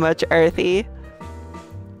you so much, Earthy.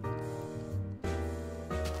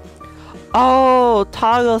 Oh,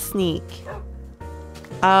 toggle sneak.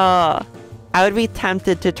 Oh, I would be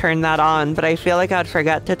tempted to turn that on, but I feel like I'd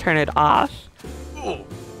forget to turn it off.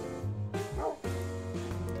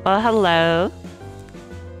 Well, hello.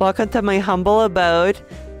 Welcome to my humble abode.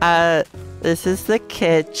 This is the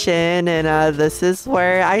kitchen, and this is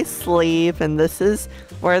where I sleep, and this is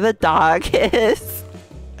where the dog is.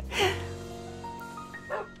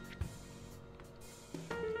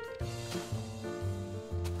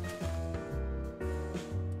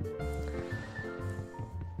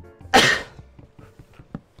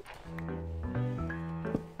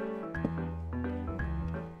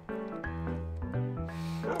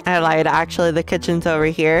 I lied, actually the kitchen's over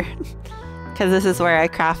here. Because this is where I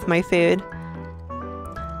craft my food.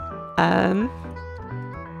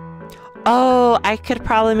 Oh, I could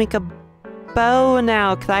probably make a bow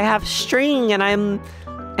now because I have string and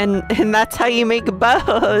and that's how you make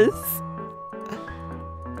bows.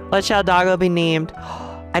 What shall doggo be named?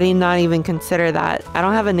 I did not even consider that. I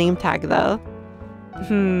don't have a name tag though.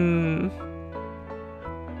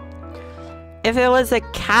 If it was a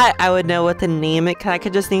cat, I would know what to name it because I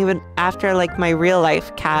could just name it after like my real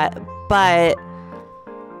life cat. But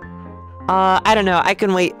I don't know. I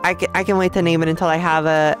can wait. I can wait to name it until I have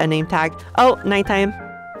a name tag. Oh, nighttime.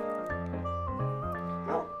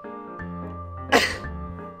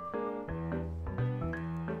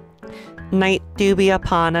 Night do be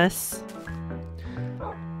upon us.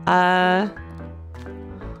 Now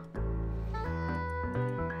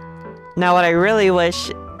what I really wish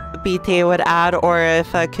BTA would add, or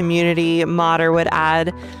if a community modder would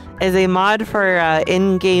add, is a mod for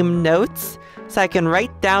in-game notes, so I can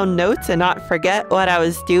write down notes and not forget what I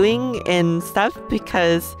was doing and stuff,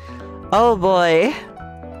 because oh boy,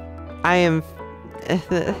 I am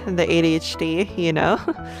the ADHD, you know.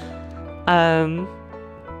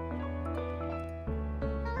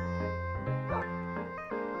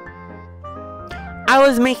 I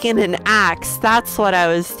was making an axe, that's what I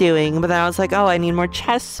was doing, but then I was like, oh, I need more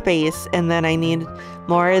chest space, and then I need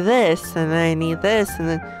more of this, and then I need this, and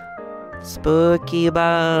then spooky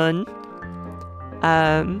bone.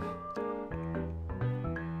 That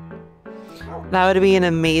would be an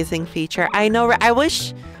amazing feature. I know, I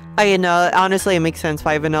wish, you know, honestly it makes sense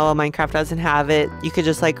why vanilla Minecraft doesn't have it. You could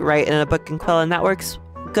just like write in a book and quill and that works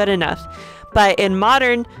good enough. But in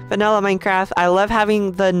modern vanilla Minecraft, I love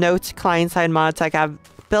having the notes client-side mods. Like I have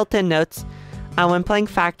built-in notes. When playing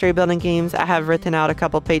factory building games, I have written out a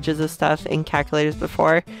couple pages of stuff in calculators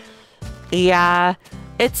before. Yeah,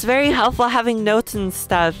 it's very helpful having notes and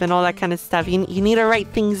stuff and all that kind of stuff. You need to write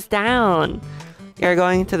things down. You're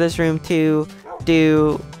going to this room to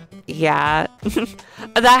do... Yeah.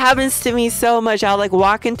 That happens to me so much. I'll like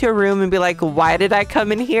walk into a room and be like, why did I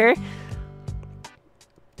come in here?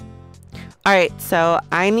 Alright, so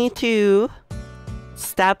I need to...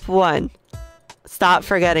 Step 1. Stop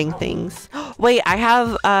forgetting things. Wait, I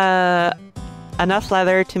have enough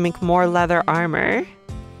leather to make more leather armor.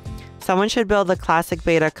 Someone should build a classic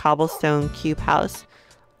beta cobblestone cube house.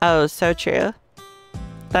 Oh, so true.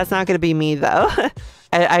 That's not gonna be me though.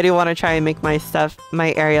 I do want to try and make my stuff,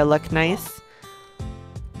 my area look nice.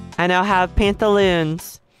 I now have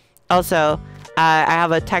pantaloons. Also, I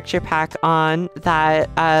have a texture pack on that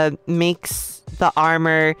makes the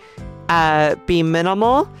armor be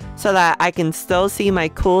minimal so that I can still see my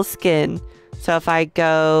cool skin. So if I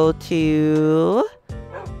go to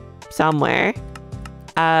somewhere,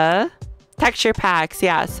 texture packs,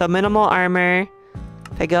 yeah, so minimal armor.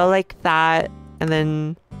 If I go like that and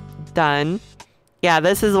then done, yeah,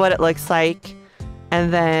 this is what it looks like.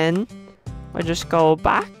 And then we'll just go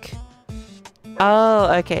back.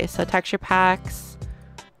 Oh, okay, so texture packs.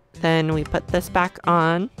 Then we put this back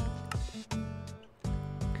on.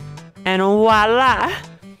 And voila!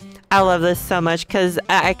 I love this so much because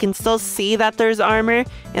I can still see that there's armor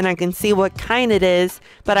and I can see what kind it is,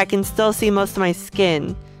 but I can still see most of my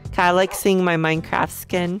skin. I like seeing my Minecraft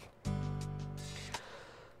skin.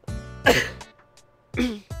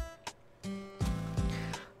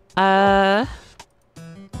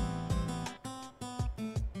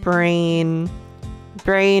 Brain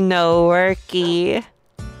no worky.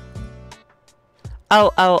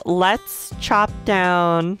 Oh, let's chop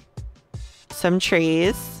down some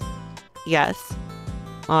trees. Yes.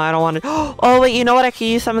 Oh, I don't want to. Oh, wait, you know what I could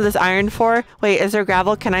use some of this iron for? Wait, is there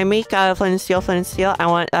gravel? Can I make flint and steel, flint and steel? I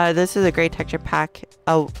want, this is a great texture pack.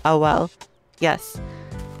 Oh well. Yes.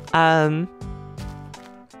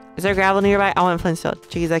 Is there gravel nearby? I want flintstone.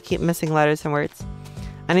 Jeez, I keep missing letters and words.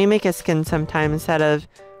 I need to make a skin sometime instead of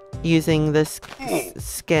using this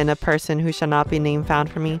skin, a person who shall not be named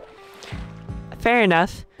found for me. Fair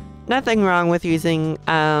enough. Nothing wrong with using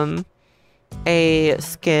a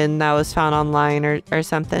skin that was found online or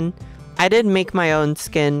something. I did make my own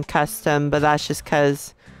skin custom, but that's just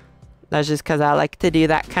cause I like to do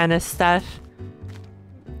that kind of stuff.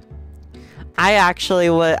 I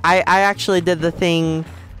actually did the thing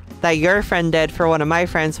that your friend did for one of my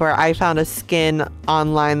friends, where I found a skin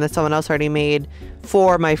online that someone else already made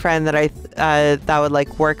for my friend that that would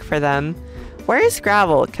like work for them. Where is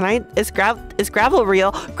gravel? Is gravel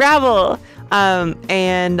real? Gravel!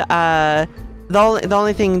 The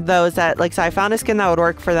only thing though is that, like, so I found a skin that would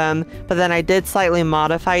work for them, but then I did slightly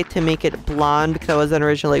modify it to make it blonde because I wasn't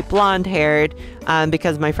originally blonde haired,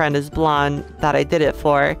 because my friend is blonde that I did it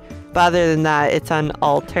for. But other than that, it's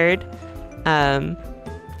unaltered.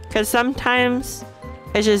 Because sometimes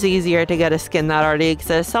it's just easier to get a skin that already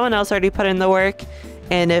exists. Someone else already put in the work,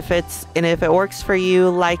 and if it works for you,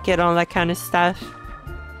 like it, all that kind of stuff.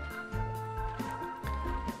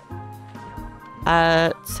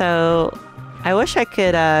 So I wish I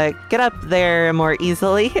could get up there more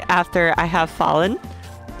easily after I have fallen.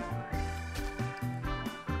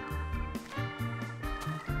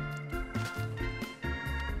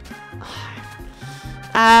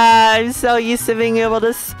 I'm so used to being able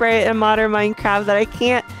to spray it in modern Minecraft that I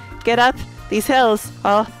can't get up these hills.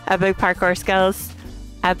 Oh, epic parkour skills.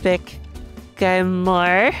 Epic. Good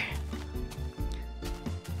more.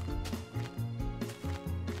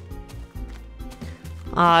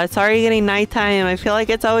 It's already getting nighttime. I feel like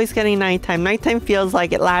it's always getting nighttime. Nighttime feels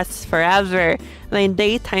like it lasts forever. And then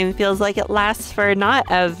daytime feels like it lasts for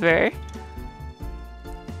not ever.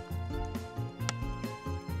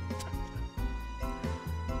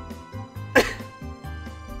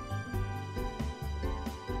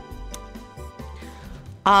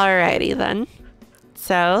 Alrighty then.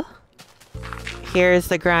 So, here's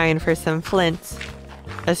the grind for some flint.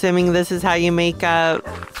 Assuming this is how you make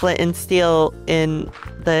flint and steel in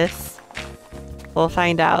this. We'll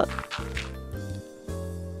find out.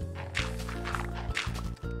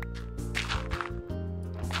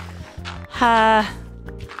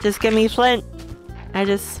 Just give me flint. I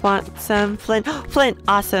just want some flint. Flint!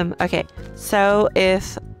 Awesome! Okay, so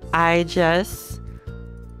if I just...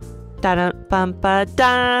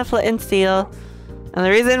 Da-da-bum-ba-da, flint and steel. And the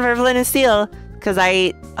reason for flint and steel, because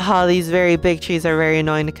these very big trees are very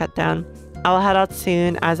annoying to cut down. I'll head out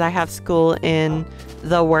soon as I have school in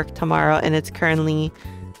the work tomorrow, and it's currently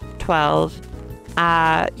 12.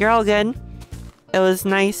 You're all good. It was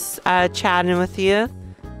nice chatting with you,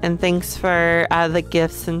 and thanks for the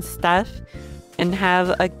gifts and stuff, and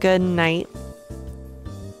have a good night.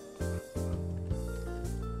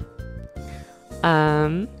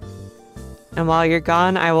 And while you're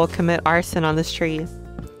gone, I will commit arson on this tree.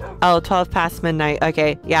 Oh, 12 past midnight.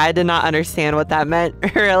 Okay, yeah, I did not understand what that meant,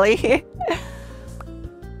 really.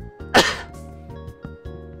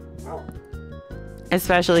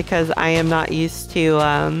 Especially because I am not used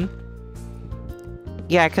to,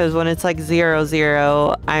 yeah, because when it's like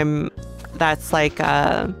 00, that's like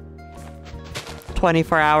a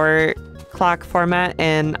 24-hour clock format,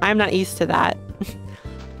 and I'm not used to that.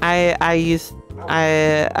 I use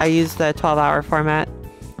the 12-hour format.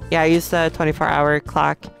 Yeah, I use the 24-hour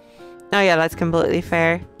clock. Oh yeah, that's completely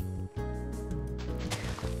fair.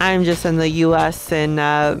 I'm just in the US, and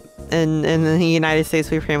in the United States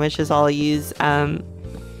we pretty much just all use the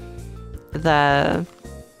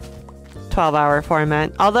 12-hour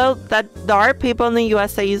format. Although there are people in the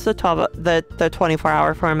US that use the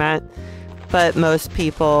 24-hour format, but most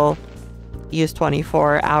people use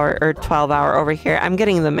 24-hour or 12-hour over here. I'm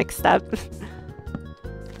getting them mixed up.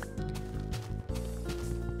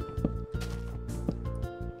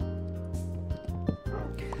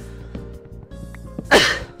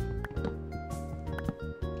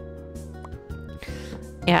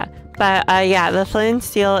 Yeah, but yeah, the flint and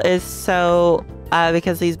steel is so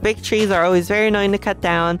because these big trees are always very annoying to cut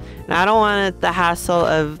down, and I don't want the hassle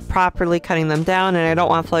of properly cutting them down, and I don't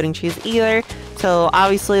want floating trees either. So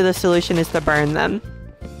obviously the solution is to burn them.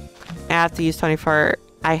 I have to use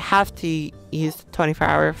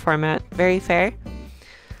 24-hour format. Very fair.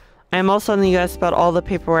 I'm also in the US, but all the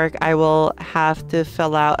paperwork I will have to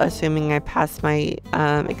fill out, assuming I pass my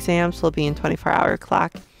exams, will be in 24-hour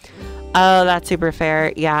clock. Oh, that's super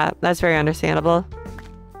fair. Yeah, that's very understandable.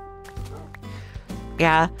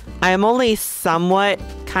 Yeah, I'm only somewhat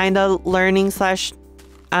kind of learning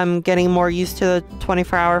 / I'm getting more used to the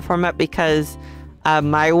 24-hour format because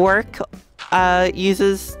my work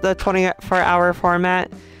uses the 24-hour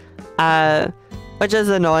format. which is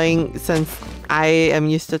annoying since I am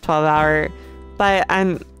used to 12-hour, but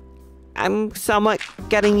I'm somewhat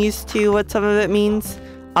getting used to what some of it means,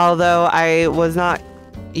 although I was not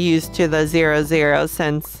used to the 00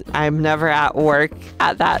 since I'm never at work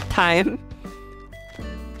at that time.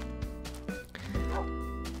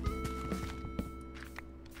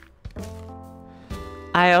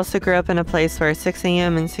 I also grew up in a place where 6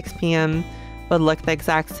 a.m. and 6 p.m. would look the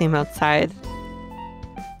exact same outside.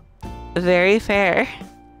 Very fair.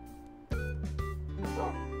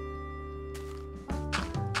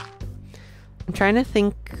 I'm trying to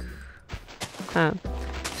think.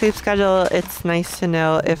 Sleep schedule, it's nice to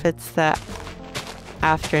know if it's the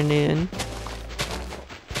afternoon.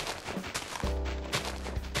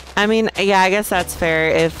 I mean, yeah, I guess that's fair.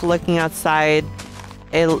 If looking outside,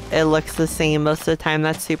 it looks the same most of the time,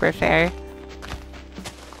 that's super fair.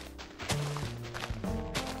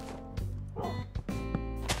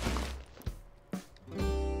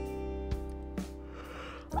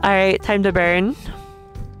 Alright, time to burn.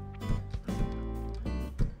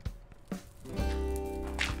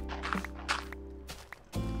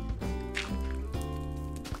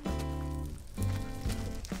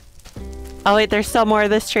 Oh wait, there's still more of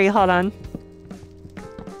this tree, hold on.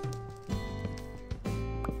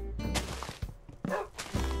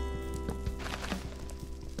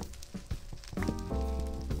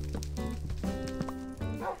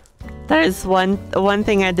 There's one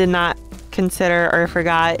thing I did not consider or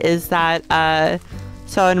forgot is that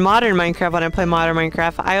so in modern Minecraft, when I play modern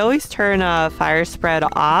Minecraft, I always turn fire spread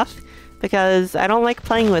off because I don't like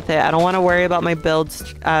playing with it. I don't want to worry about my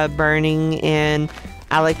builds burning, and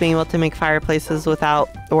I like being able to make fireplaces without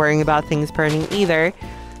worrying about things burning either.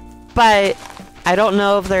 But I don't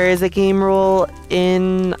know if there is a game rule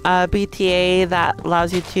in BTA that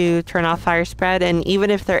allows you to turn off fire spread, and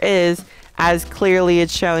even if there is, as clearly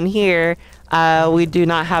it's shown here, we do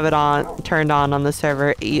not have it turned on the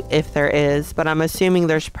server if there is, but I'm assuming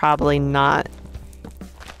there's probably not.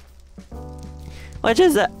 Which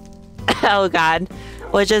is, oh god,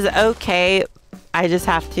 which is okay. I just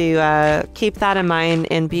have to keep that in mind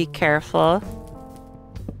and be careful.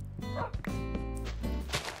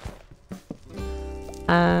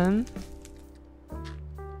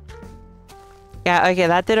 Yeah, okay,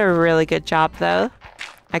 that did a really good job though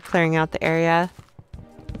at clearing out the area.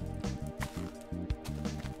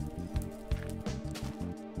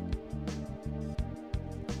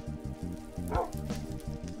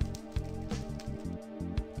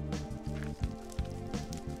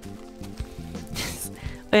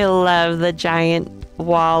 I love the giant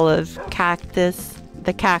wall of cactus.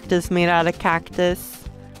 The cactus made out of cactus.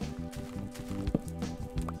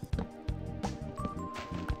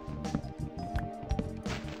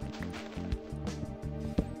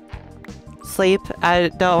 Sleep?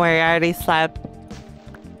 Don't worry, I already slept.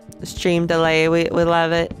 Stream delay, we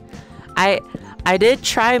love it. I did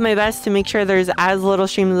try my best to make sure there's as little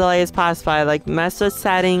stream delay as possible. I like messed with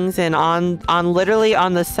settings, and on literally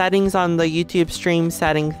on the settings on the YouTube stream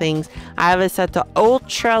setting things, I have it set to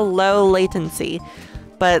ultra low latency.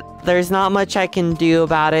 But there's not much I can do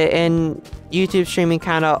about it, and YouTube streaming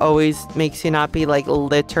kind of always makes you not be like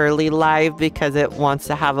literally live because it wants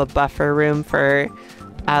to have a buffer room for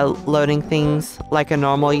loading things like a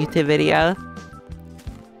normal YouTube video.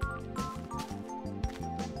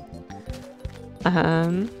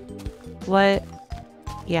 What?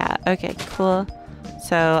 Yeah, okay, cool.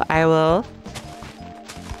 So I will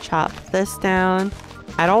chop this down.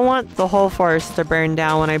 I don't want the whole forest to burn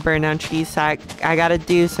down when I burn down trees, so I gotta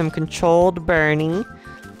do some controlled burning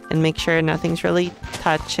and make sure nothing's really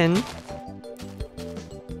touching.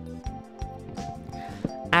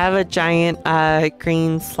 I have a giant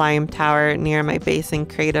green slime tower near my base in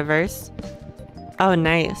Creativerse. Oh,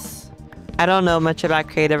 nice. I don't know much about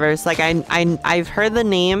Creativerse. Like I've heard the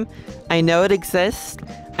name. I know it exists.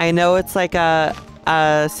 I know it's like a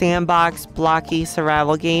sandbox blocky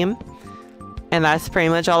survival game, and that's pretty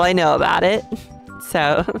much all I know about it.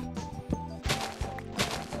 So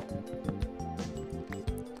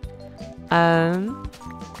I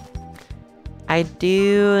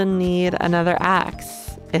do need another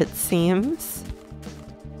axe, it seems.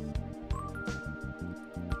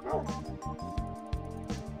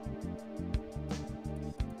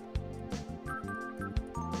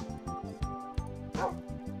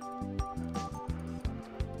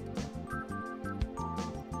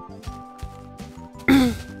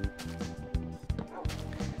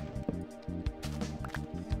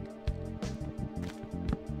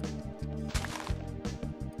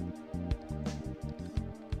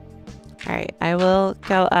 Alright, I will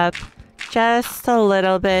go up just a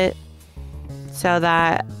little bit so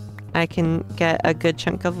that I can get a good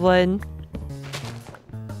chunk of wood.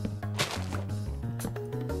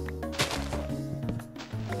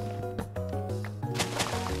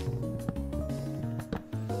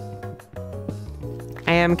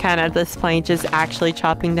 I am kind of at this point just actually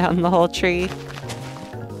chopping down the whole tree.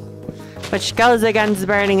 Which goes against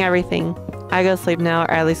burning everything. I go sleep now,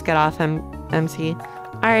 or at least get off MC.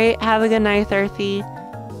 Alright, have a good night, Earthy.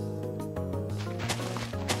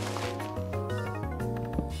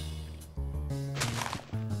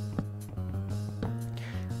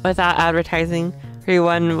 Without advertising,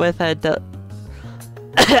 rerun with a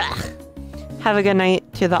have a good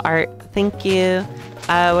night to the art. Thank you.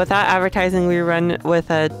 Without advertising, we run with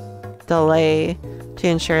a delay to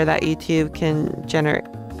ensure that YouTube can generate.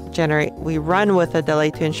 We run with a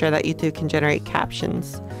delay to ensure that YouTube can generate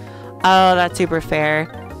captions. Oh, that's super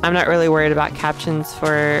fair. I'm not really worried about captions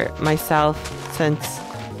for myself since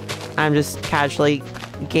I'm just casually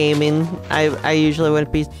gaming. I usually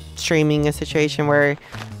wouldn't be streaming a situation where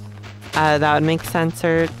that would make sense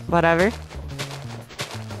or whatever.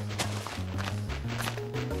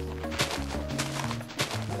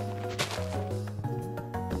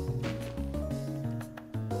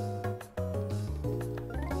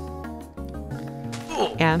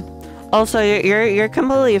 Yeah. Also, you're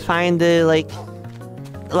completely fine to like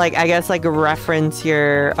I guess like reference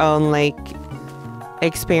your own like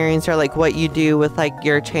experience or like what you do with like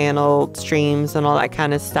your channel streams and all that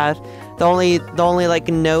kind of stuff. The only like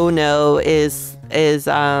no is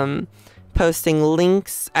posting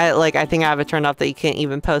links. I think I have it turned off that you can't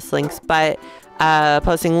even post links, but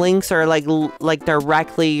posting links or like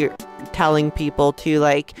directly telling people to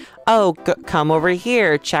like, oh, come over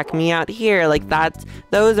here, check me out here, like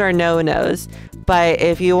those are no-nos. But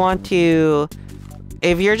if you want to,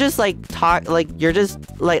 if you're just like you're just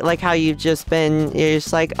like how you've just been, you're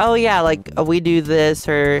just like, oh yeah, like we do this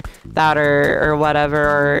or that or whatever,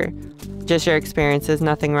 or just your experiences,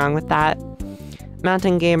 nothing wrong with that.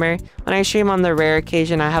 Mountain Gamer, when I stream on the rare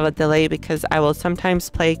occasion I have a delay because I will sometimes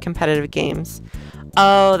play competitive games.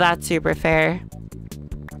 Oh, that's super fair.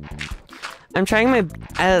 I'm trying my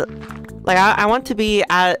I want to be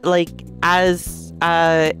as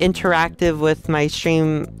interactive with my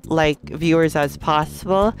stream viewers as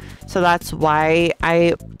possible, so that's why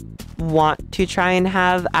I want to try and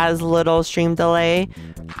have as little stream delay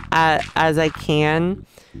as I can,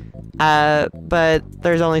 but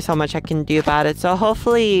there's only so much I can do about it. So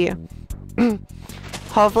hopefully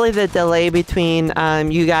hopefully the delay between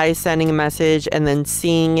you guys sending a message and then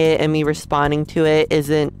seeing it and me responding to it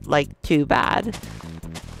isn't too bad.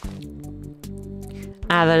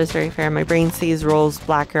 Ah, that is very fair. My brain sees roles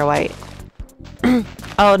black or white.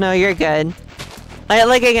 Oh no, you're good.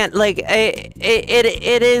 Again,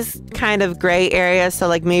 it is kind of gray area, so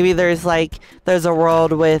maybe there's a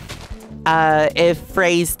world with if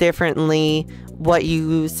phrased differently what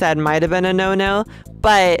you said might have been a no-no,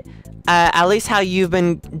 but at least how you've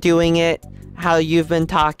been doing it, how you've been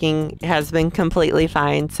talking has been completely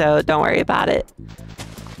fine, so don't worry about it.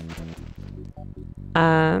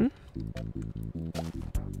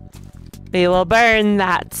 We will burn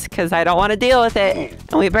that, because I don't want to deal with it.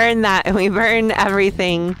 And we burn that, and we burn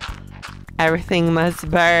everything. Everything must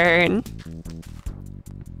burn.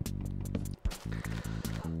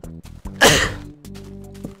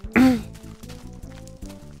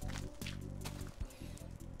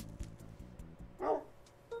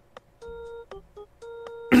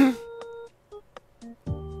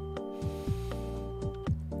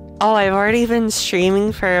 Oh, I've already been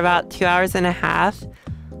streaming for about 2.5 hours.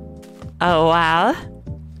 Oh, wow.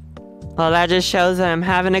 Well, that just shows that I'm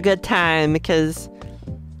having a good time, because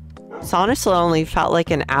it's honestly only felt like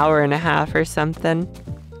 1.5 hours or something.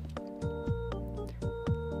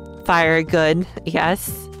 Fire good. Yes.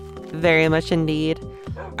 Very much indeed.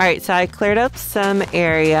 Alright, so I cleared up some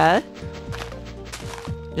area.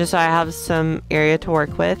 Just so I have some area to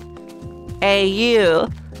work with. Hey, you!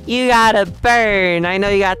 You gotta burn! I know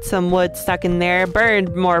you got some wood stuck in there.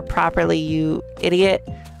 Burn more properly, you idiot.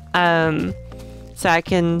 So I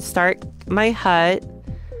can start my hut.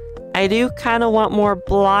 I do kind of want more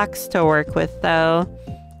blocks to work with, though.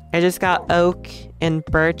 I just got oak and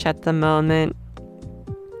birch at the moment.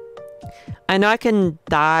 I know I can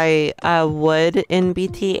dye wood in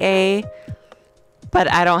BTA,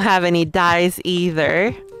 but I don't have any dyes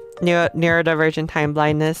either. Neurodivergent time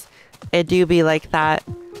blindness. It do be like that.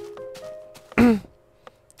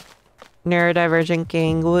 Neurodivergent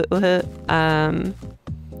gang.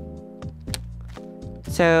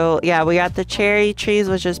 So yeah, we got the cherry trees,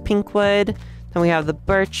 which is pink wood. Then we have the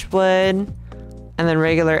birch wood, and then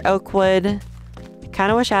regular oak wood. I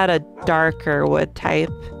kind of wish I had a darker wood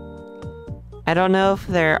type. I don't know if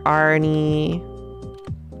there are any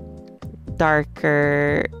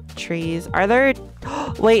darker trees. Are there?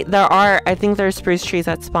 Wait, there are. I think there's spruce trees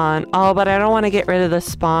that spawn. Oh, but I don't want to get rid of the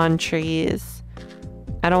spawn trees.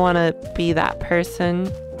 I don't want to be that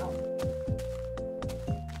person.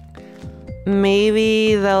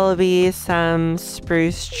 Maybe there'll be some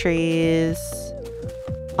spruce trees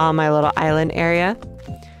on my little island area.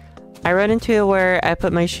 I run into it where I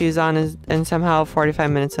put my shoes on and somehow 45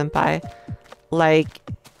 minutes went by. Like,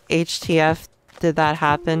 HTF, did that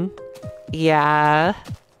happen? Yeah.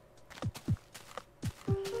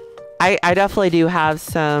 I definitely do have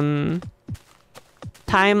some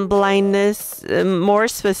time blindness, more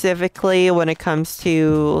specifically when it comes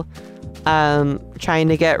to trying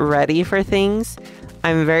to get ready for things.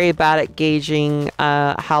 I'm very bad at gauging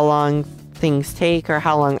how long things take or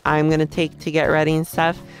how long I'm gonna take to get ready and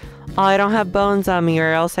stuff. Oh, I don't have bones on me,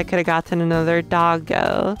 or else I could have gotten another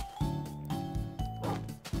doggo.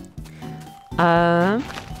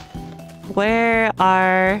 Where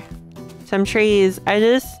are some trees? I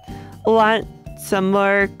just want some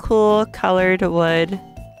more cool colored wood.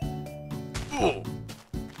 It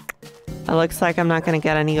looks like I'm not gonna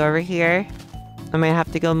get any over here. I might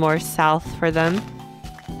have to go more south for them.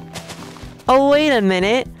 Oh, wait a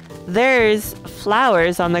minute. There's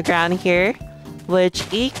flowers on the ground here, which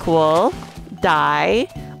equal dye,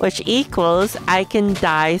 which equals I can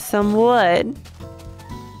dye some wood.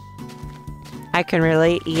 I can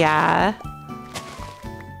relate, yeah.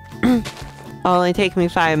 Only take me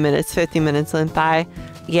 5 minutes, 50 minutes went by.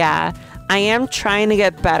 Yeah, I am trying to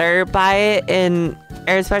get better by it, and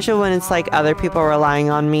especially when it's like other people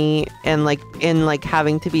relying on me and like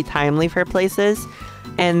having to be timely for places,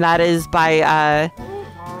 and that is by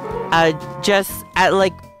just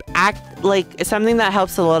act like something that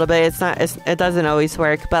helps a little bit. It doesn't always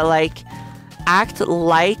work, but like act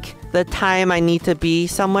like the time I need to be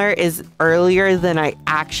somewhere is earlier than I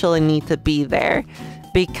actually need to be there,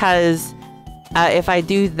 because if I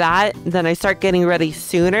do that, then I start getting ready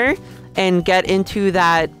sooner and get into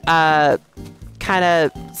that kind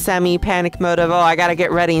of semi-panic mode of, oh, I gotta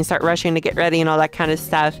get ready, and start rushing to get ready and all that kind of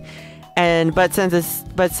stuff. And but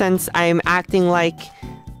since I'm acting like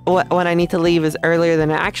when I need to leave is earlier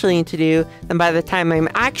than I actually need to do, then by the time I'm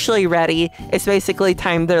actually ready, it's basically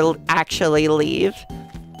time to actually leave.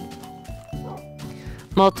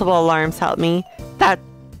 Multiple alarms help me.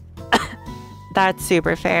 That's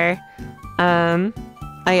super fair. Oh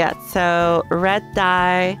yeah, so red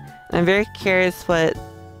dye. I'm very curious what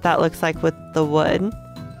that looks like with the wood.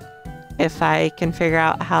 If I can figure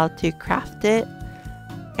out how to craft it.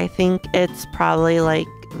 I think it's probably like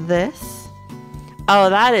this. Oh,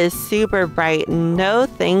 that is super bright. No,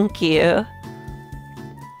 thank you.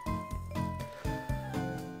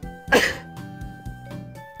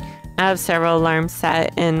 I have several alarms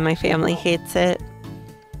set and my family hates it.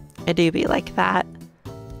 I do be like that.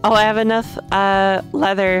 Oh, I have enough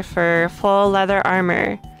leather for full leather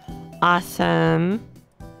armor. Awesome.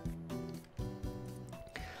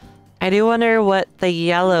 I do wonder what the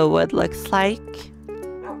yellow wood looks like.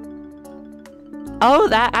 Oh,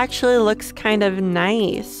 that actually looks kind of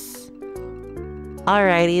nice.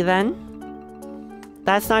 Alrighty then.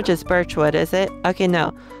 That's not just birch wood, is it? Okay,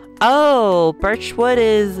 no. Oh, birch wood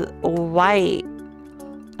is white.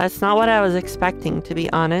 That's not what I was expecting, to be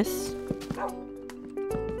honest.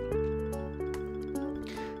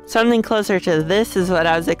 Something closer to this is what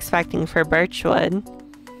I was expecting for birch wood.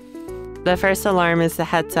 The first alarm is the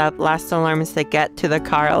heads up. Last alarm is the get to the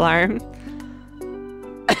car alarm.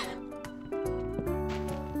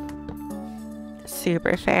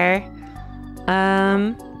 Super fair.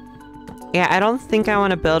 Yeah, I don't think I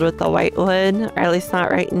want to build with the white wood, or at least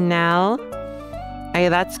not right now. Okay,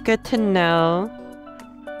 that's good to know.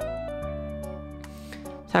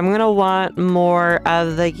 So I'm gonna want more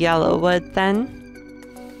of the yellow wood then.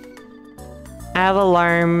 I have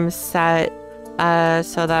alarms set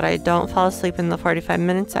so that I don't fall asleep in the 45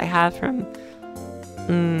 minutes I have from...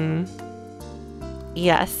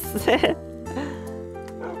 Yes.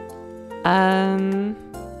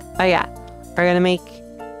 Oh yeah, we're gonna make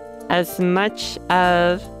as much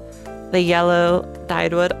of the yellow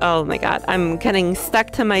dyed wood. Oh my god, I'm getting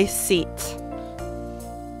stuck to my seat.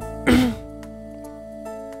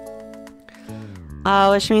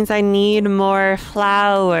 Oh, which means I need more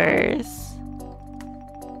flowers.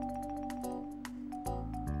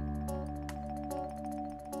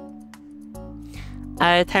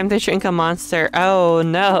 Time to drink a monster. Oh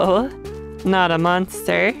no, not a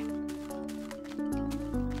monster.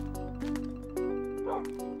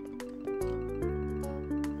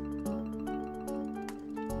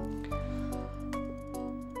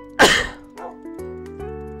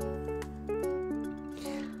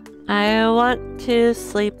 I want to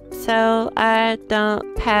sleep so I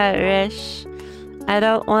don't perish. I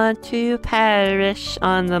don't want to perish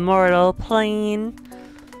on the mortal plane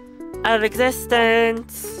of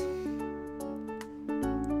existence.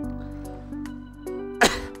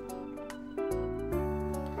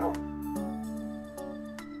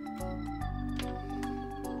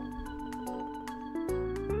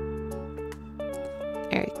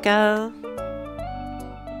 There we go.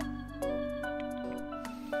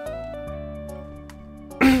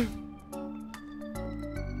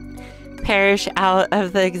 Perish out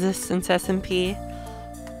of the existence SMP.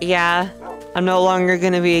 Yeah, I'm no longer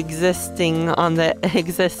going to be existing on the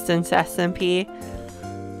existence SMP.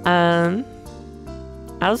 I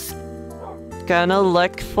was gonna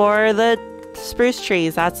look for the spruce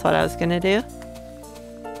trees. That's what I was gonna do.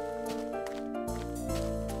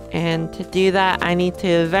 And to do that, I need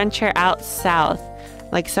to venture out south.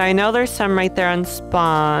 Like, so I know there's some right there on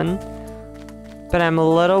spawn, but I'm a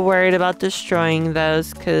little worried about destroying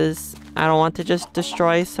those because I don't want to just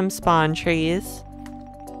destroy some spawn trees.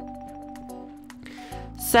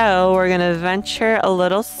 So we're gonna venture a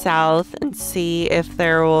little south and see if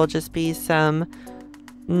there will just be some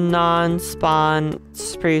non-spawn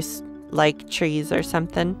spruce-like trees or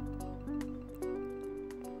something.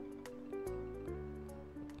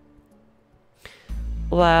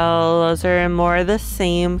 Well, those are more the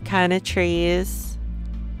same kind of trees.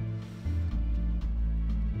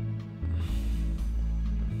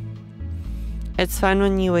 It's fun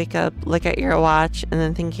when you wake up, look at your watch, and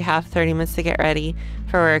then think you have 30 minutes to get ready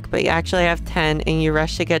for work, but you actually have 10 and you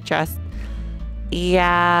rush to get dressed.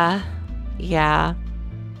 Yeah.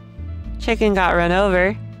 Chicken got run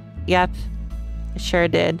over. Yep. It sure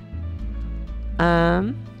did.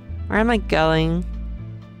 Where am I going?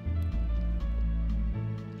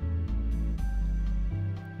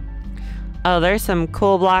 Oh, there's some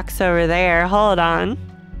cool blocks over there. Hold on.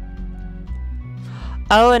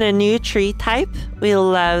 Oh, and a new tree type. We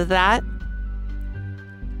love that.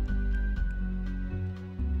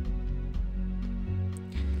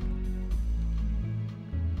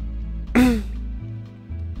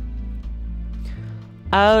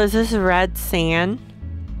 Oh, is this red sand?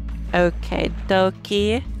 Okay,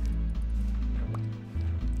 dokie.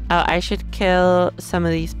 Oh, I should kill some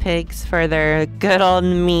of these pigs for their good old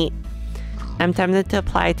meat. I'm tempted to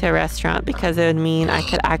apply to a restaurant because it would mean I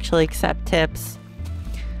could actually accept tips.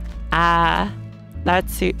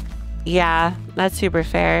 That's super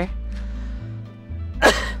fair.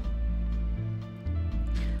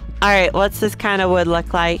 Alright, what's this kind of wood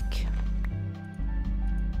look like?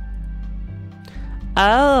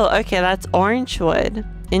 Oh, okay, that's orange wood.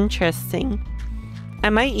 Interesting. I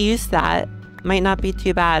might use that. Might not be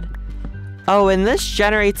too bad. Oh, and this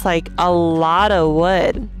generates like a lot of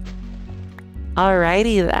wood.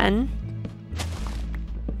 Alrighty then.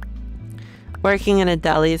 Working in a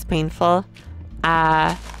deli is painful.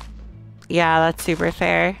 Yeah, that's super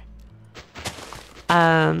fair.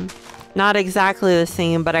 Not exactly the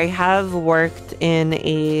same, but I have worked in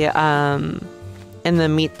a in the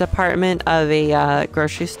meat department of a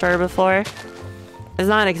grocery store before. It's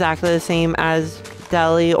not exactly the same as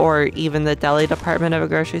deli or even the deli department of a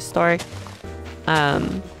grocery store.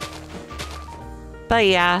 But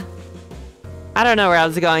yeah, I don't know where I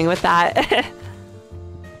was going with that.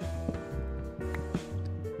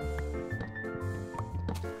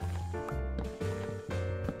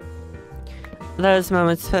 Those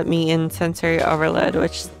moments put me in sensory overload,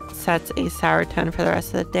 which sets a sour tone for the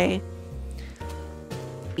rest of the day.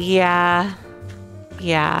 Yeah.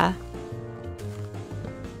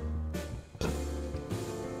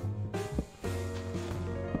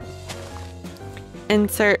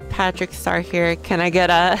 Insert Patrick Star here. Can I get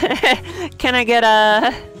a...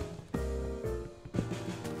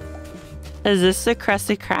 Is this the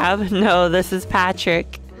Krusty Krab? No, this is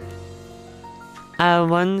Patrick.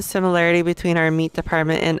 One similarity between our meat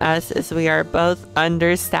department and us is we are both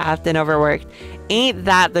understaffed and overworked. Ain't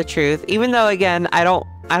that the truth? Even though, again, I don't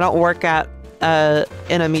work at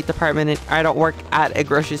in a meat department. I don't work at a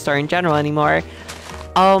grocery store in general anymore.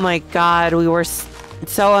 Oh my god, we were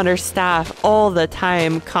so understaffed all the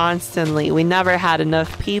time, constantly. We never had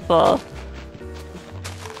enough people.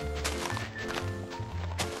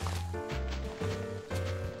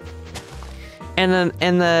 And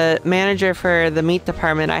the manager for the meat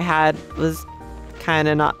department I had was kind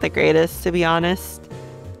of not the greatest, to be honest.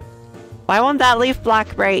 Why won't that leaf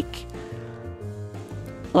block break?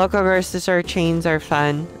 Local grocery store chains are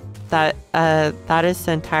fun. That is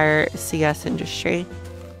the entire CS industry.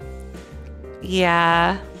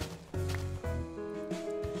 Yeah.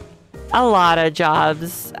 A lot of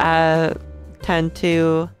jobs tend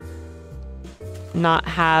to not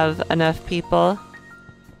have enough people.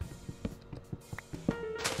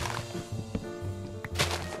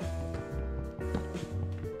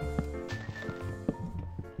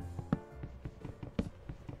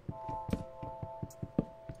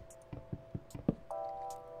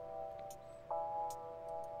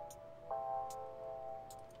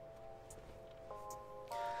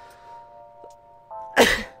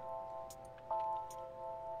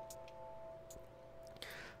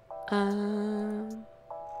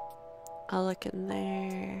 I'll look in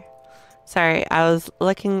there. Sorry, I was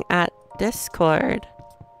looking at Discord.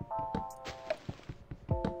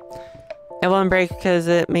 It won't break because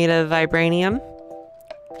it made of vibranium.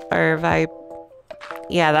 Or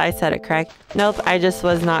yeah, I said it correct. Nope, I just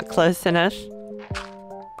was not close enough.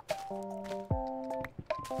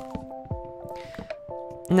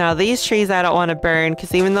 Now these trees I don't want to burn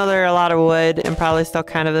because even though they're a lot of wood and probably still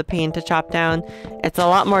kind of a pain to chop down, it's a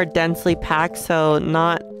lot more densely packed, so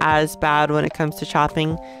not as bad when it comes to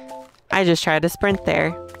chopping. I just tried to sprint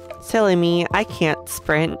there. Silly me, I can't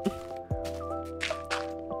sprint.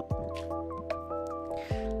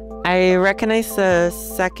 I recognize the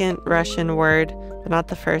second Russian word, but not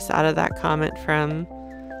the first out of that comment from...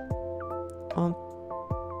 Oh,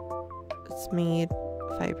 it's made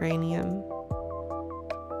vibranium.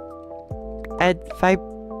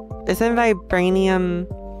 Isn't vibranium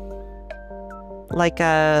like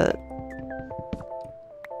a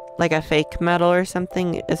fake metal or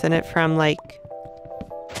something? Isn't it from like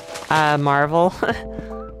Marvel?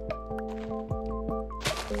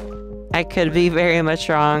 I could be very much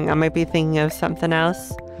wrong. I might be thinking of something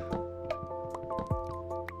else.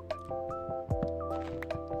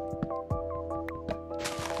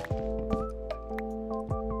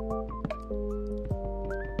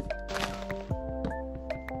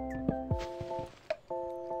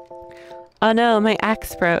 Oh no, my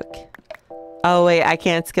axe broke. Oh wait, I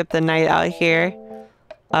can't skip the night out here.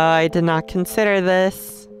 Oh, I did not consider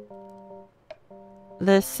this.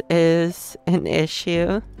 This is an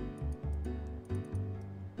issue.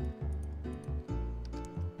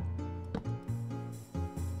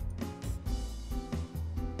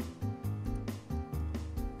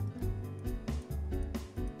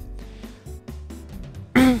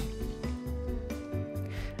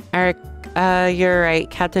 Eric, you're right.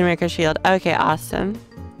 Captain America shield. Okay, awesome.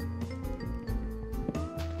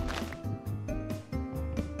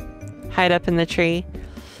 Hide up in the tree.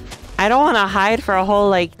 I don't want to hide for a whole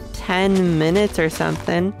like 10 minutes or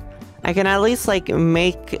something. I can at least like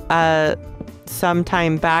make some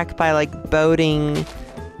time back by like boating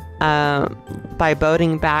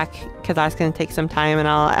back, because that's gonna take some time and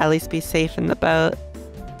I'll at least be safe in the boat.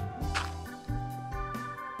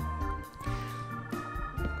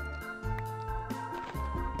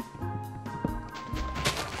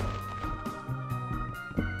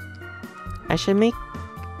 I should make...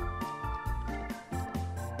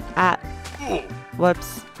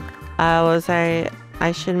 Whoops.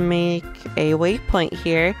 I should make a waypoint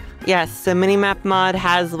here. Yes, the minimap mod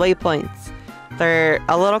has waypoints. They're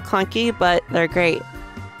a little clunky, but they're great.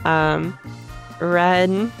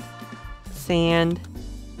 Red sand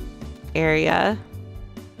area.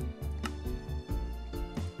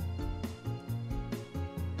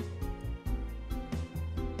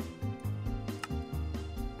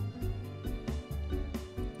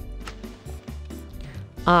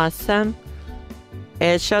 Awesome.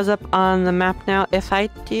 It shows up on the map now. If I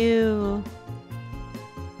do...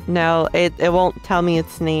 No, it won't tell me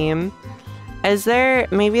its name. Is there...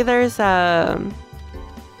 Maybe there's a...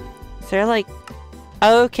 Is there like...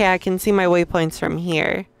 Oh, okay, I can see my waypoints from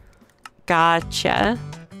here. Gotcha.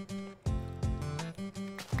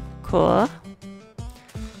 Cool.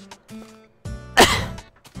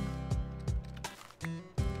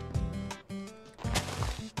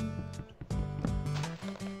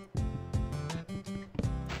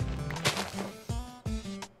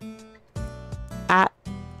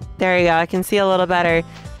 There you go, I can see a little better.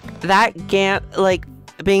 That like,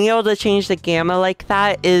 being able to change the gamma like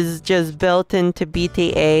that is just built into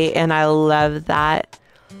BTA, and I love that.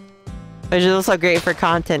 Which is also great for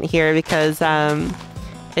content here, because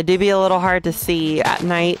it do be a little hard to see at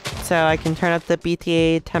night, so I can turn up the the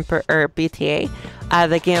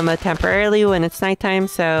gamma temporarily when it's nighttime,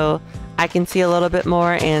 so I can see a little bit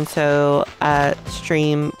more, and so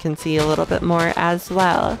stream can see a little bit more as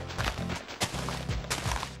well.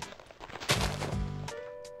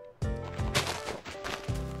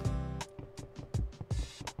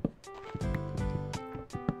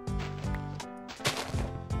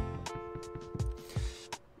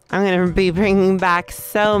 I'm gonna be bringing back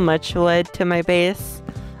so much wood to my base.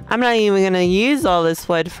 I'm not even gonna use all this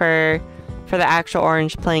wood for for the actual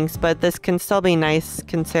orange planks, but this can still be nice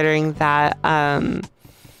considering that,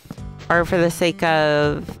 or for the sake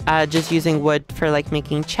of just using wood for like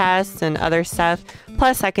making chests and other stuff.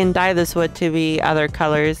 Plus I can dye this wood to be other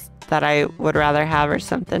colors that I would rather have or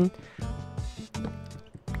something.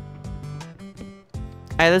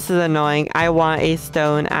 This is annoying. I want a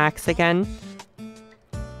stone axe again.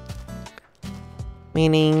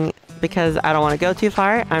 Meaning, because I don't want to go too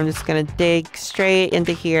far, I'm just gonna dig straight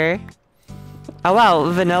into here. Oh wow,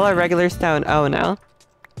 vanilla regular stone. Oh no.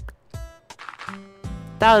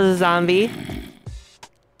 That was a zombie.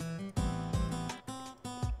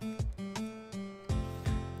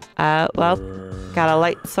 Well, got a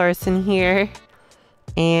light source in here.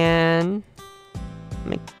 And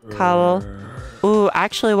make cobble. Ooh,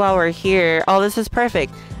 actually while we're here, oh, this is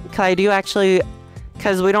perfect. I do actually,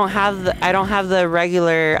 because we don't have the, I don't have the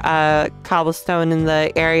regular cobblestone in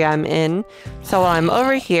the area I'm in. So while I'm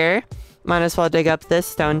over here, might as well dig up this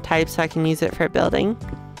stone type so I can use it for building.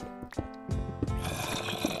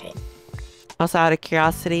 Also, out of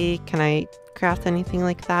curiosity, can I craft anything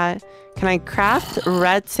like that? Can I craft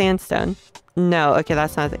red sandstone? No, okay,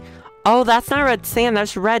 that's not a thing. Oh, that's not red sand,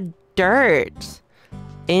 that's red dirt.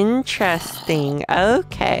 Interesting.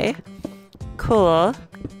 Okay. Cool.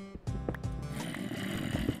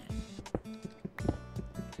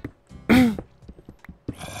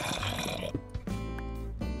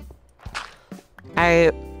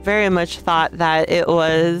 I very much thought that it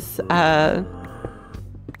was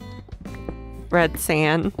red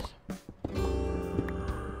sand.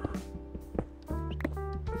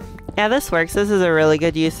 Yeah, this works. This is a really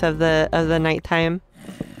good use of the nighttime.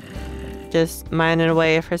 Just mining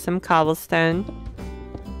away for some cobblestone.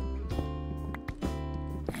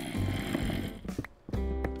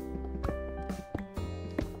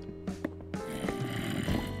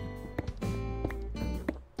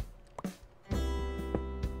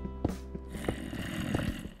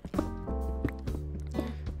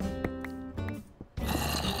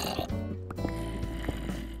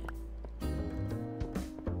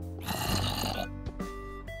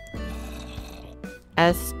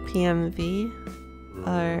 SPMV?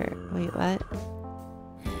 Or, wait, what?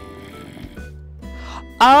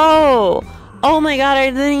 Oh! Oh my god, I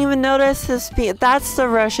didn't even notice this. That's the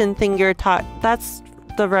Russian thing you're that's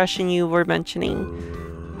the Russian you were mentioning.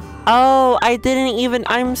 Oh, I didn't even,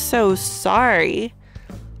 I'm so sorry.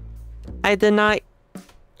 I did not,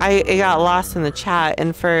 it got lost in the chat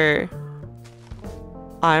and for,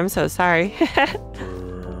 oh, I'm so sorry.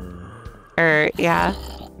 Yeah.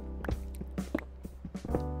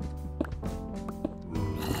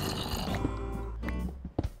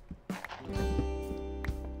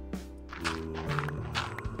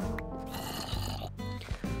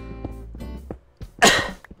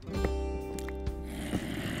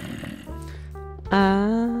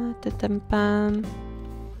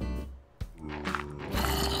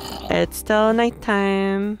 It's still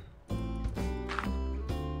nighttime.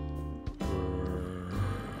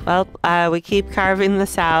 Well, we keep carving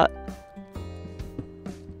this out.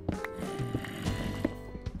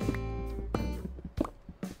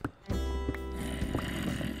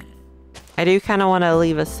 I do kind of want to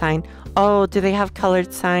leave a sign. Oh, do they have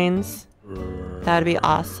colored signs? That'd be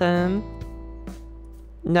awesome.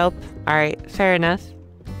 Nope. Alright, fair enough.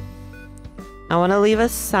 I want to leave a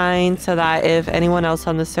sign so that if anyone else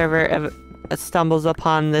on the server stumbles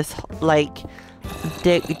upon this, like,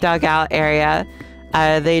 dugout area,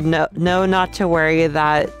 they know not to worry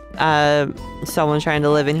that someone's trying to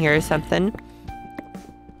live in here or something.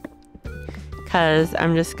 Because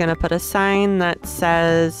I'm just going to put a sign that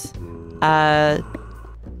says,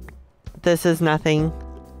 this is nothing.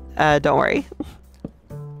 Don't worry.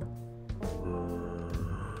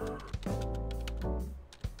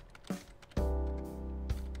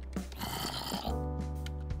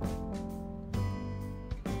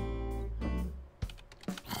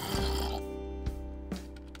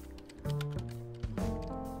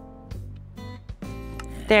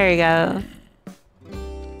 There you go.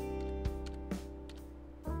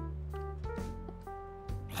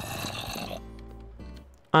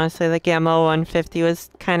 Honestly, the Gamma 150 was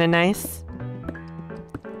kind of nice.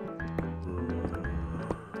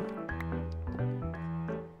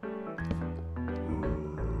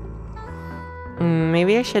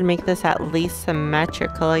 Maybe I should make this at least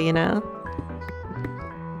symmetrical, you know?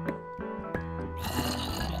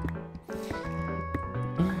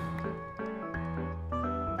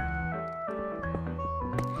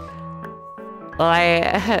 Well,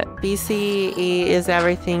 BCE is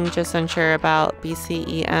everything, just unsure about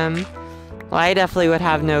BCEM. Well, I definitely would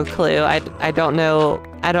have no clue. I don't know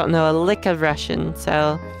a lick of Russian,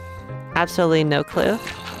 so absolutely no clue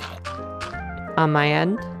on my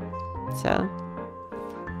end. So,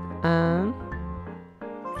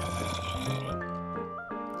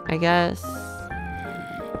 I guess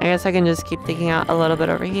I can just keep digging out a little bit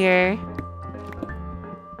over here.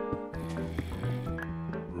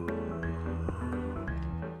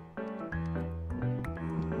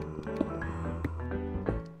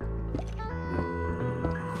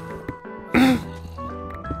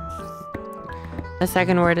 The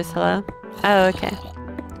second word is hello. Oh, okay.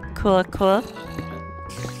 Cool, cool.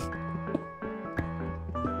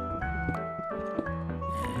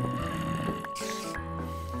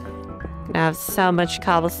 I have so much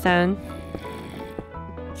cobblestone.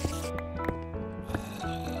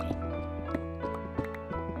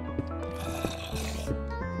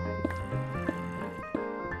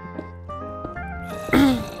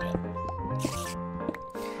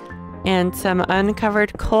 And some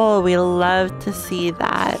uncovered coal. We love to see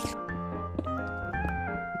that.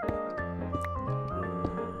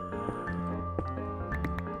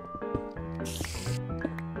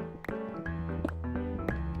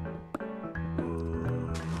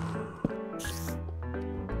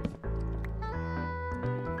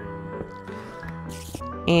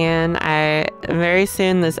 And very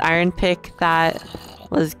soon this iron pick that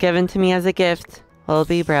was given to me as a gift will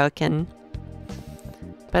be broken.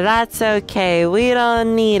 But that's okay, we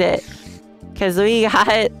don't need it. Cause we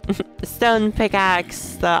got stone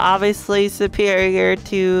pickaxe, the obviously superior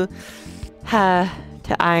to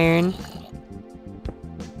iron.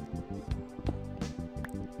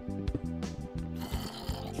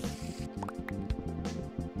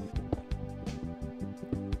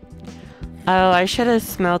 Oh, I should have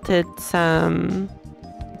smelted some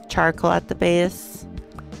charcoal at the base.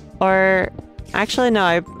 Or, actually no,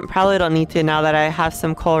 I probably don't need to now that I have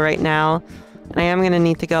some coal right now. I am going to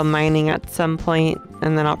need to go mining at some point,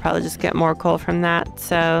 and then I'll probably just get more coal from that,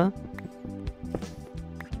 so...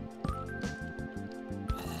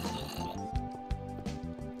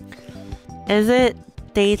 Is it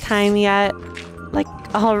daytime yet? Like,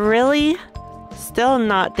 oh really? Still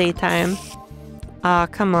not daytime. Aw,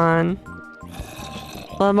 come on.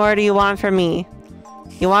 What more do you want from me?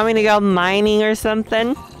 You want me to go mining or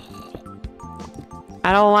something?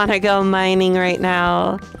 I don't want to go mining right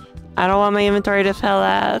now. I don't want my inventory to fill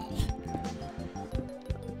up.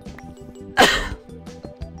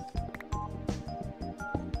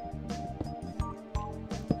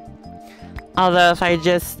 Although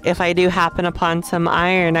if I do happen upon some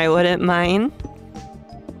iron, I wouldn't mind.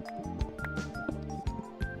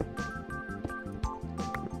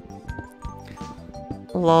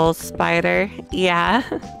 Lol, spider. Yeah.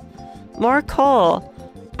 More coal.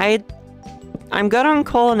 I'm good on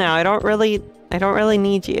coal now. I don't really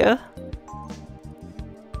need you.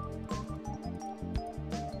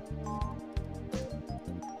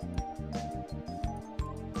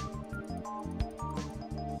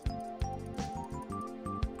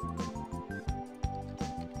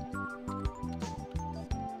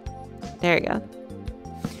 There you go.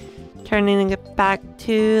 Turning it back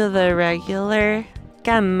to the regular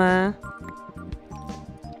gamma.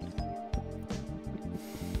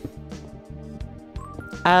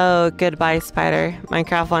 Oh, goodbye, spider.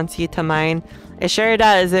 Minecraft wants you to mine. It sure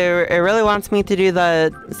does. It really wants me to do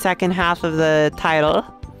the second half of the title.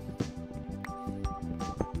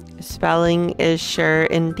 Spelling is sure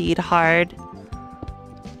indeed hard.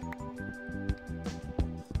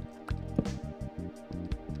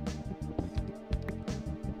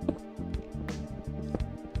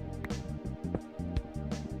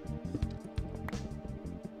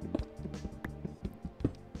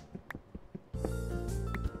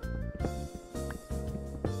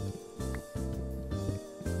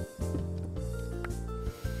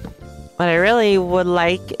 What I really would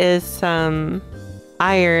like is some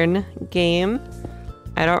iron game.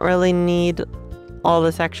 I don't really need all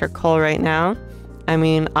this extra coal right now. I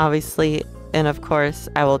mean, obviously, and of course,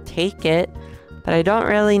 I will take it, but I don't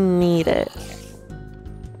really need it.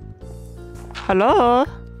 Hello?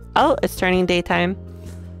 Oh, it's turning daytime.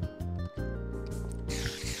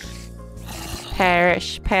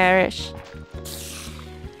 Perish, perish.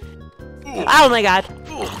 Oh my god.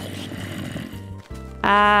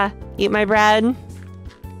 Eat my bread.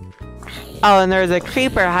 Oh, and there's a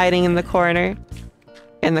creeper hiding in the corner.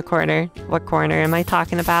 In the corner. What corner am I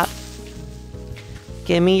talking about?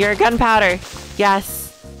 Give me your gunpowder.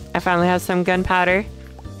 Yes. I finally have some gunpowder.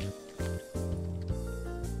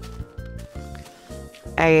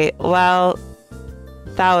 Alright, well,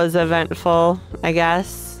 that was eventful, I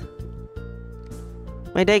guess.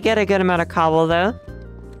 I did get a good amount of cobble, though.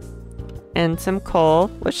 And some coal,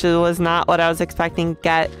 which was not what I was expecting to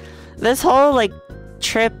get This whole like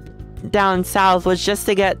trip down south was just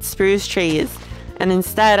to get spruce trees, and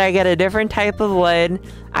instead I get a different type of wood.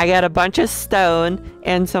 I get a bunch of stone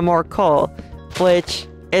and some more coal, which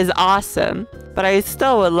is awesome, but I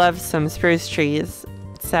still would love some spruce trees.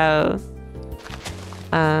 So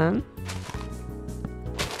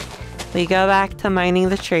we go back to mining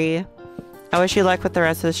the tree. I wish you luck with the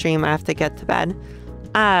rest of the stream. I have to get to bed.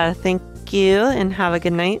 Thank you and have a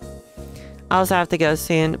good night. I also have to go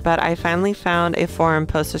soon, but I finally found a forum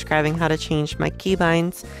post describing how to change my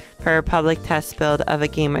keybinds for a public test build of a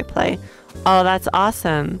game I play. Oh, that's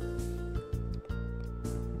awesome.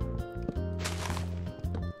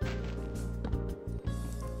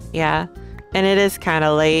 Yeah, and it is kind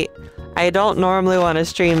of late. I don't normally want to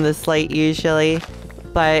stream this late usually,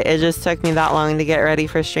 but it just took me that long to get ready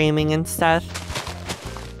for streaming and stuff.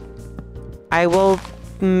 I will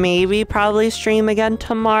probably stream again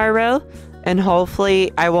tomorrow, and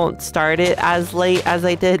hopefully I won't start it as late as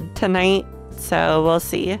I did tonight, so we'll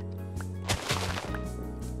see.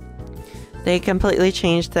 They completely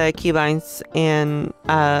changed the keybinds and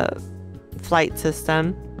flight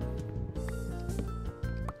system.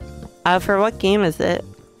 For what game is it?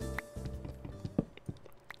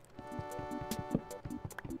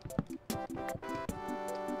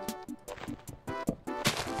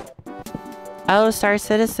 Oh, Star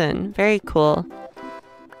Citizen. Very cool.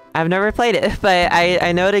 I've never played it, but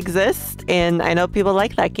I know it exists, and I know people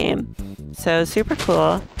like that game. So, super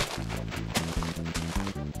cool.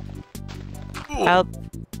 Oh.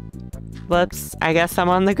 Whoops. I guess I'm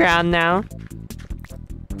on the ground now.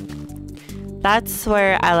 That's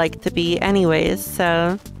where I like to be anyways,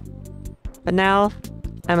 so... But now,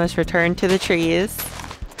 I must return to the trees.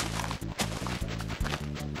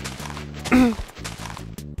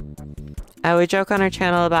 We joke on our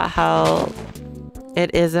channel about how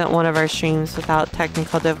it isn't one of our streams without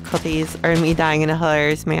technical difficulties or me dying in a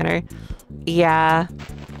hilarious manner. Yeah,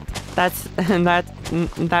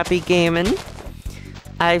 that be gaming.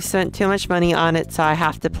 I've spent too much money on it, so I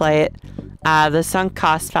have to play it. The sunk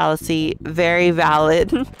cost fallacy, very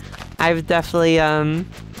valid. I've definitely have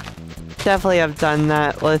done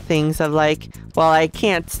that with things of like, well, I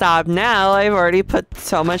can't stop now. I've already put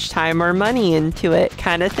so much time or money into it,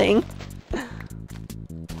 kind of thing.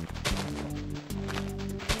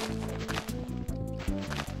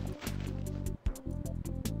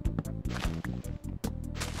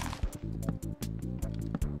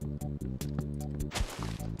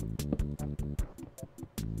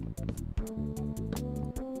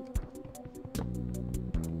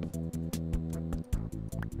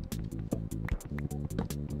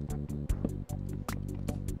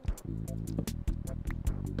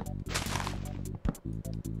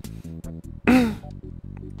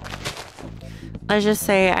 Let's just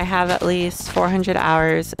say I have at least 400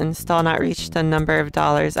 hours and still not reached the number of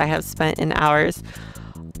dollars I have spent in hours.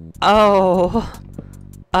 Oh.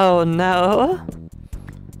 Oh no.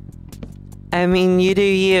 I mean, you do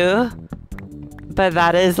you. But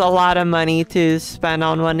that is a lot of money to spend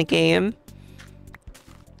on one game.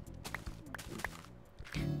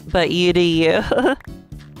 But you do you. I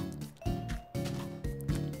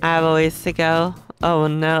have a ways to go. Oh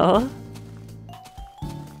no.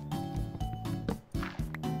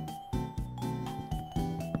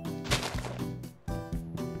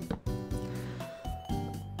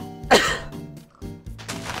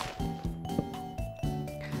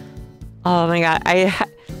 Oh my god,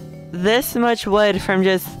 this much wood from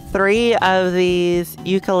just 3 of these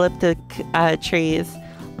eucalyptic trees,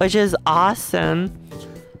 which is awesome.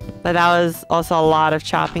 But that was also a lot of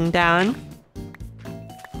chopping down.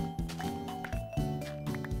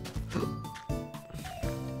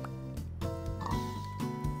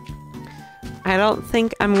 I don't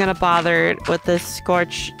think I'm gonna bother with this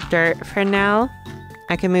scorched dirt for now.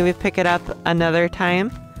 I can maybe pick it up another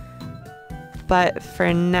time. But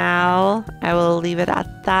for now, I will leave it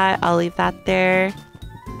at that. I'll leave that there.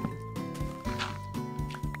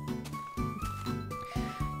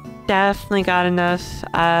 Definitely got enough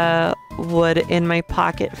wood in my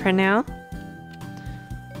pocket for now.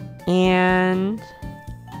 And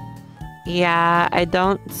yeah, I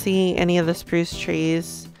don't see any of the spruce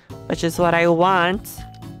trees, which is what I want.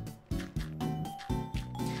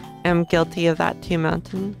 I'm guilty of that too,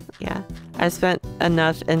 Mountain. Yeah. I spent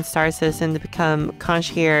enough in Star Citizen to become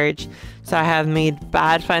concierge, so I have made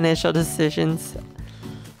bad financial decisions.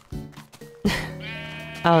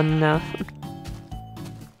 Oh no.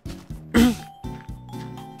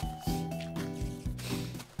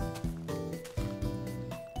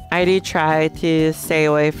 I do try to stay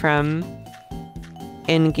away from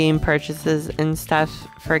in-game purchases and stuff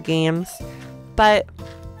for games, but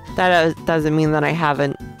That doesn't mean that I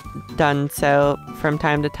haven't done so from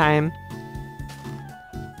time to time.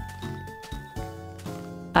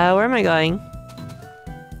 Where am I going?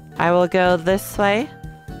 I will go this way.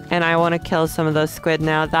 And I want to kill some of those squid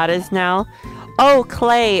now. That is now... Oh,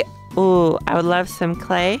 clay! Ooh, I would love some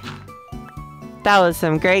clay. That was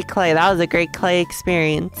some great clay. That was a great clay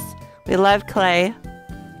experience. We love clay.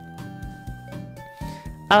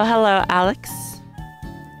 Oh, hello, Alex.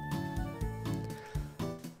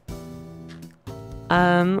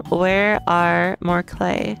 Where are more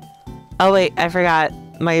clay? Oh wait, I forgot.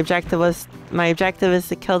 My objective is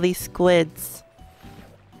to kill these squids.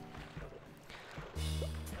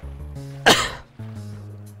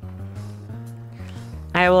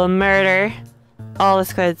 I will murder all the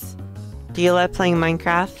squids. Do you love playing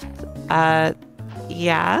Minecraft?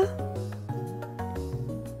 Yeah.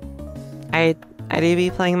 I do be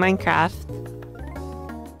playing Minecraft.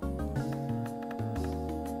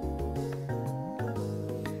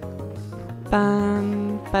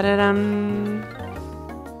 Ba-da-dum.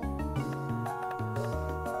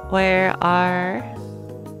 Where are...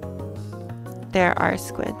 There are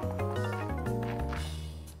squid.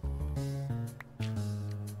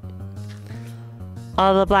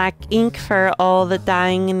 All the black ink for all the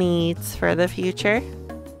dying needs for the future.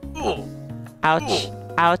 Ouch.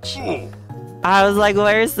 Ouch. I was like,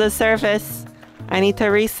 where's the surface? I need to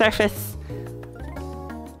resurface.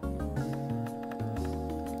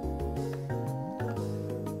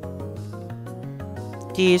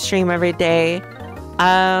 Do you stream every day?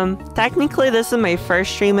 Technically this is my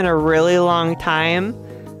first stream in a really long time.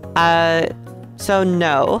 So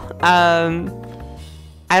no.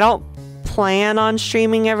 I don't plan on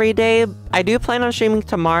streaming every day. I do plan on streaming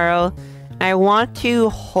tomorrow. I want to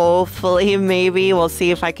hopefully, maybe, we'll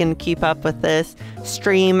see if I can keep up with this,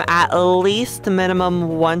 stream at least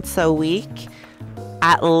minimum once a week.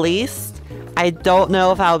 At least. I don't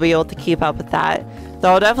know if I'll be able to keep up with that.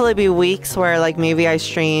 There'll definitely be weeks where like maybe I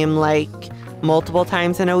stream like multiple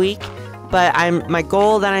times in a week, but my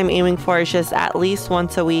goal that I'm aiming for is just at least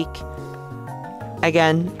once a week.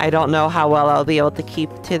 Again, I don't know how well I'll be able to keep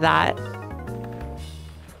to that.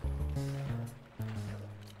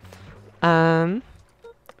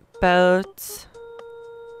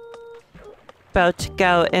 Boat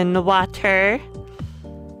go in the water.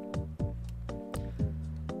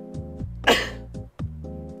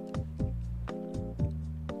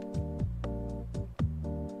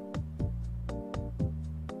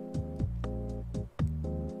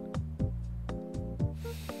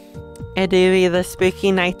 It do be the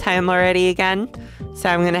spooky nighttime already again, so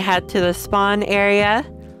I'm gonna head to the spawn area.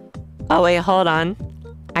 Oh wait, hold on.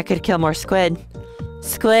 I could kill more squid.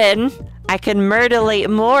 Squid! I could murderate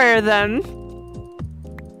more of them!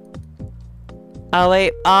 Oh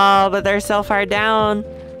wait, oh, but they're so far down,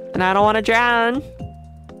 and I don't want to drown.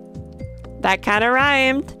 That kind of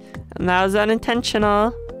rhymed, and that was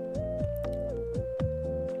unintentional.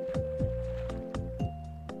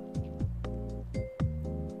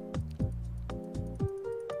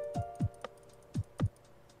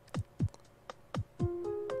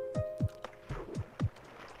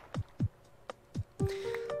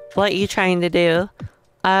 What you trying to do?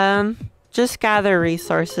 Just gather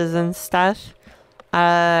resources and stuff.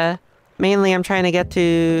 Mainly I'm trying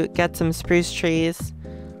to get some spruce trees.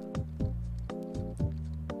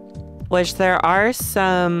 Which there are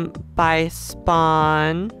some by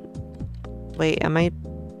spawn. Wait,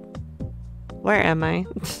 where am I?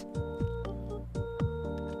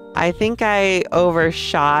 I think I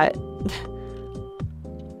overshot.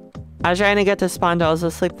 I was trying to get to spawn to also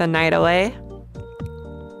sleep the night away.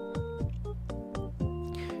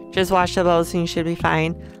 Just watch the bubbles and you should be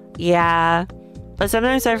fine. Yeah. But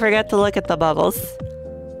sometimes I forget to look at the bubbles.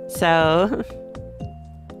 So...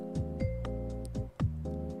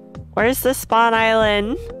 Where's the spawn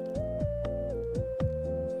island?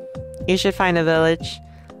 You should find a village.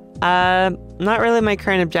 Not really my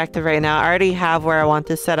current objective right now. I already have where I want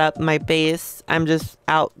to set up my base. I'm just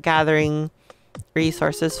out gathering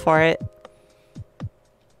resources for it.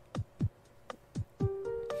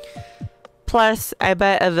 Plus, I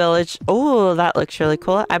bet a village... Oh, that looks really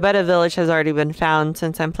cool. I bet a village has already been found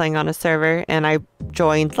since I'm playing on a server. And I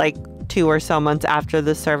joined like 2 or so months after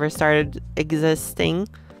the server started existing.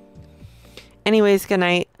 Anyways, good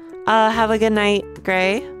night. Have a good night,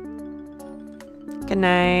 Gray. Good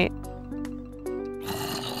night.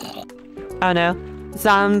 Oh no.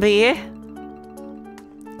 Zombie.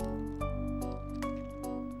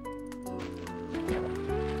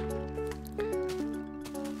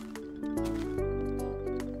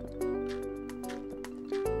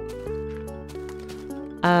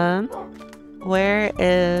 where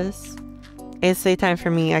is... It's daytime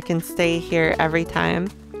for me. I can stay here every time.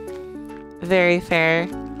 Very fair.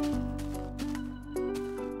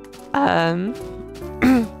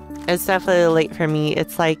 It's definitely late for me.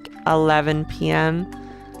 It's like 11 p.m.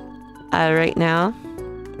 Right now.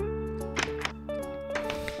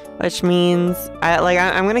 Which means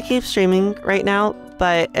I'm gonna keep streaming right now,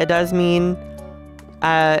 but it does mean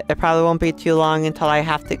it probably won't be too long until I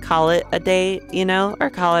have to call it a day, you know, or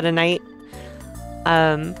call it a night.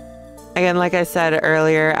 Again, like I said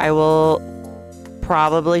earlier, I will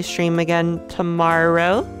probably stream again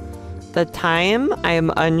tomorrow. The time, I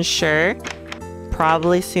am unsure.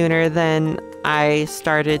 Probably sooner than I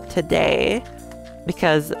started today,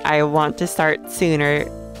 because I want to start sooner.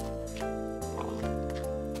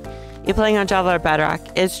 You playing on Java or Bedrock?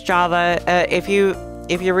 It's Java. If you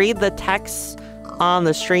read the text on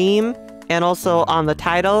the stream and also on the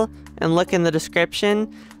title and look in the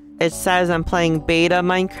description, it says I'm playing beta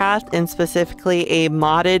Minecraft, and specifically a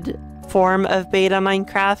modded form of beta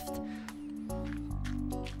Minecraft.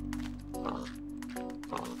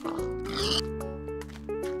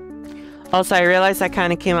 Also, I realized I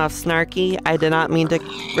kind of came off snarky. I did not mean to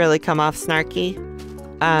really come off snarky.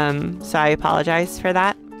 So I apologize for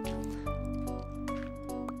that.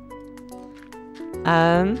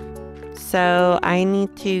 So I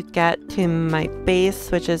need to get to my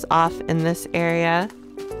base, which is off in this area.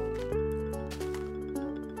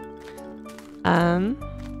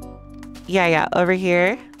 Yeah, over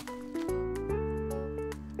here.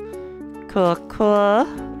 Cool, cool.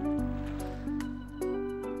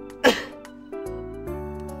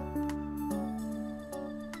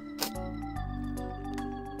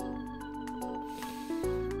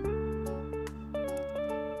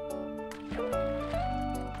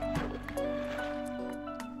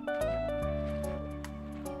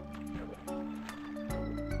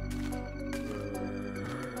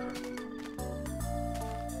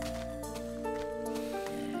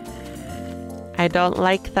 I don't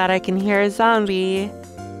like that I can hear a zombie.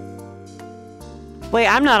 Wait,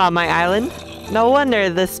 I'm not on my island. No wonder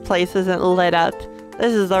this place isn't lit up.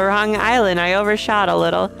 This is the wrong island. I overshot a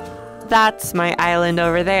little. That's my island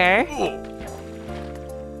over there.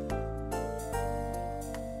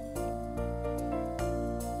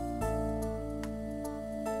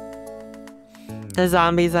 The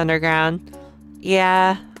zombie's underground.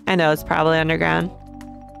 Yeah, I know it's probably underground.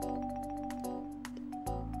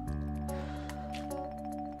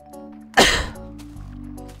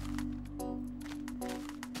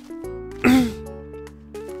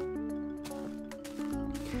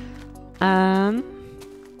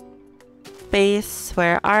 Base,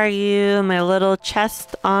 where are you? My little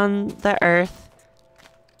chest on the earth.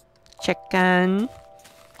 Chicken.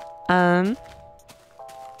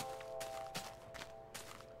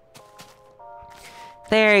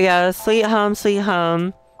 There you go. Sweet home, sweet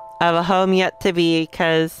home. I have a home yet to be,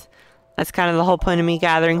 because that's kind of the whole point of me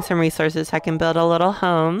gathering some resources so I can build a little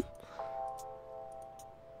home.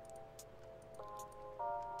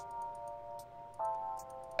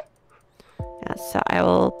 Yeah, so I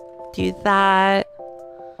will do that.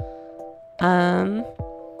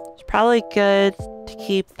 It's probably good to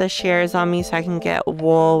keep the shears on me so I can get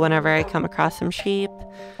wool whenever I come across some sheep.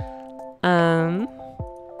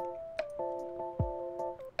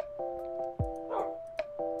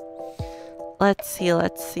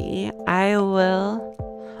 Let's see. I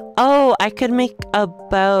will... Oh, I could make a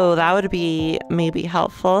bow. That would be maybe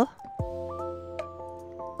helpful.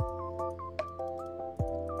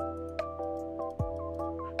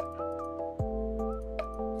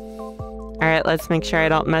 Alright, let's make sure I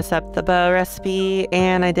don't mess up the bow recipe,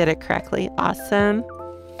 and I did it correctly. Awesome.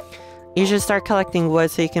 You should start collecting wood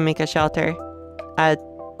so you can make a shelter.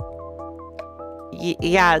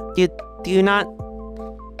 Yeah, do you not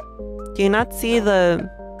see the...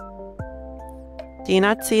 Do you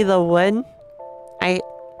not see the wood? I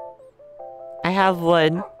have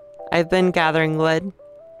wood. I've been gathering wood.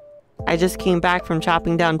 I just came back from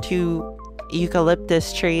chopping down 2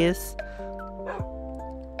 eucalyptus trees.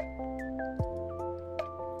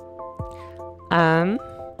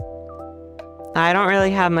 I don't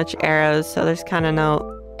really have much arrows, so there's kind of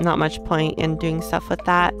not much point in doing stuff with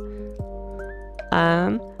that.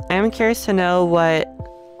 I am curious to know what,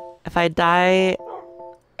 if I dye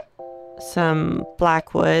some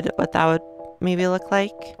black wood, what that would maybe look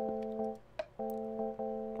like.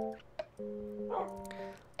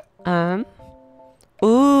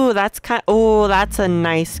 Ooh, that's a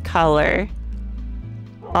nice color.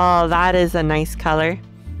 Oh, that is a nice color.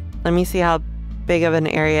 Let me see how big of an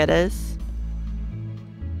area it is.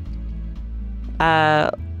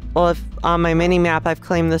 well, if on my mini map I've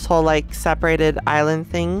claimed this whole like separated island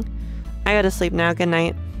thing. I gotta sleep now. Good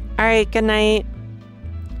night. Alright, good night.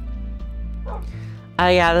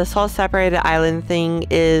 Yeah, this whole separated island thing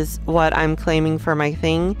is what I'm claiming for my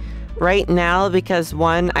thing right now, because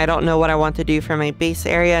one, I don't know what I want to do for my base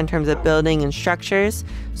area in terms of building and structures,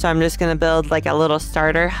 so I'm just gonna build like a little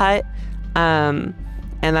starter hut, and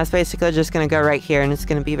that's basically just gonna go right here, and it's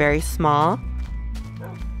gonna be very small.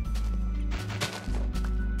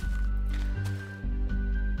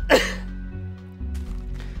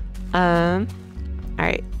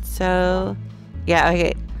 Alright, so yeah,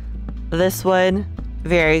 okay, this wood,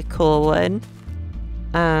 very cool wood.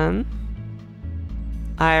 I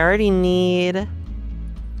already need,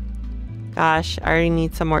 gosh, I already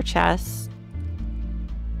need some more chests.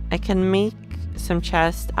 I can make some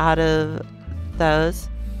chests out of those.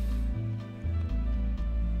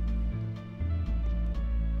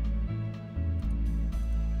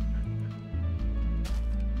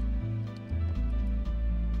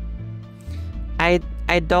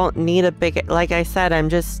 I don't need a big, like I said, I'm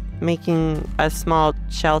just making a small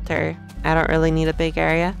shelter. I don't really need a big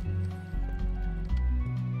area.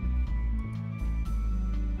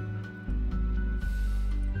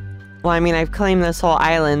 Well, I mean, I've claimed this whole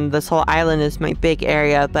island. This whole island is my big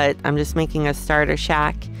area, but I'm just making a starter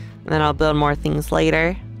shack, and then I'll build more things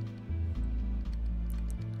later.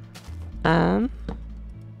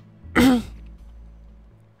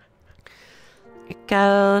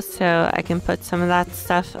 Go, so I can put some of that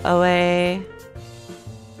stuff away.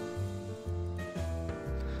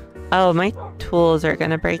 Oh, my tools are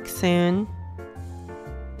gonna break soon.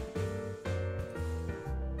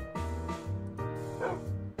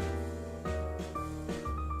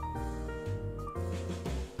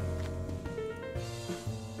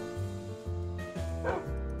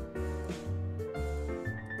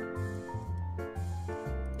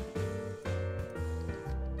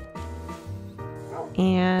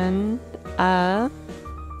 And I'm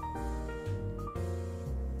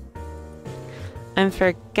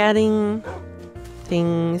forgetting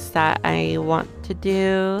things that I want to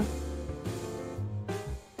do.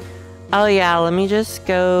 Oh yeah, let me just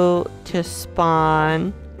go to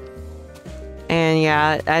spawn. And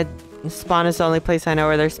yeah, spawn is the only place I know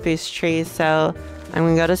where there's spruce trees, so I'm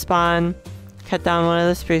gonna go to spawn, cut down one of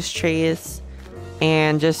the spruce trees,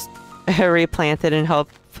 and just replant it, and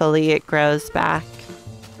hopefully it grows back.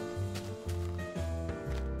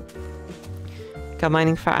 Go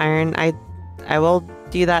mining for iron. I will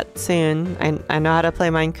do that soon. I know how to play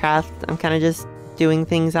Minecraft. I'm kind of just doing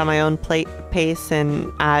things on my own pace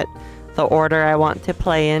and at the order I want to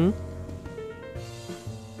play in.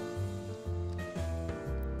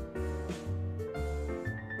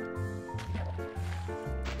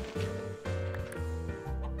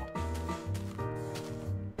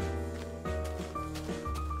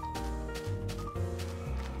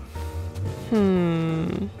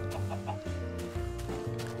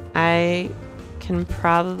 I can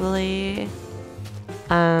probably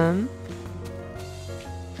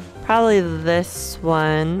this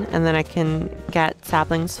one, and then I can get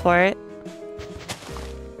saplings for it.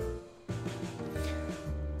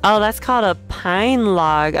 Oh, that's called a pine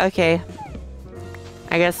log. Okay,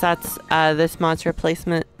 I guess that's this mod's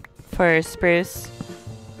replacement for spruce.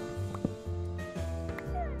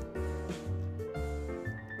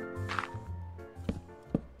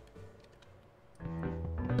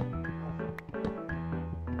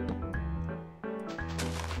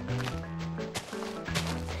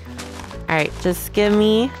 Alright, just give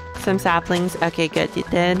me some saplings. Okay, good, you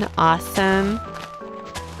did. Awesome.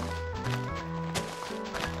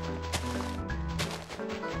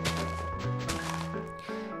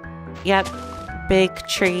 Yep, big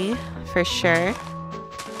tree for sure.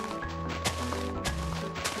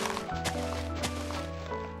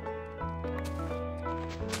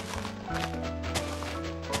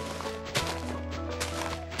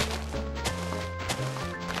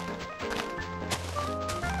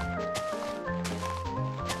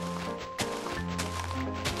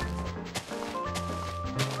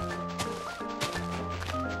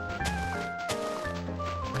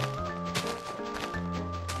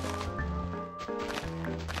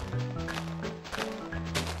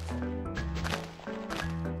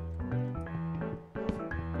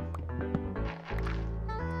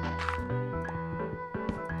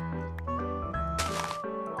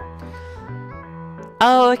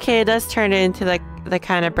 Oh, okay, it does turn it into the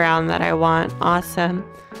kind of brown that I want. Awesome.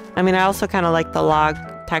 I mean, I also kind of like the log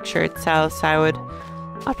texture itself, so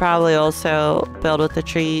I'll probably also build with the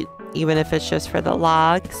tree, even if it's just for the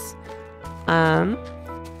logs.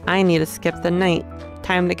 I need to skip the night.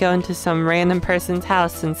 Time to go into some random person's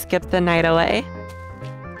house and skip the night away.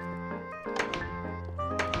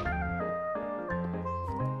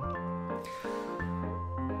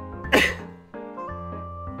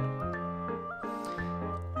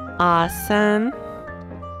 Awesome.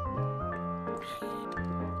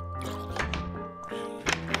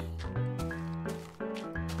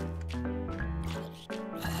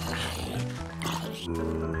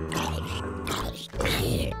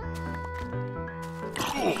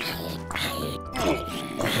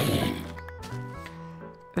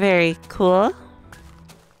 Very cool.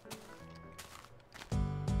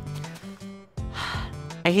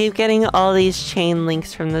 I keep getting all these chain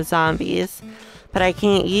links from the zombies, but I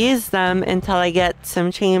can't use them until I get some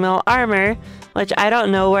chainmail armor, which I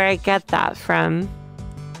don't know where I get that from.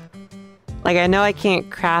 Like, I know I can't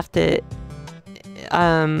craft it.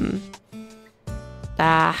 I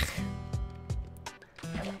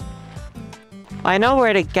know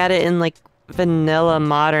where to get it in, like, vanilla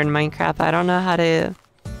modern Minecraft. I don't know how to...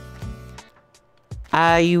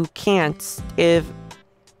 you can't.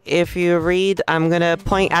 If you read, I'm gonna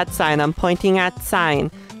point at sign. I'm pointing at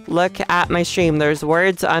sign. Look at my stream. There's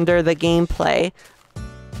words under the gameplay.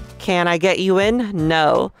 Can I get you in?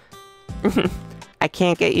 No. I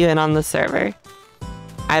can't get you in on the server.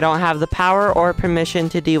 I don't have the power or permission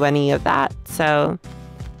to do any of that. So,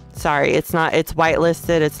 sorry. It's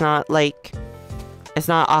whitelisted. It's not like... It's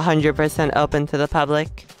not 100% open to the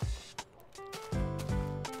public.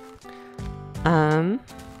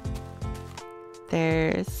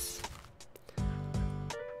 There's...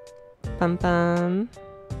 Bum.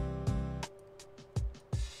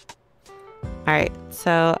 Alright,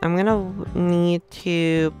 so I'm gonna need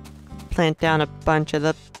to plant down a bunch of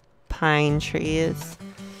the pine trees.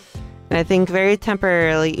 And I think very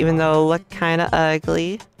temporarily, even though it'll look kind of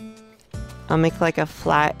ugly, I'll make like a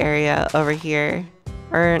flat area over here.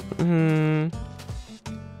 Or,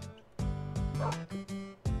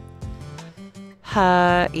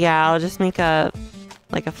 yeah, I'll just make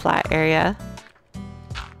like a flat area.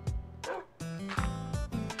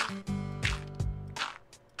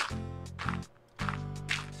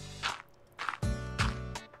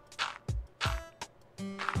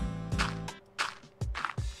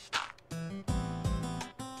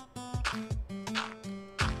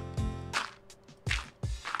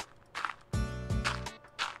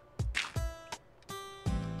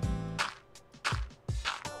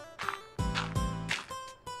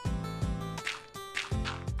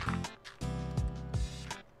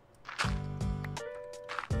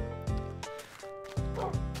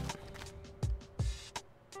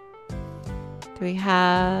 We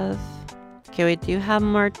have... Okay, we do have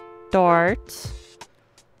more darts.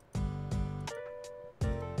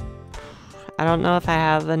 I don't know if I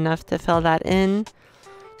have enough to fill that in.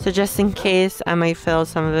 So just in case, I might fill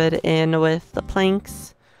some of it in with the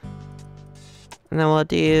planks. And then we'll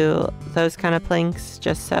do those kind of planks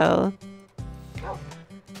just so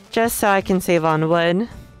I can save on wood.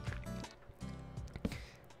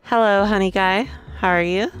 Hello, honey guy. How are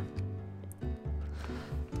you?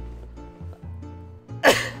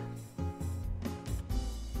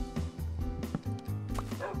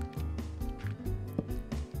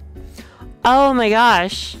 Oh my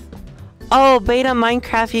gosh. Oh, beta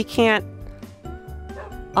Minecraft, you can't...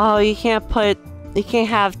 Oh, you can't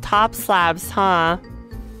have top slabs, huh?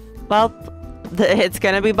 Well, it's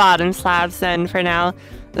gonna be bottom slabs then for now.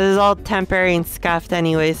 This is all temporary and scuffed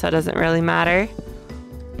anyway, so it doesn't really matter.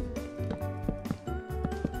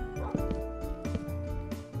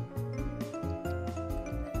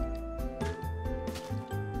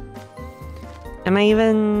 Am I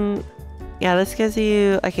even... Yeah, this gives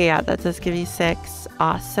you... Okay, yeah, that does give you 6.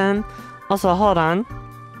 Awesome. Also, hold on.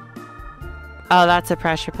 Oh, that's a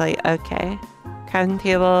pressure plate. Okay. Crafting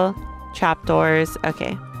table. Trapdoors.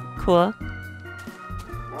 Okay. Cool.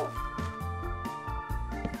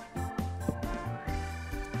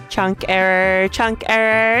 Chunk error. Chunk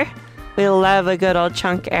error. We love a good old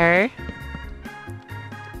chunk error.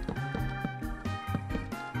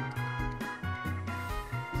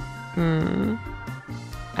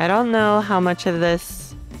 I don't know how much of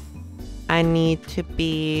this I need to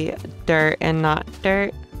be dirt and not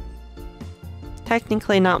dirt.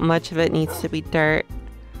 Technically, not much of it needs to be dirt.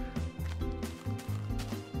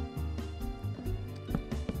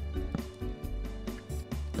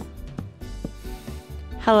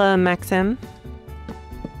 Hello, Maxim.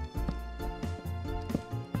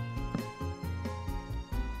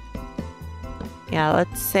 Yeah,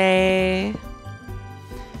 let's say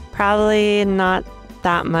probably not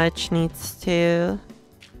that much needs to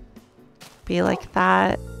be like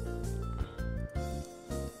that.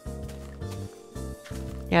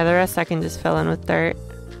 Yeah, the rest I can just fill in with dirt.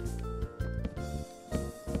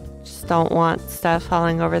 Just don't want stuff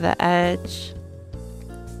falling over the edge.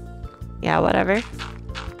 Yeah, whatever.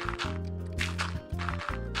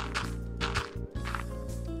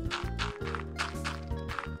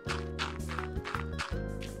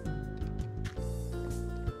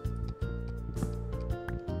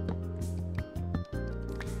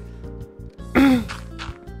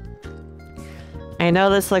 I know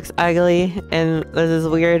this looks ugly and this is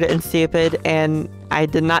weird and stupid and I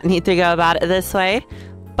did not need to go about it this way,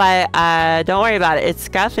 but don't worry about it. It's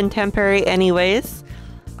scuff and temporary anyways,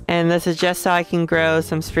 and this is just so I can grow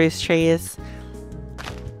some spruce trees.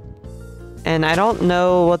 And I don't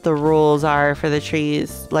know what the rules are for the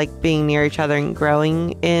trees, like being near each other and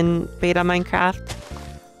growing in beta Minecraft.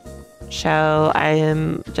 So I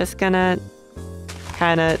am just gonna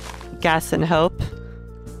kind of guess and hope.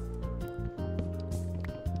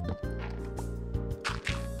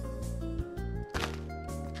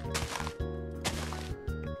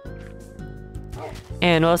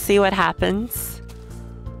 And we'll see what happens.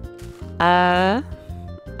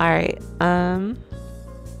 Alright,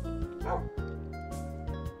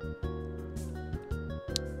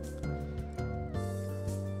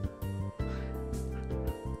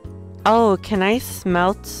 oh, can I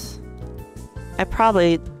smelt? I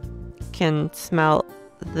probably can smelt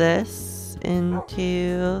this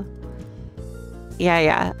into...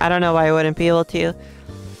 Yeah, I don't know why I wouldn't be able to.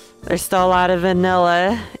 There's still a lot of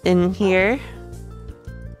vanilla in here.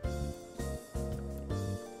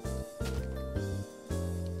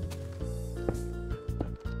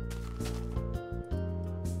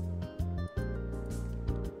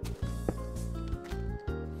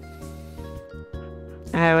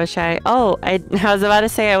 I wish I was about to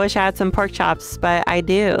say I wish I had some pork chops, but I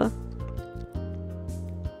do.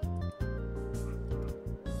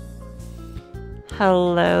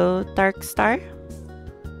 Hello, Dark Star.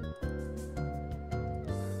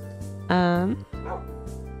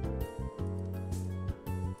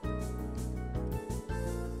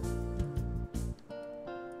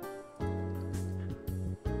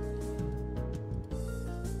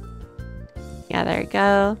 Yeah, there we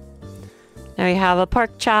go. Now we have a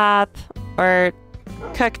pork chop, or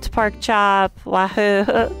cooked pork chop. Wahoo!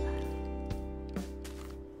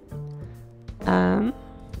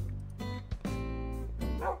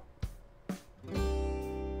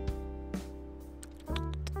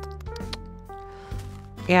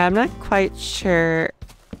 Yeah, I'm not quite sure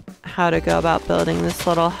how to go about building this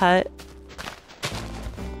little hut.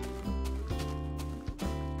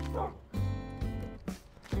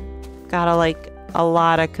 Got a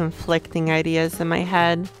lot of conflicting ideas in my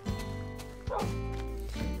head.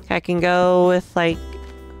 I can go with like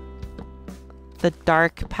the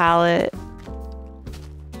dark palette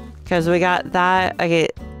because we got that. Okay,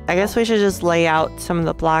 I guess we should just lay out some of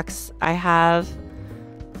the blocks I have,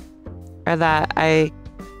 or that I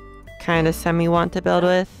kind of semi want to build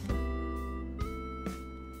with.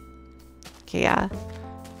 Okay, yeah.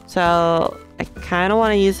 So I kind of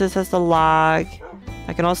want to use this as the log.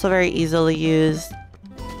 I can also very easily use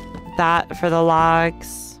that for the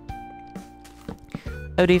logs.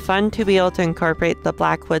 It would be fun to be able to incorporate the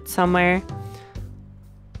black wood somewhere.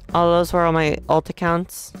 All those were all my alt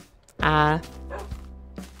accounts.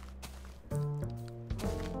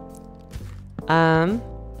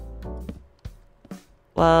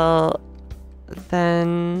 Well,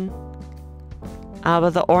 then, but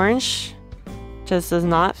the orange just does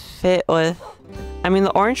not fit with, I mean,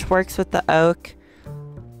 the orange works with the oak.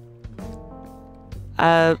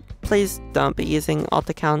 Please don't be using alt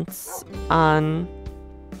accounts on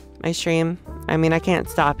my stream. I mean, I can't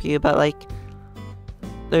stop you, but like,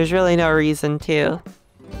 there's really no reason to.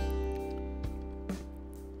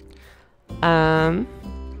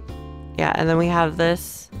 Yeah, and then we have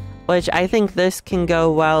this, which I think this can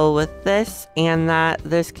go well with this, and that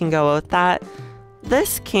this can go with that.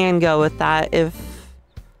 This can go with that if...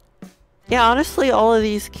 Yeah, honestly, all of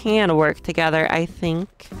these can work together, I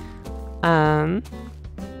think.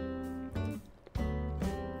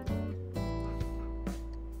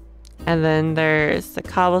 And then there's the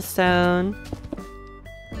cobblestone.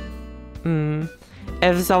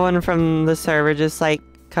 If someone from the server just like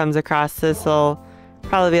comes across this, they'll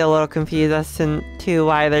probably be a little confused as to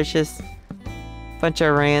why there's just a bunch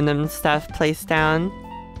of random stuff placed down.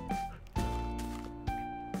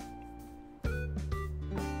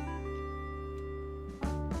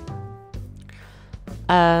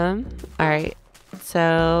 Alright,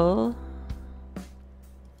 so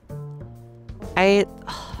I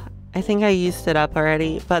think I used it up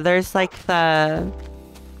already, but there's like the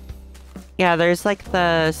Yeah, there's like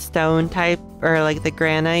the stone type or like the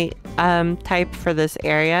granite type for this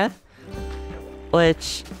area,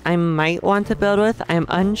 which I might want to build with. I'm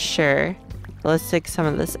unsure. Let's take some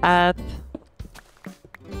of this up.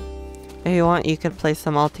 If you want, you could place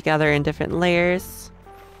them all together in different layers.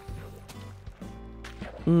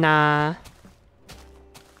 Nah.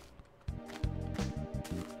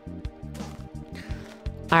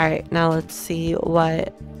 Alright, now let's see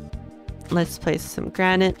what... Let's place some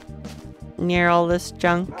granite near all this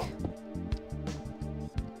junk.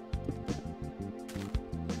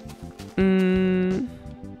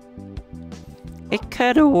 It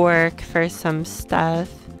could work for some stuff.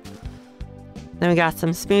 Then we got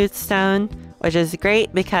some smooth stone, which is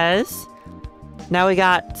great because now we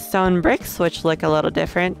got stone bricks, which look a little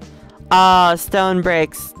different. Oh, stone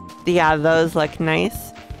bricks. Yeah, those look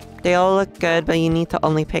nice. They all look good, but you need to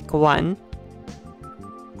only pick one.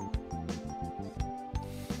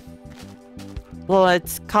 Well,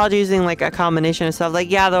 it's called using like a combination of stuff.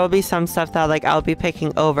 Like, yeah, there will be some stuff that like I'll be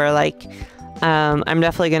picking over. Like, I'm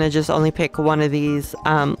definitely gonna just only pick one of these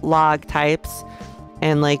log types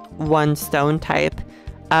and like one stone type.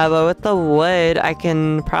 But with the wood, I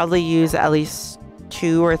can probably use at least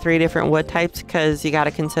 2 or 3 different wood types because you got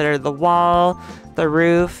to consider the wall, the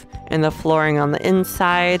roof, and the flooring on the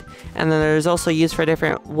inside. And then there's also use for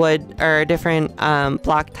different wood or different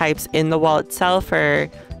block types in the wall itself for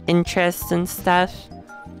interest and stuff.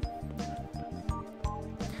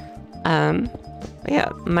 Yeah,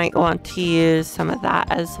 might want to use some of that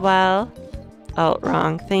as well. Oh,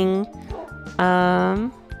 wrong thing. I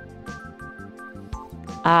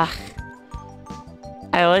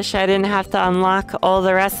wish I didn't have to unlock all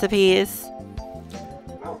the recipes.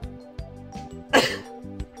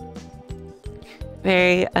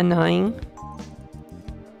 Very annoying.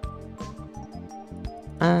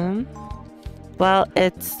 Well,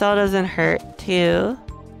 it still doesn't hurt to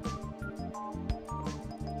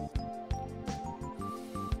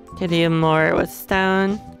do more with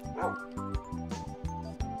stone.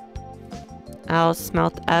 I'll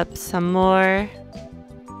smelt up some more.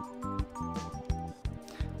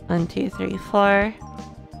 1, 2, 3, 4.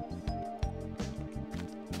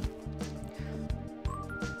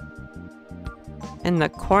 In the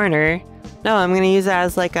corner. No, I'm gonna use it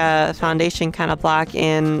as like a foundation kind of block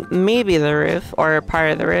in maybe the roof or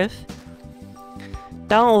part of the roof.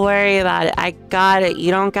 Don't worry about it. I got it.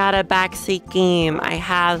 You don't got a backseat game. I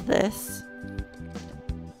have this.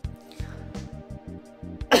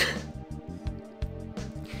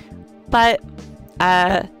 But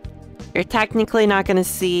you're technically not gonna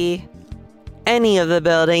see any of the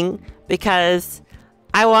building because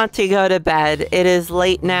I want to go to bed. It is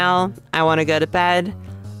late now. I want to go to bed.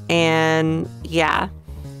 And yeah,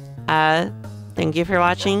 thank you for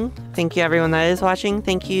watching. Thank you everyone that is watching.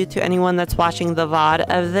 Thank you to anyone that's watching the VOD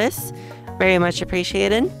of this. Very much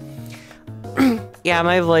appreciated. Yeah,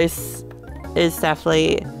 my voice is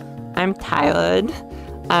definitely, I'm tired.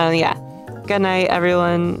 Yeah, good night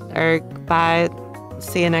everyone, or bye.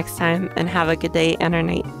 See you next time and have a good day and or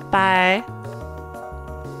night. Bye.